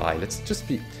 let's try.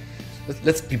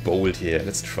 Let's be bold here.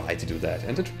 Let's try to do that,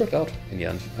 and it worked out in the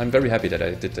end. I'm very happy that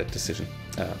I did that decision,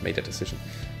 made that decision,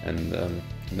 and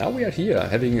now we are here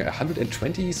having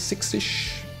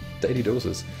 126-ish daily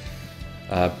doses.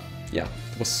 Yeah,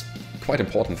 it was quite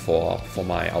important for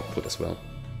my output as well.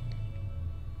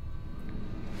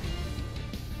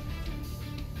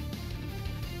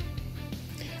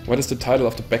 What is the title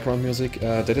of the background music?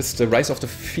 That is The Rise of the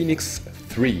Phoenix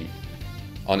 3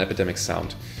 on Epidemic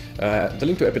Sound. The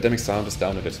link to Epidemic Sound is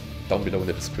down below in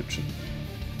the description.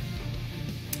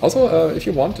 Also, if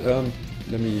you want,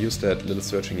 let me use that little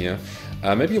searching here.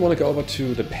 Maybe you want to go over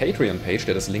to the Patreon page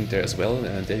that is linked there as well,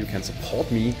 and there you can support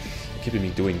me, keeping me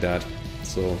doing that.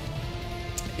 So,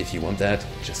 if you want that,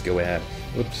 just go ahead.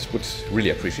 Would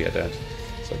really appreciate that.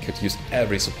 So I could use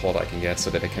every support I can get so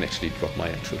that I can actually drop my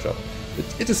actual job.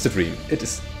 It is the dream. It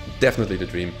is definitely the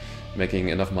dream, making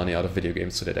enough money out of video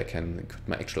games so that I can quit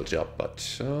my actual job.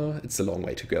 But it's a long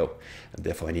way to go, and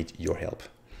therefore I need your help.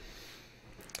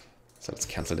 So let's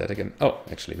cancel that again. Oh,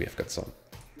 actually we have got some.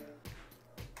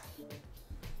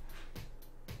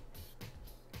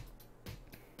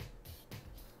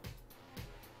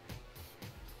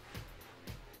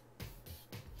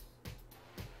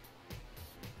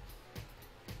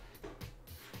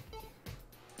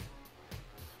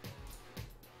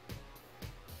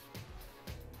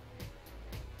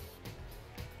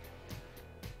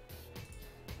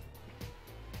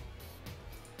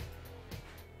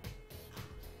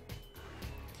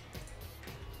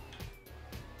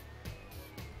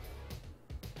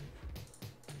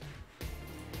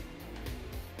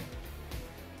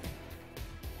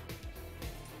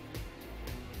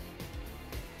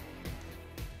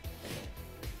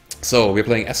 So we're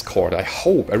playing Escort.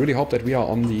 I really hope that we are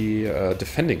on the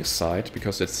defending side,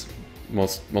 because it's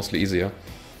mostly easier.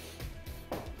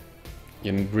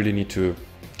 You really need to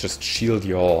just shield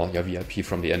your VIP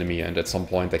from the enemy, and at some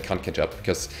point they can't catch up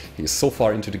because he is so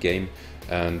far into the game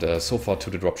and so far to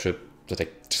the dropship that they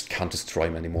just can't destroy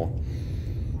him anymore.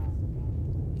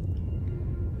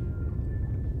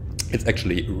 It's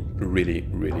actually really,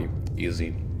 really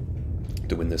easy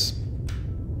to win this.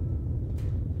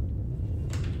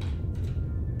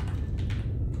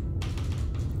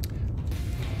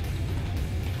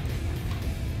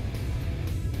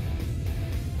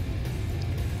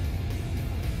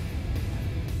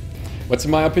 What's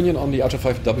my opinion on the Archer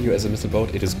 5W as a missile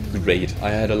boat? It is great. I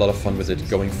had a lot of fun with it,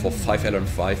 going for 5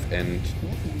 LRM5 and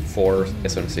 4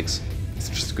 SRM6. It's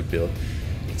just a good build.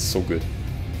 It's so good.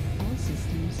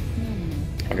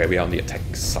 Okay, we are on the attack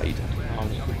side.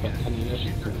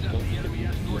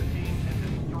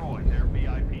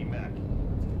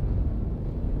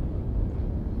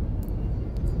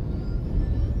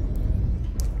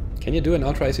 Can you do an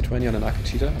Ultra AC-20 on an Arctic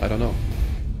Cheetah? I don't know.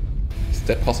 Is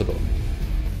that possible?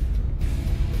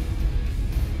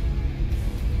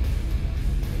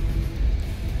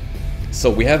 So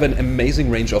we have an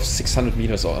amazing range of 600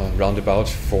 meters roundabout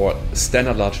for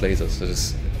standard large lasers. It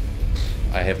is,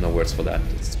 I have no words for that.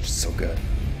 It's just so good.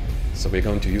 So we're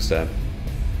going to use that.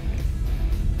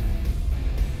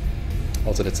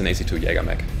 Also, that's an AC-2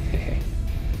 Urbanmech.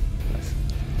 Nice.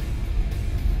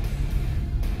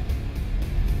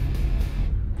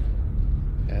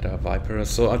 Adder, Viper.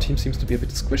 So our team seems to be a bit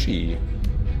squishy.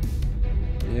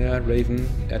 Yeah, Raven,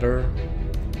 Adder.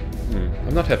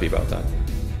 I'm not happy about that.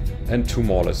 And 2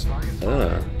 Maulers.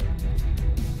 Alright.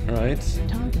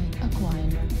 Target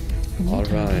acquired.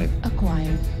 Alright.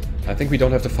 Acquired. I think we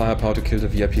don't have the firepower to kill the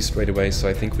VIP straight away, so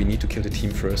I think we need to kill the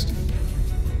team first.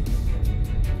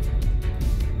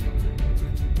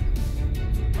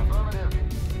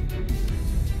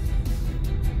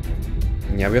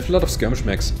 Yeah, we have a lot of skirmish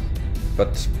mechs,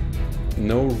 but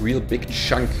no real big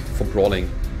chunk for brawling.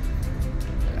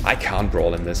 I can't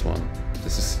brawl in this one.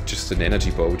 This is just an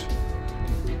energy boat.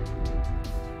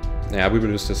 Yeah, we will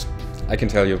lose this. I can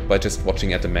tell you by just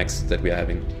watching at the max that we are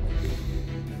having.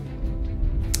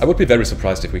 I would be very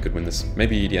surprised if we could win this.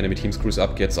 Maybe the enemy team screws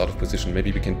up, gets out of position.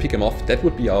 Maybe we can pick him off. That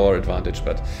would be our advantage.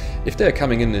 But if they're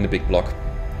coming in a big block,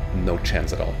 no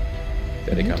chance at all.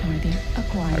 There they come.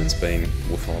 Pirates Bane,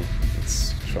 Wolfhound.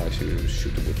 Let's try to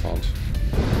shoot the Wolfhound.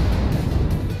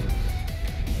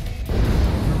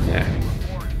 Yeah.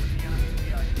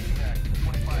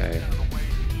 Okay.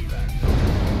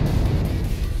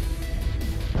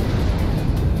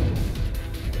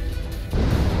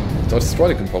 So destroy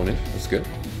the component, that's good.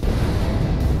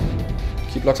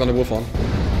 Keep blocks on the Wolfhound.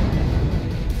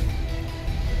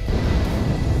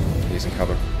 He's in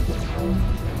cover.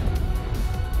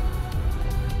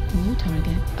 New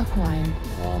target acquired.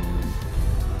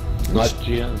 Night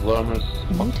G and Wormers.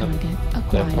 New target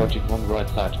They're acquired. Project 1 right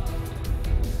side.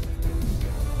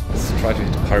 Let's try to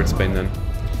hit the Pirate's Bane then.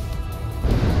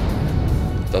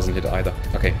 Doesn't hit either.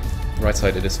 Okay, right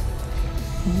side it is.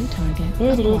 New target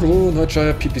acquired.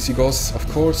 Nightshire, PPC Ghosts, of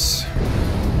course.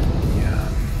 Yeah.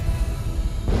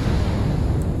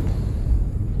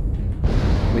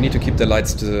 We need to keep the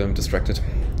lights distracted.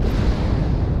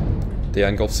 They are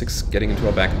in Golf 6, getting into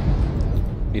our back.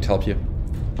 Need help here.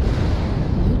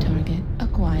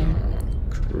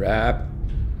 Grab.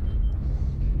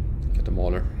 Get the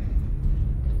mauler.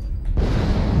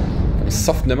 Gonna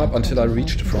soften them up until I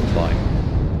reach the front line.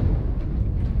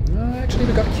 Actually,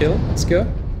 we got a kill. That's good.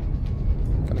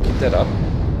 Gonna keep that up.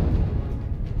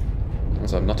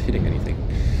 Also, I'm not hitting anything.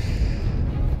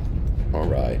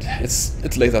 Alright. It's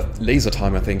laser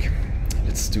time, I think.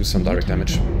 Let's do some direct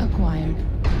damage. Acquired.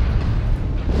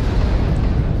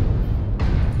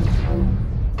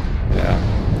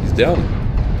 Yeah, he's down.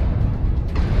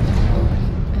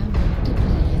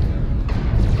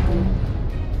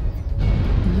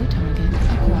 New target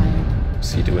acquired.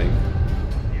 What's he doing?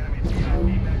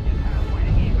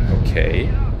 Okay.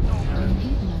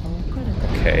 Heat level critical.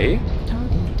 Okay.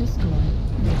 Target destroyed.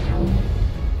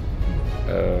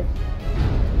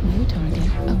 New target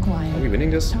acquired. Are we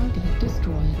winning this? Target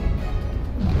destroyed.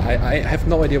 I have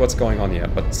no idea what's going on here,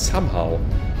 but somehow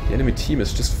the enemy team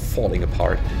is just falling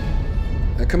apart.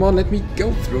 Come on, let me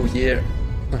go through here.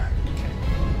 Okay.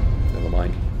 Never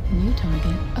mind. New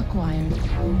target acquired.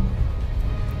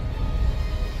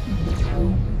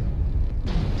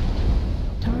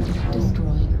 Target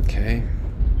destroyed. Okay.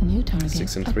 New target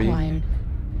 6 and 3. acquired.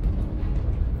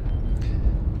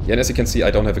 Yeah, and as you can see,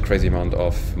 I don't have a crazy amount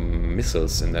of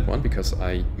missiles in that one, because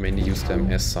I mainly use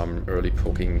them as some early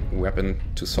poking weapon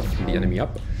to soften the enemy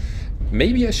up.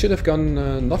 Maybe I should have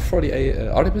gone not for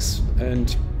the Artemis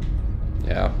and,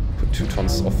 yeah, put 2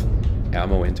 tons of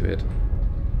ammo into it.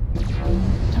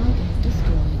 Target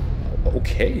destroyed.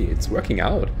 Okay, it's working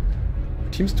out.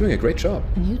 The team's doing a great job.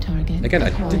 New target Again, I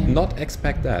acquired. did not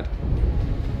expect that.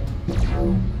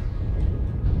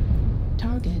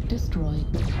 Target destroyed.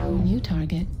 New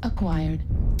target acquired.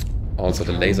 Also,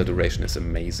 the laser duration is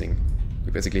amazing.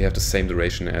 We basically have the same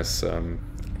duration as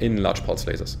in large pulse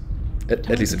lasers. At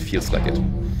least it feels like it.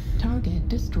 Target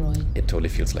destroyed. It totally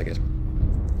feels like it.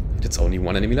 It's only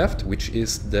one enemy left, which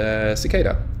is the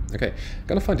cicada. Okay,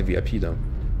 gonna find the VIP though.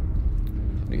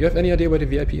 Do you have any idea where the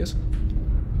VIP is?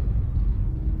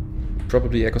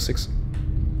 Probably Echo 6.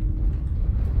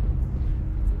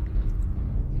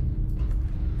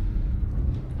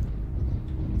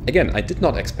 Again, I did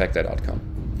not expect that outcome.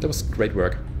 That was great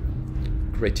work.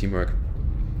 Great teamwork.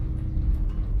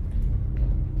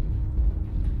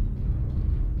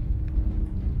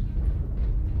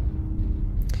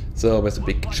 So, where's the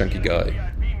big chunky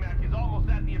guy?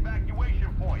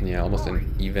 Yeah, almost an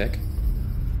evac.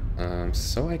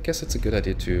 So I guess it's a good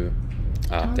idea to...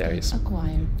 Ah, there he is.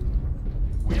 Acquired.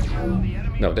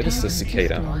 No, that is the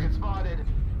cicada. Destroyed.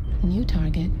 New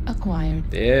target acquired.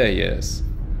 There he is.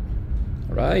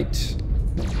 Alright.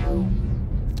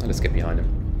 Now let's get behind him.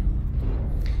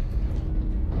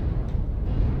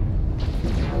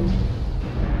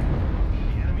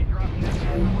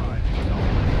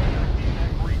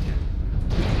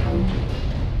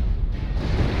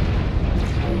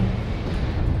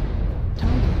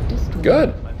 Target destroyed.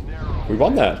 Good! We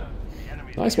won that.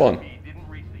 Nice one.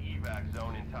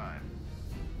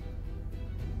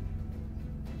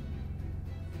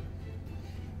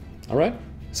 Alright.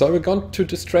 So we're going to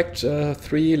distract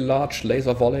 3 large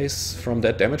laser volleys from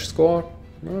that damage score.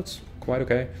 No, it's quite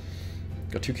okay.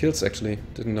 Got 2 kills actually.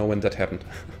 Didn't know when that happened.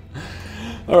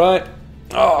 Alright.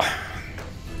 Oh.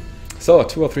 So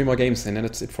 2 or 3 more games and then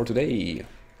that's it for today.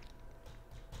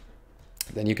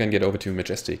 Then you can get over to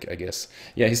Majestic, I guess.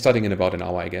 Yeah, he's starting in about an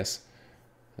hour, I guess.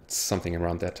 It's something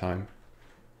around that time.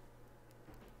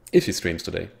 If he streams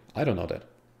today. I don't know that.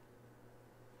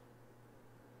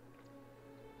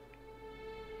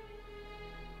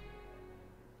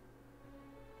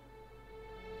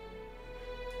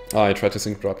 Oh, I tried to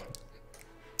sync drop.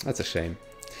 That's a shame.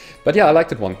 But yeah, I like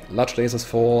that one. Large lasers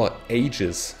for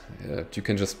ages. You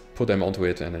can just put them onto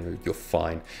it and then you're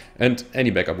fine. And any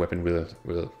backup weapon will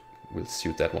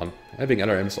suit that one. Having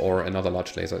LRMs or another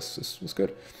large laser is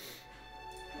good.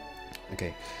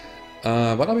 Okay.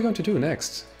 What are we going to do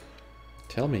next?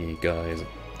 Tell me, guys.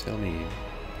 Tell me.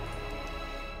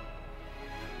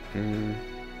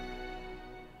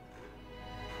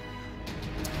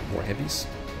 More heavies.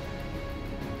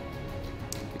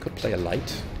 We could play a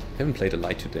light. Haven't played a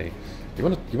light today. You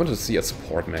wanted to see a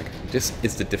support mech. This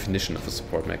is the definition of a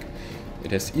support mech.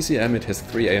 It has ECM, it has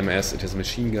 3 AMS, it has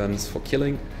machine guns for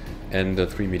killing, and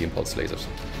 3 medium pulse lasers.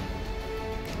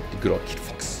 The good old Kid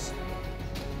Fox.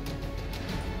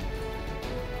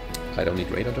 I don't need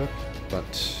radar dirt,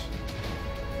 but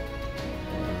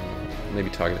maybe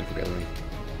target info gathering.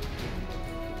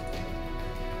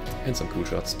 And some cool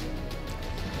shots.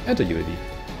 And a UAV.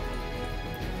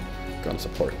 Gun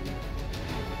support.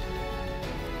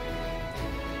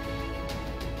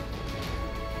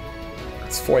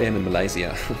 It's 4 AM in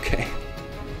Malaysia, okay.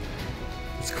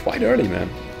 It's quite early, man.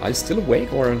 Are you still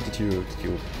awake, or did you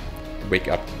wake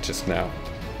up just now?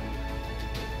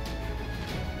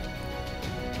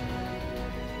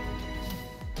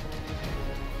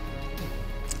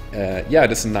 Yeah,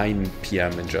 it is 9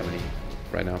 PM in Germany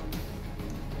right now.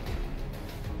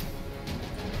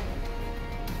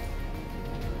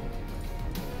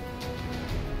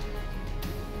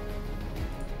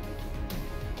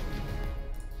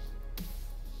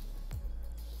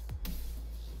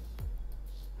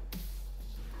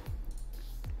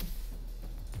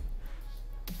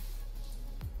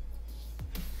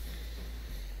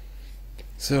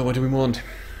 So, what do we want?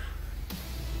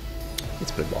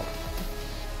 Let's play ball.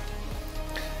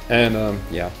 And,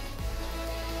 yeah.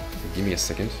 Give me a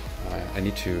second. I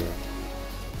need to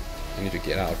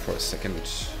get out for a second,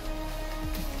 which...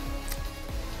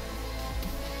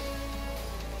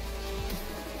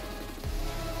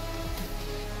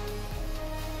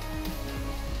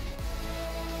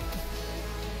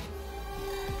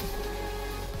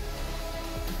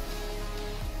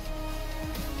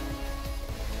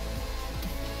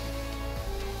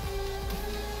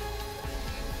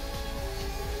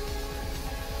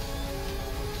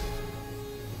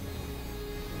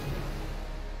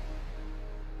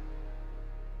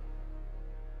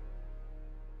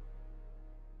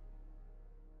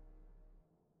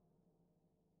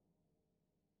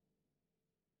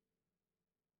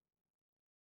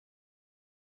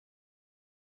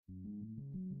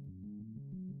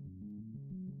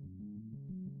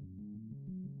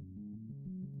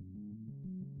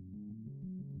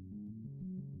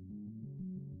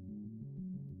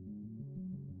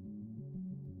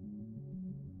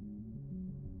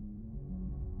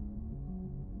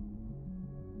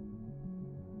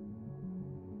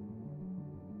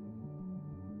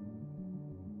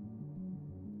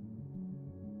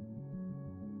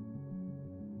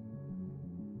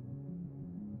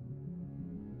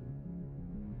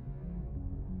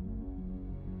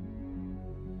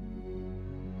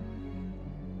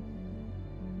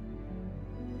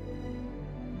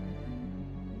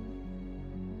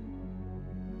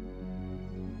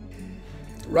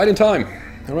 Right in time.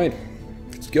 All right,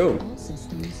 let's go. All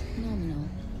systems nominal.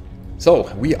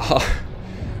 So we are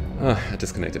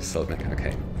disconnected Stealth-Mech.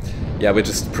 Okay, yeah, we're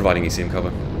just providing ECM cover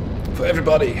for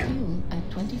everybody. Fuel at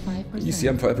 25%.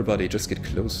 ECM for everybody. Just get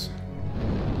close.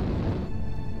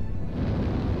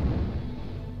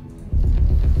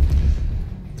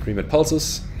 Three med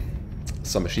pulses,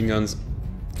 some machine guns,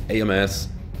 AMS.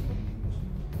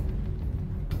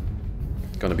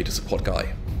 Gonna be the support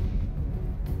guy.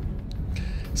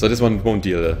 So this one won't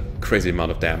deal a crazy amount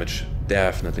of damage,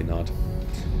 definitely not.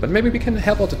 But maybe we can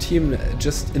help out the team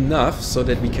just enough so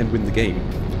that we can win the game.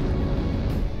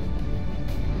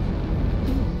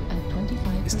 Fuel at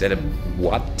 25%. Is that a...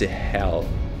 what the hell?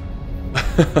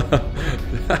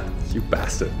 You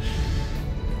bastard.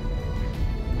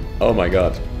 Oh my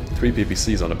god, 3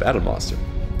 PPCs on a Battle Master.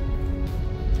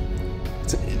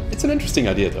 It's an interesting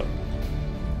idea though.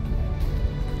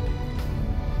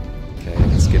 Okay,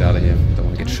 let's get out of here. Don't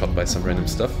want to get shot by some random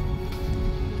stuff.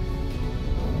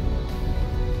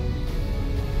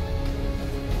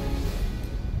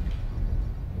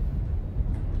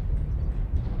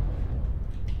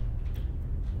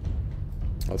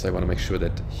 Also, I want to make sure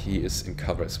that he is in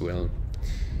cover as well.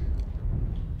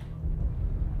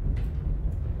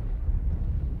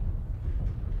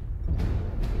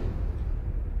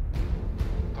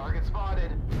 Target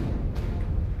spotted.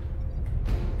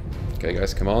 Okay,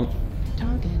 guys, come on.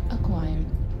 Target acquired.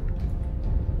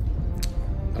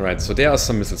 Alright, so there are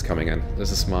some missiles coming in.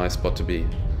 This is my spot to be.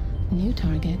 New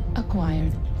target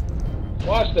acquired.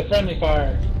 Watch the friendly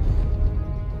fire.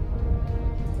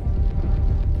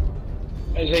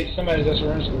 I just hate somebody's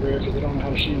SRMs to the rear because they don't know how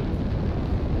to shoot.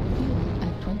 Fuel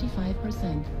at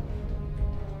 25%.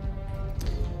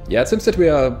 Yeah, it seems that we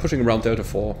are pushing around Delta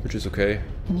 4, which is okay.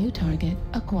 New target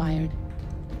acquired.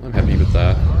 I'm happy with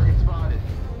that. Target spotted.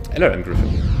 LRM Griffin.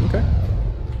 Okay.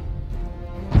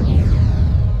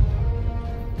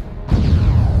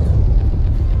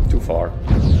 Too far.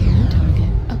 New target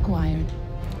acquired.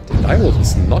 The Direwolf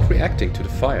is not reacting to the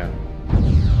fire.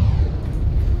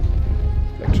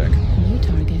 Blackjack. New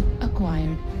target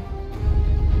acquired.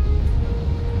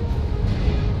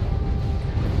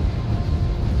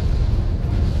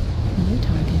 New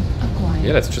target acquired.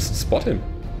 Yeah, let's just spot him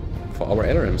for our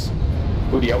LRMs.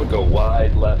 Woody, I would go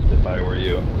wide left if I were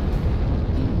you.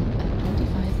 Fuel at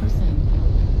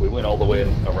 25%. We went all the way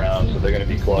around, so they're going to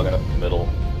be clogging up the middle.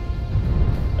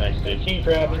 Nice, dude. King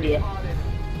Crab, India.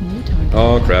 New target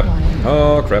Oh crap. acquired.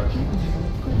 Oh crap. Heat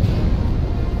level critical.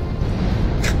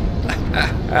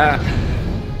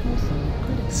 Torso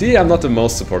critical. See, I'm not the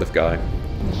most supportive guy.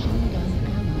 Machine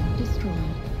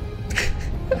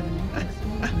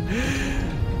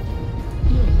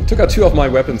Took out 2 of my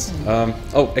weapons.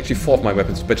 Oh, actually 4 of my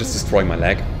weapons, but just destroying my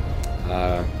leg.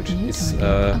 Which is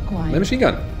my machine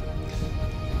gun.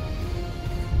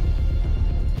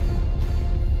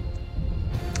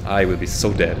 I will be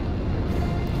so dead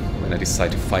when I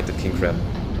decide to fight the king crab.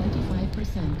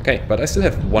 Okay, but I still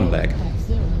have 1 leg.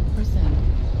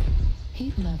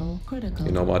 Heat level critical.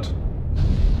 You know what?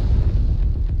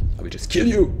 I will just kill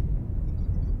you!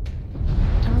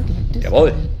 Target Jawohl!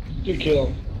 destroyed. Good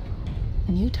kill.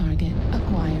 New target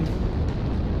acquired.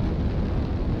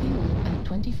 Fuel at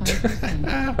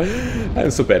 25%.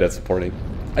 I'm so bad at supporting.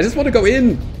 I just want to go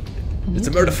in! It's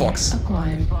a murder fox!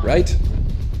 Acquired. Right?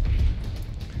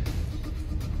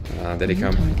 There they New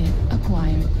come. target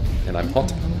acquired. And I'm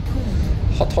hot. Level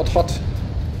critical. Hot, hot, hot.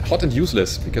 Hot and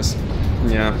useless, because...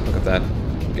 Yeah, look at that.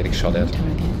 I'm getting shot New at.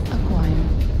 target acquired.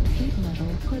 Heat level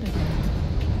critical.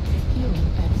 Fuel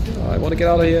at 0. I want to get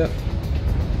out of here.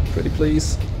 Pretty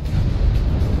please.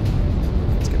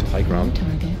 Let's get to high New ground.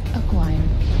 target acquired.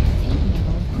 Heat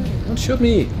level critical. Don't shoot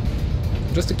me!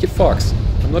 I'm just a kid fox.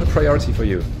 I'm not a priority for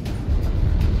you. Heat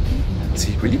level Is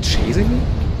he really chasing me?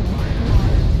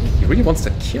 He really wants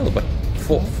that kill, but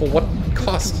for what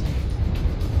cost?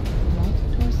 right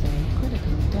torso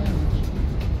critical damage.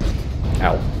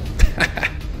 Ow.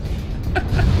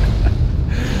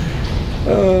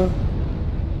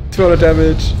 200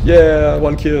 damage. Yeah,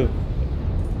 1 kill.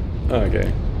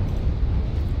 Okay.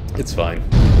 It's fine.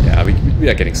 Yeah, we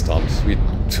are getting stomped. We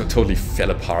totally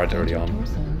fell apart early on.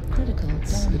 Torso critical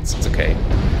damage. It's okay.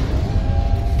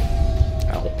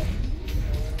 Ow.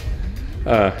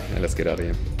 Yeah, let's get out of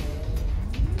here.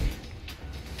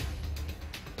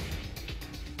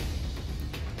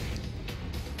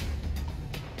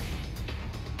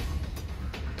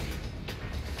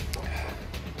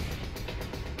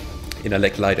 In a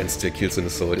leg light and still kills in the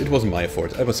sword. It wasn't my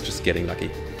fault. I was just getting lucky.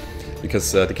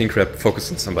 Because the king crab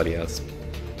focused on somebody else.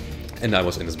 And I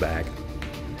was in his bag.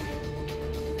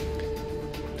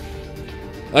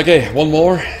 Okay, 1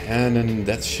 more. And then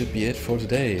that should be it for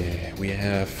today. We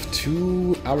have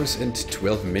 2 hours and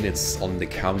 12 minutes on the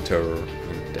counter.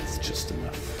 And that's just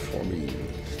enough for me.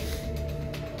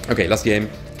 Okay, last game.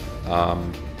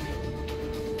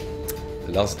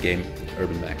 Last game,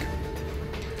 Urbanmech.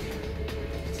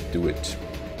 Do it.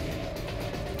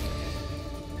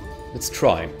 Let's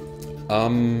try.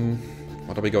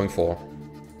 What are we going for?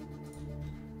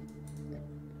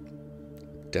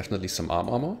 Definitely some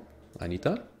armor. I need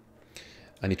that.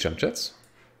 I need jump jets.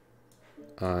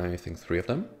 I think 3 of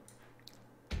them.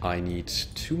 I need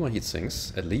 2 more heat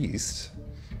sinks, at least.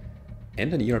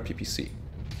 And an ERPPC.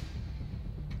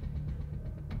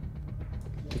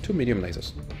 2 medium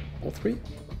lasers. Or 3?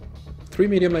 3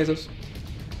 medium lasers.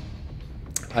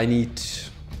 I need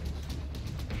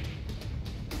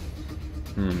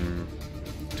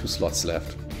 2 slots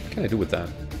left. What can I do with that?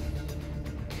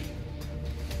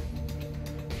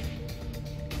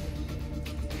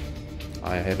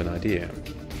 I have an idea.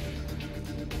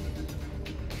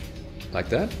 Like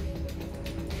that?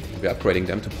 We're upgrading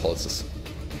them to pulses.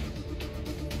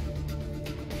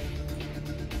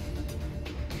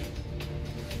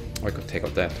 Or I could take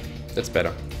out that. That's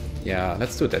better. Yeah,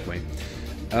 let's do it that way.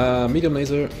 Medium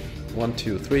laser, 1,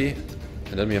 2, 3,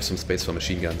 and then we have some space for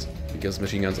machine guns, because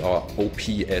machine guns are OP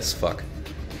as fuck.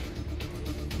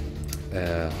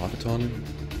 Half a ton.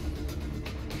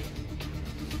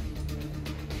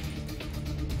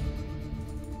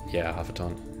 Yeah, half a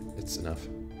ton. It's enough.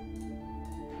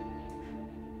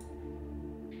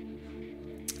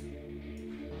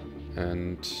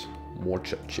 And more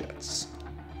jets.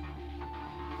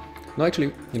 No,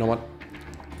 actually, you know what?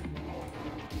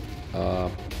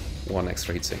 1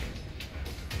 extra heatsink.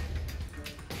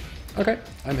 Okay,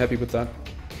 I'm happy with that.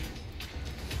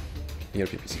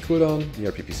 ERPPC cooldown,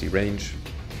 ERPPC range.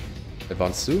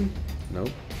 Advanced zoom? No.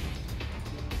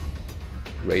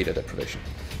 Radar deprivation.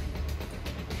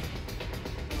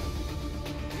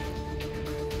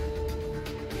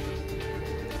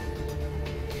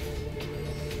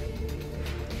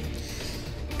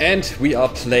 And we are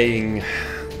playing...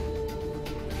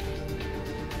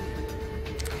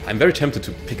 I'm very tempted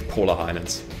to pick Polar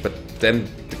Highlands, but then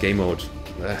the game mode.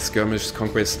 Skirmish,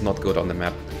 Conquest, not good on the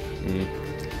map.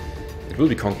 It will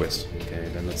be Conquest. Okay,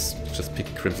 then let's just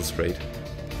pick Crimson Strait.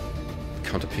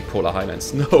 Counter pick Polar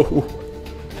Highlands. No!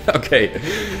 Okay,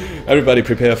 everybody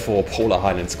prepare for Polar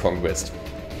Highlands Conquest.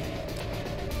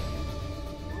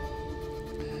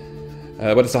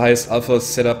 What is the highest alpha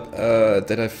setup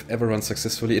that I've ever run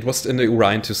successfully? It was in the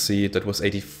Orion to see. That was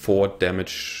 84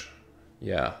 damage.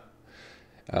 Yeah.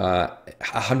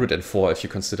 104 if you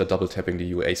consider double tapping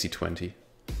the UAC-20.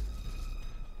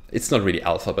 It's not really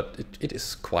alpha, but it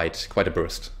is quite a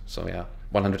burst. So yeah,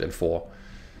 104.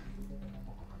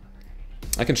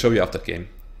 I can show you after the game.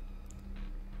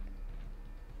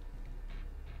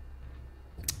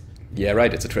 Yeah,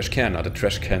 right, it's a trash can, not a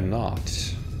trash can not.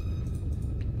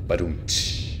 Badum.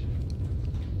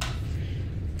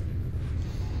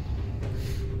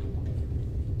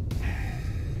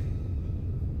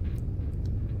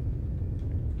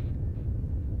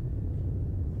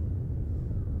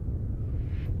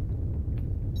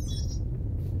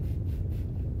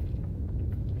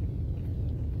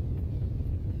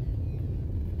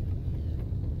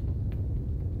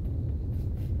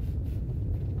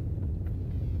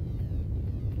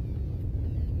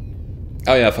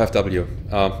 Oh yeah, 5W.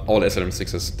 All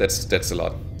SLM6s. That's a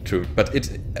lot. True. But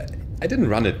I didn't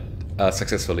run it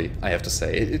successfully, I have to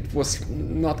say. It was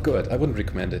not good. I wouldn't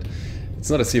recommend it. It's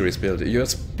not a serious build. You're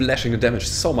splashing the damage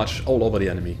so much all over the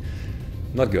enemy.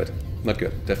 Not good. Not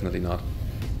good. Definitely not.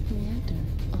 Reactor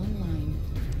online.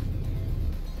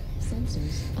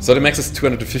 Sensors So the max is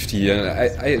 250, and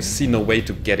I see no way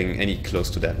to getting any close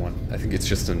to that one. I think it's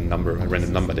just a number, a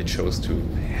random number they chose to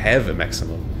have a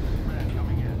maximum.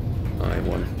 I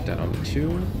want that on the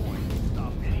 2,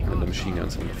 and the machine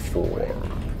guns on the 4.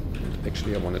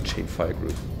 Actually, I want a chain fire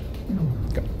group.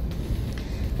 Go.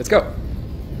 Let's go.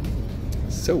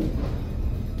 So.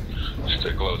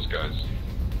 Stay close, guys.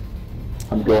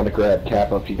 I'm going to grab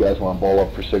Kappa if you guys want to ball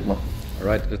up for Sigma.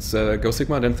 Alright, let's go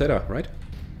Sigma, then Theta, right?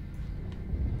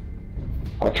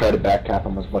 I'll try to back cap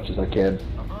him as much as I can.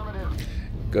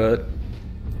 Good.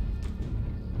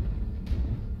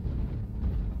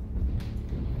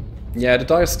 Yeah, the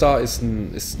Dire Star is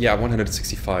yeah,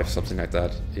 165, something like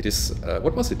that. It is,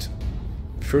 what was it?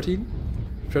 13?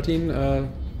 13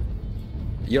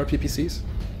 ERPPCs?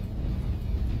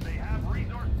 They have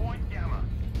resource point Gamma.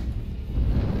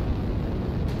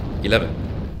 11.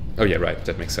 Oh yeah, right,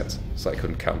 that makes sense. So I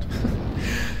couldn't count.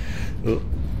 Ugh.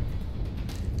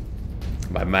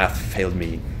 My math failed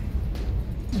me.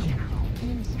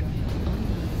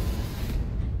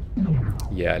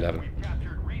 Yeah, 11.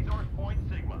 Captured resource point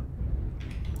Sigma.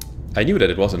 I knew that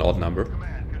it was an odd number.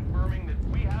 Command confirming that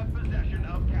we have possession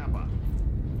of Kappa.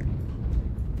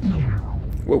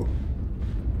 Whoa.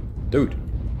 Dude.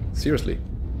 Seriously.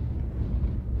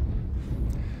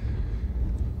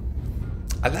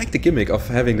 I like the gimmick of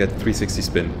having that 360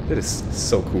 spin. That is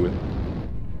so cool.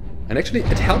 And actually,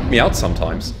 it helped me out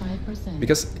sometimes. 5%.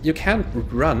 Because you can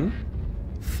run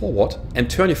forward and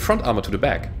turn your front armor to the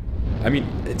back. I mean,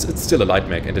 it's still a light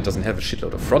mech and it doesn't have a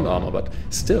shitload of front armor, but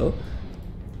still,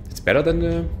 it's better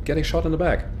than getting shot in the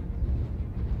back.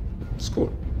 It's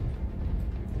cool.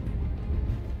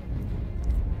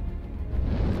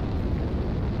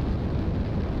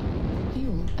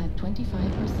 Fuel at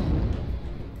 25%.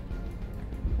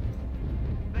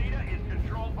 Theta is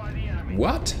controlled by the enemy.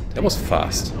 What? That was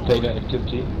fast. Theta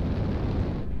activity.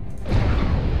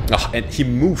 Oh, and he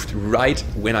moved right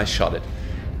when I shot it.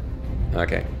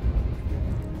 Okay.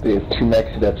 They have 2 mechs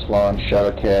at Epsilon,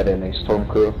 Shadowcat, and a Storm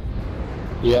Crew.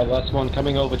 Yeah, last one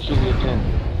coming over Julia 10.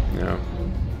 Yeah.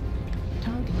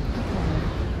 Target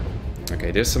acquired.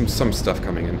 Okay, there's some stuff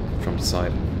coming in from the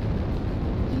side.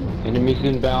 Fuel Enemies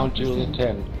inbound Julia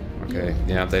 10. Okay,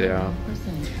 yeah, there they are.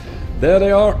 5%. There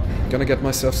they are. Gonna get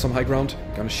myself some high ground.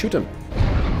 Gonna shoot him.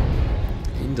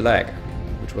 In the leg,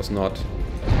 which was not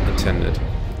intended.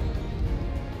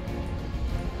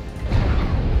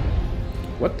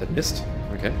 What? That missed?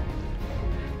 Okay.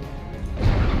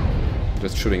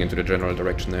 Just shooting into the general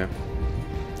direction there.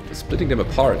 Just splitting them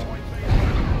apart.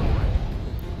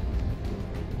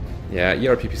 Yeah,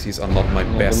 ERPPCs are not my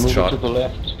best move shot. to the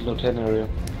left, Lieutenant area.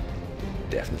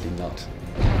 Definitely not.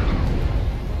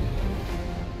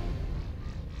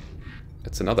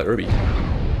 It's another Urbi.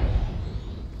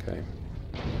 Okay.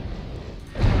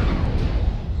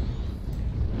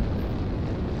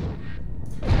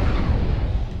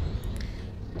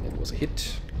 That was a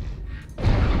hit.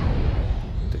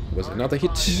 That was another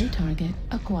hit. New target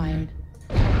acquired.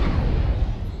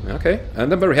 Okay,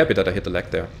 and I'm very happy that I hit the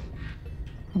leg there.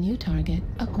 New target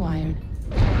acquired.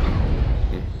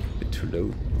 A bit too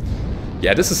low.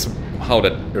 Yeah, this is how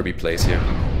that Urbi plays here.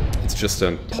 It's just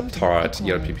a pop-tart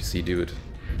ERPPC dude.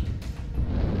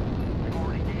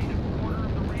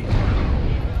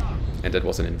 And that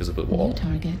was an invisible New wall.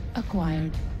 target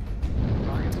acquired.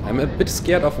 I'm a bit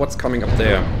scared of what's coming up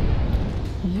there.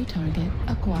 New target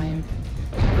acquired.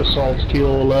 Assault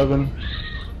Kilo 11.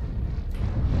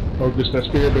 Focus that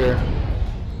Spear Bear.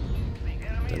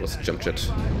 That was a jump jet.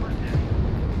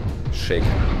 Shake.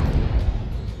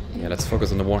 Yeah, let's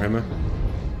focus on the Warhammer.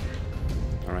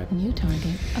 Alright. New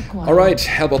target acquired. Alright,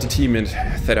 how about the team in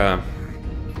Theta?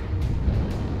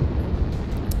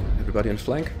 everybody on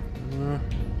flank.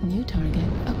 New target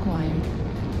acquired.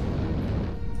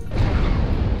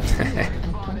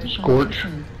 Scorch.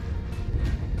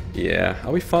 Yeah,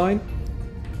 are we fine?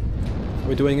 Are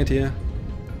we doing it here?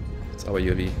 It's our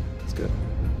UAV. It's good.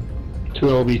 2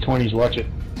 LB-20s, watch it.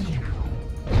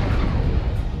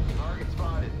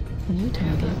 New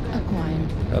target acquired.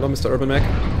 Hello, Mr. Urbanmech.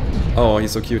 Oh,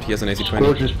 he's so cute. He has an AC-20.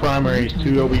 Scorch is primary, 2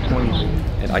 LB-20s.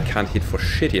 And I can't hit for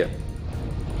shit here.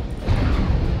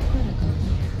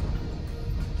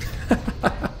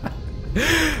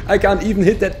 I can't even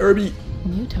hit that Urby.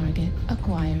 New target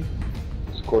acquired.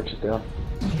 Scorch is down.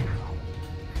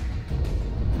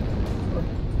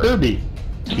 Irby.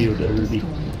 Killed Irby.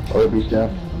 Irby's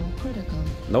down. Level critical.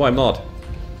 No, I'm not.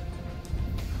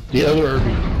 The other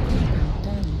Irby.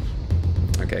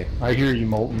 Damage. Okay. I hear you,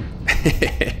 Molten.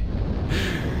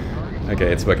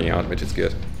 Okay, it's working out, which is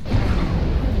good.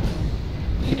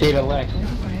 Potato Lex.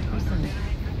 25%.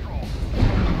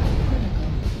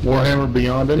 Warhammer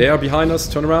beyond him. They are behind us.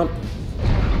 Turn around.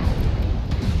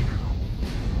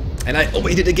 And I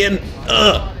hit it again.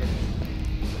 Ugh.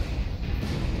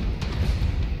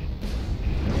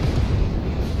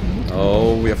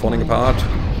 Oh, we are falling apart.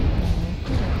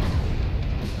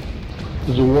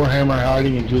 There's a Warhammer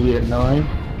hiding in Juliet 9.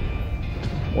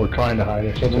 Or trying to hide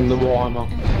it. It's in the Warhammer.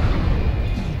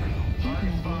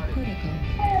 Level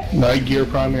critical. Night Gear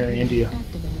primary, India.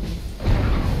 Activated.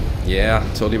 Yeah,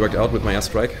 totally worked out with my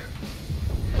airstrike.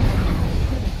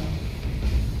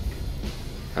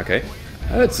 Okay.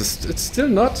 It's still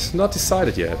not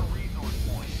decided yet.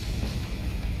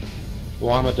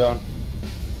 Warhammer down.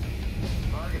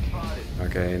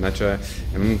 Okay, Nitro.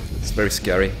 It's very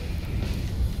scary.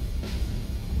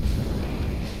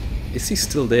 Is he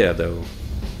still there though?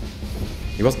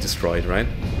 He wasn't destroyed, right?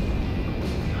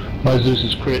 My Zeus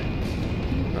is crit.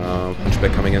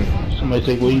 Hunchback coming in. Somebody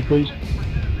take lead, please.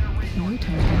 New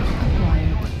target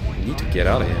acquired. I need to get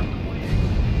out of here.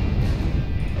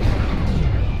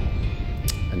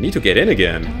 I need to get in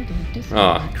again. Target destroyed.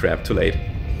 Ah, crap, too late.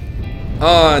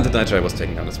 Ah, and the Nitro was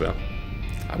taken down as well.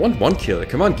 I want one kill.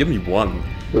 Come on, give me one.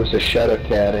 There was a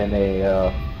Shadowcat and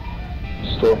a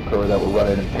Stormcrow that were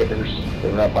running in pairs. They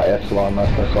were not by Epsilon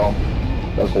last I saw them.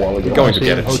 That was a while ago. You're going to See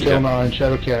get it, it, Hotel cheetah. 9,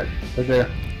 Shadowcat. Right there.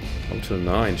 Until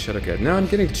 9, Shadowcat. No, I'm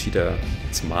getting the cheetah.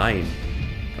 It's mine.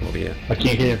 Come over here. I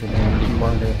can't hit it from here. He's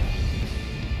marked there.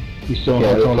 He's still in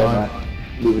Yeah, Hotel Hotel 9. 9.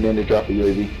 Moving in to drop a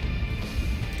UAV.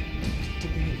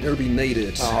 Irby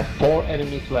naded. 4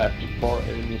 enemies left. 4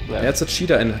 enemies left. That's a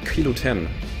cheetah and Kilo 10.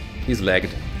 He's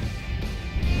lagged.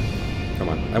 Come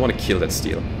on, I want to kill that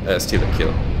steal. Steal that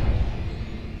kill.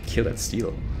 Kill that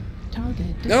steal. Target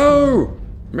destroyed. No!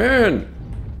 Man!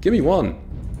 Give me one.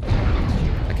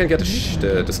 I can get the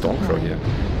Stormcrow here.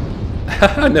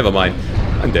 Never mind.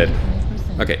 I'm dead.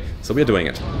 5%. Okay, so we're doing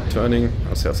it. Turning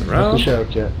ourselves The around.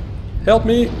 Shadowcat. Help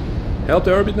me! Help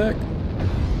the Urbanmech.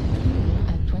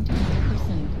 At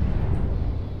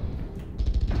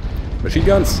 25%. Machine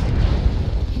guns.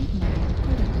 Heat level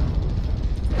critical.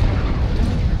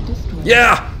 Target destroyed.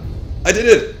 Yeah! I did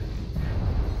it!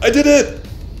 I did it!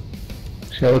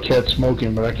 Shadowcat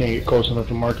smoking, but I can't get close enough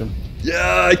to mark him.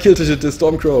 Yeah, I killed the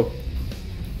Stormcrow.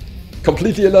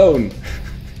 Completely alone.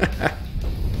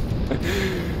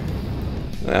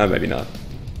 Maybe not.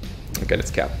 Okay, let's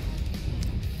cap.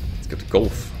 Let's get to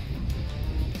golf.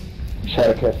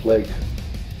 Shadowcat's legs.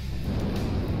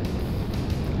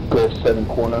 Golf 7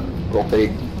 corner. Golf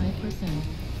 8. 25%.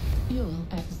 Fuel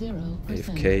at 0%.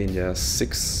 AFK, yeah,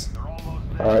 6.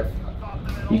 Alright.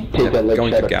 You can take Yeah, that leg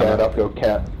going to Shadowcat, Gamma. I'll go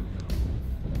Cat.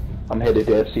 I'm headed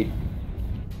to FC.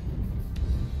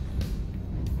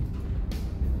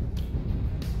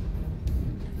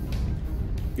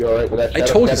 You alright with that I Shadowcat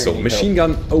told you or so, need machine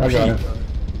help? gun I got OP. it.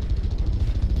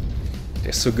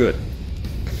 They're so good.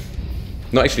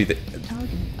 No, actually, the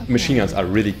Target machine guns acquired.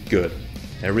 are really good.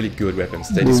 They're really good weapons.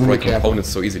 They Moving destroy the cap. components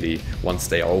so easily once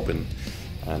they are open.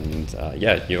 And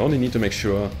yeah, you only need to make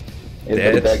sure Is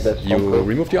that a bag that that's you Stormcrow?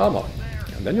 remove the armor.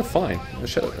 And then you're fine.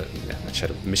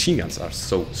 Machine guns are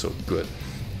so good.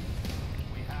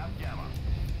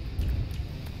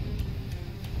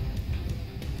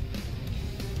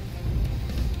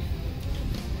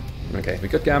 Okay, we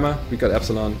got Gamma, we got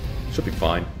Epsilon, should be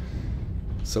fine.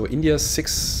 So India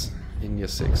 6, India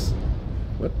 6.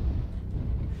 What?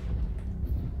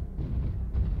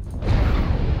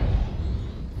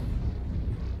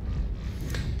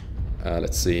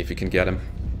 Let's see if we can get him.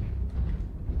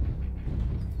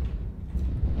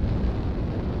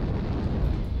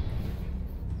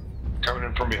 Coming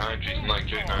in from behind, Jason like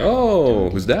J9. Oh,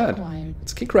 who's that? Acquired.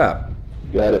 It's King Crab.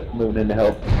 Got it. Moving in to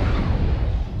help.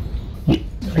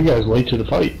 You guys late to the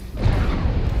fight.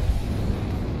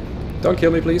 Don't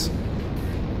kill me, please.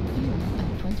 Fuel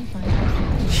at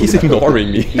 25%. He's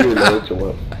ignoring me. Here goes to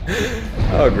what?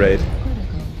 Oh, great.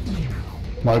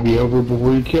 Critical. Might be over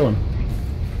before you kill him.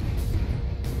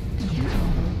 Heat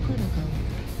level critical.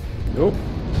 Nope.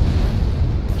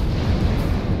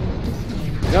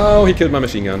 Display. No, he killed my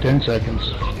machine gun. 10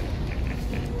 seconds.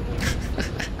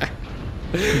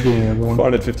 Again, everyone.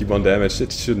 451 damage.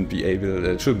 It shouldn't be able.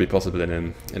 It shouldn't be possible in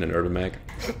an Urbanmech.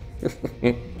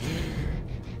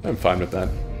 I'm fine with that.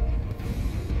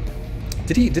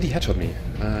 Did he headshot me?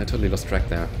 I totally lost track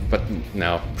there. But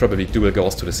no, probably dual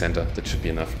goes to the center. That should be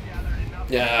enough.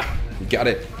 Yeah, got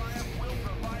it.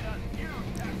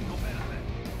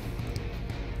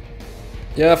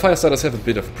 Yeah, Firestarters have a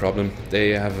bit of a problem. They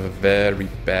have a very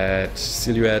bad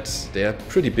silhouette. They are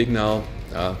pretty big now.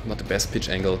 Not the best pitch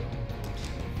angle.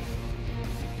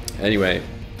 Anyway,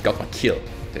 got my kill.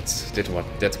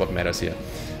 That's what matters here.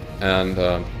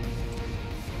 And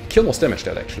kill most damage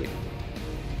that actually.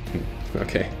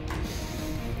 Okay.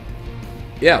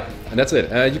 Yeah, and that's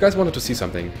it. You guys wanted to see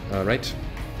something, right?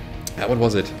 What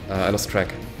was it? I lost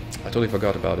track. I totally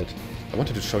forgot about it. I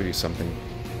wanted to show you something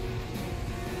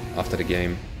after the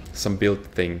game. Some build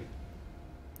thing.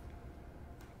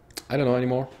 I don't know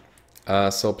anymore.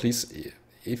 So please,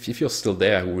 if you're still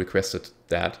there who requested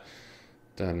that,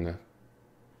 then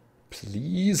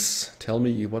please tell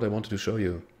me what I wanted to show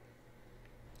you.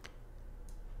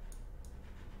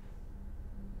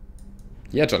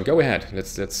 Yeah, John, go ahead.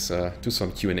 Let's do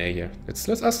some Q&A here. Let's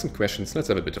ask some questions. Let's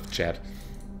have a bit of chat.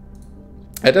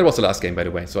 That was the last game, by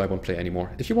the way, so I won't play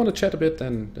anymore. If you want to chat a bit,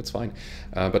 then that's fine.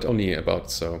 But only about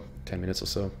 10 minutes or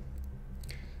so.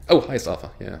 Oh, highest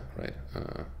alpha. Yeah, right.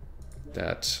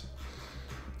 That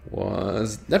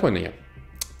was that one here.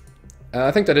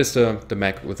 I think that is the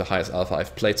mech with the highest alpha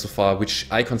I've played so far, which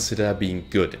I consider being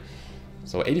good.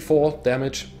 So 84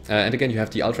 damage, and again you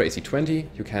have the Ultra AC20,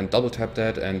 you can double tap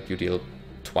that and you deal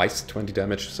twice 20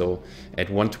 damage, so add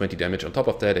 120 damage on top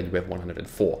of that and you have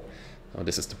 104.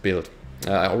 This is the build.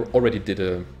 I already did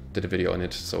a video on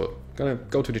it, so gonna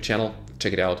go to the channel,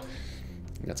 check it out,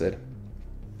 that's it.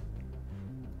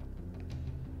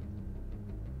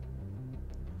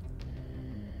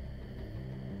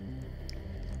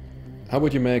 How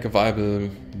would you make a viable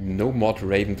no-mod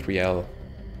Raven 3L?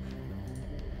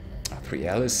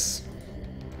 3L is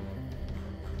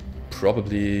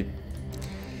probably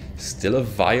still a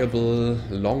viable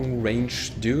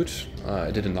long-range dude.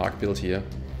 I did an arc build here,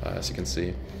 as you can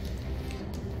see.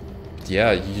 But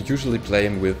yeah, you usually play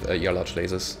him with ER large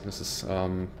lasers. This is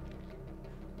gonna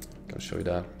show you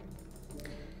that.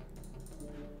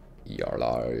 ER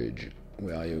large,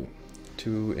 where are you?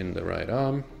 2 in the right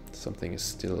arm. Something is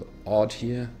still odd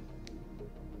here.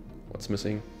 What's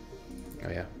missing? Oh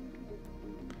yeah.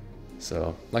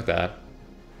 So, like that.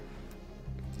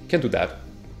 Can do that.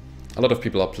 A lot of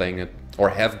people are playing it, or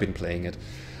have been playing it.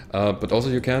 But also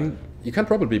you can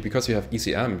probably, because you have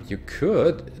ECM, you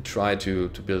could try to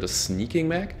build a sneaking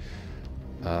mech.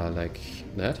 Like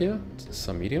that here,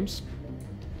 some mediums.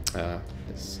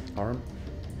 This arm.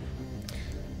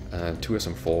 2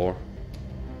 SM4.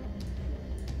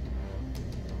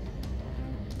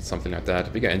 Something like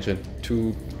that. Bigger engine,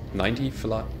 290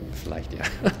 flight, yeah,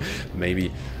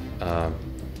 maybe.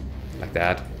 Like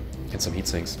that, and some heat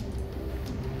sinks.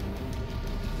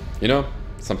 You know,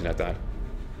 something like that.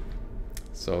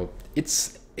 So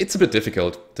it's a bit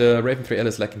difficult. The Raven 3L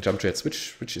is lacking jump jets,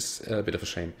 which is a bit of a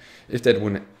shame. If that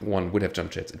one would have jump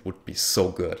jets, it would be so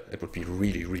good. It would be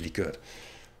really, really good.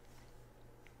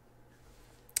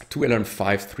 2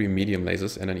 LRM5, 3 medium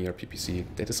lasers, and an ERPPC.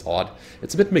 That is odd.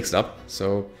 It's a bit mixed up,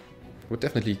 so would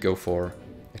definitely go for.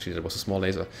 Actually, that was a small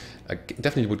laser.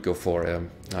 Definitely would go for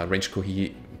range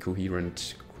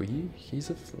coherent,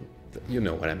 cohesive. You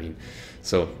know what I mean.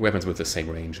 So weapons with the same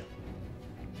range.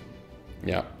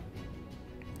 Yeah.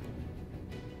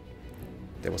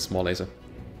 There was small laser.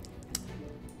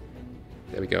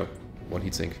 There we go. 1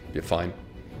 heatsink. You're fine.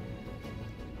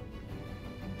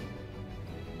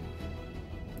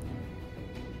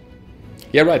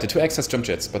 Yeah, right. The 2X has jump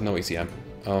jets, but no ECM.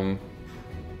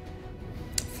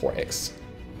 4X.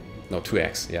 No,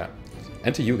 2X, yeah.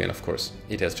 And the Yugen, of course.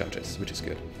 It has jump jets, which is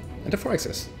good. And the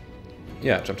 4X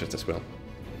yeah, jump jets as well.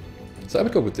 So I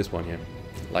would go with this one here.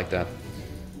 Like that.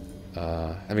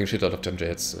 Having a shitload of jump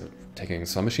jets. Taking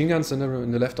some machine guns in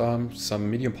the left arm.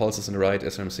 Some medium pulses in the right.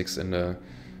 SRM6 in the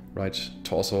right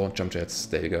torso. Jump jets.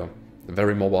 There you go.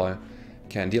 Very mobile.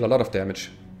 Can deal a lot of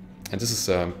damage. And this is...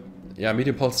 yeah,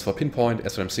 medium pulses for pinpoint,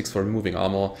 SRM6 for removing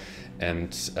armor,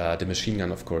 and the machine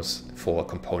gun, of course, for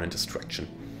component destruction.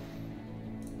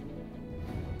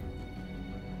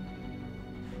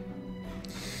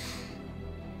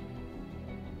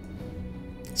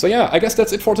 So yeah, I guess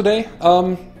that's it for today.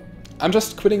 I'm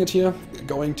just quitting it here,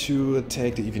 going to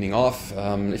take the evening off.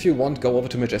 If you want, go over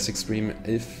to Majestic Stream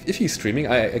if he's streaming.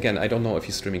 Again, I don't know if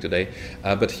he's streaming today,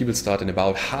 but he will start in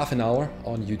about half an hour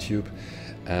on YouTube.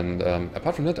 And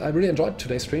apart from that, I really enjoyed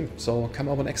today's stream, so come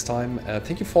over next time.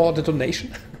 Thank you for the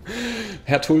donation,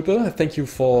 Herr Tulpe. Thank you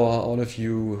for all of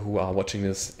you who are watching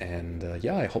this, and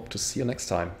yeah, I hope to see you next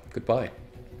time. Goodbye.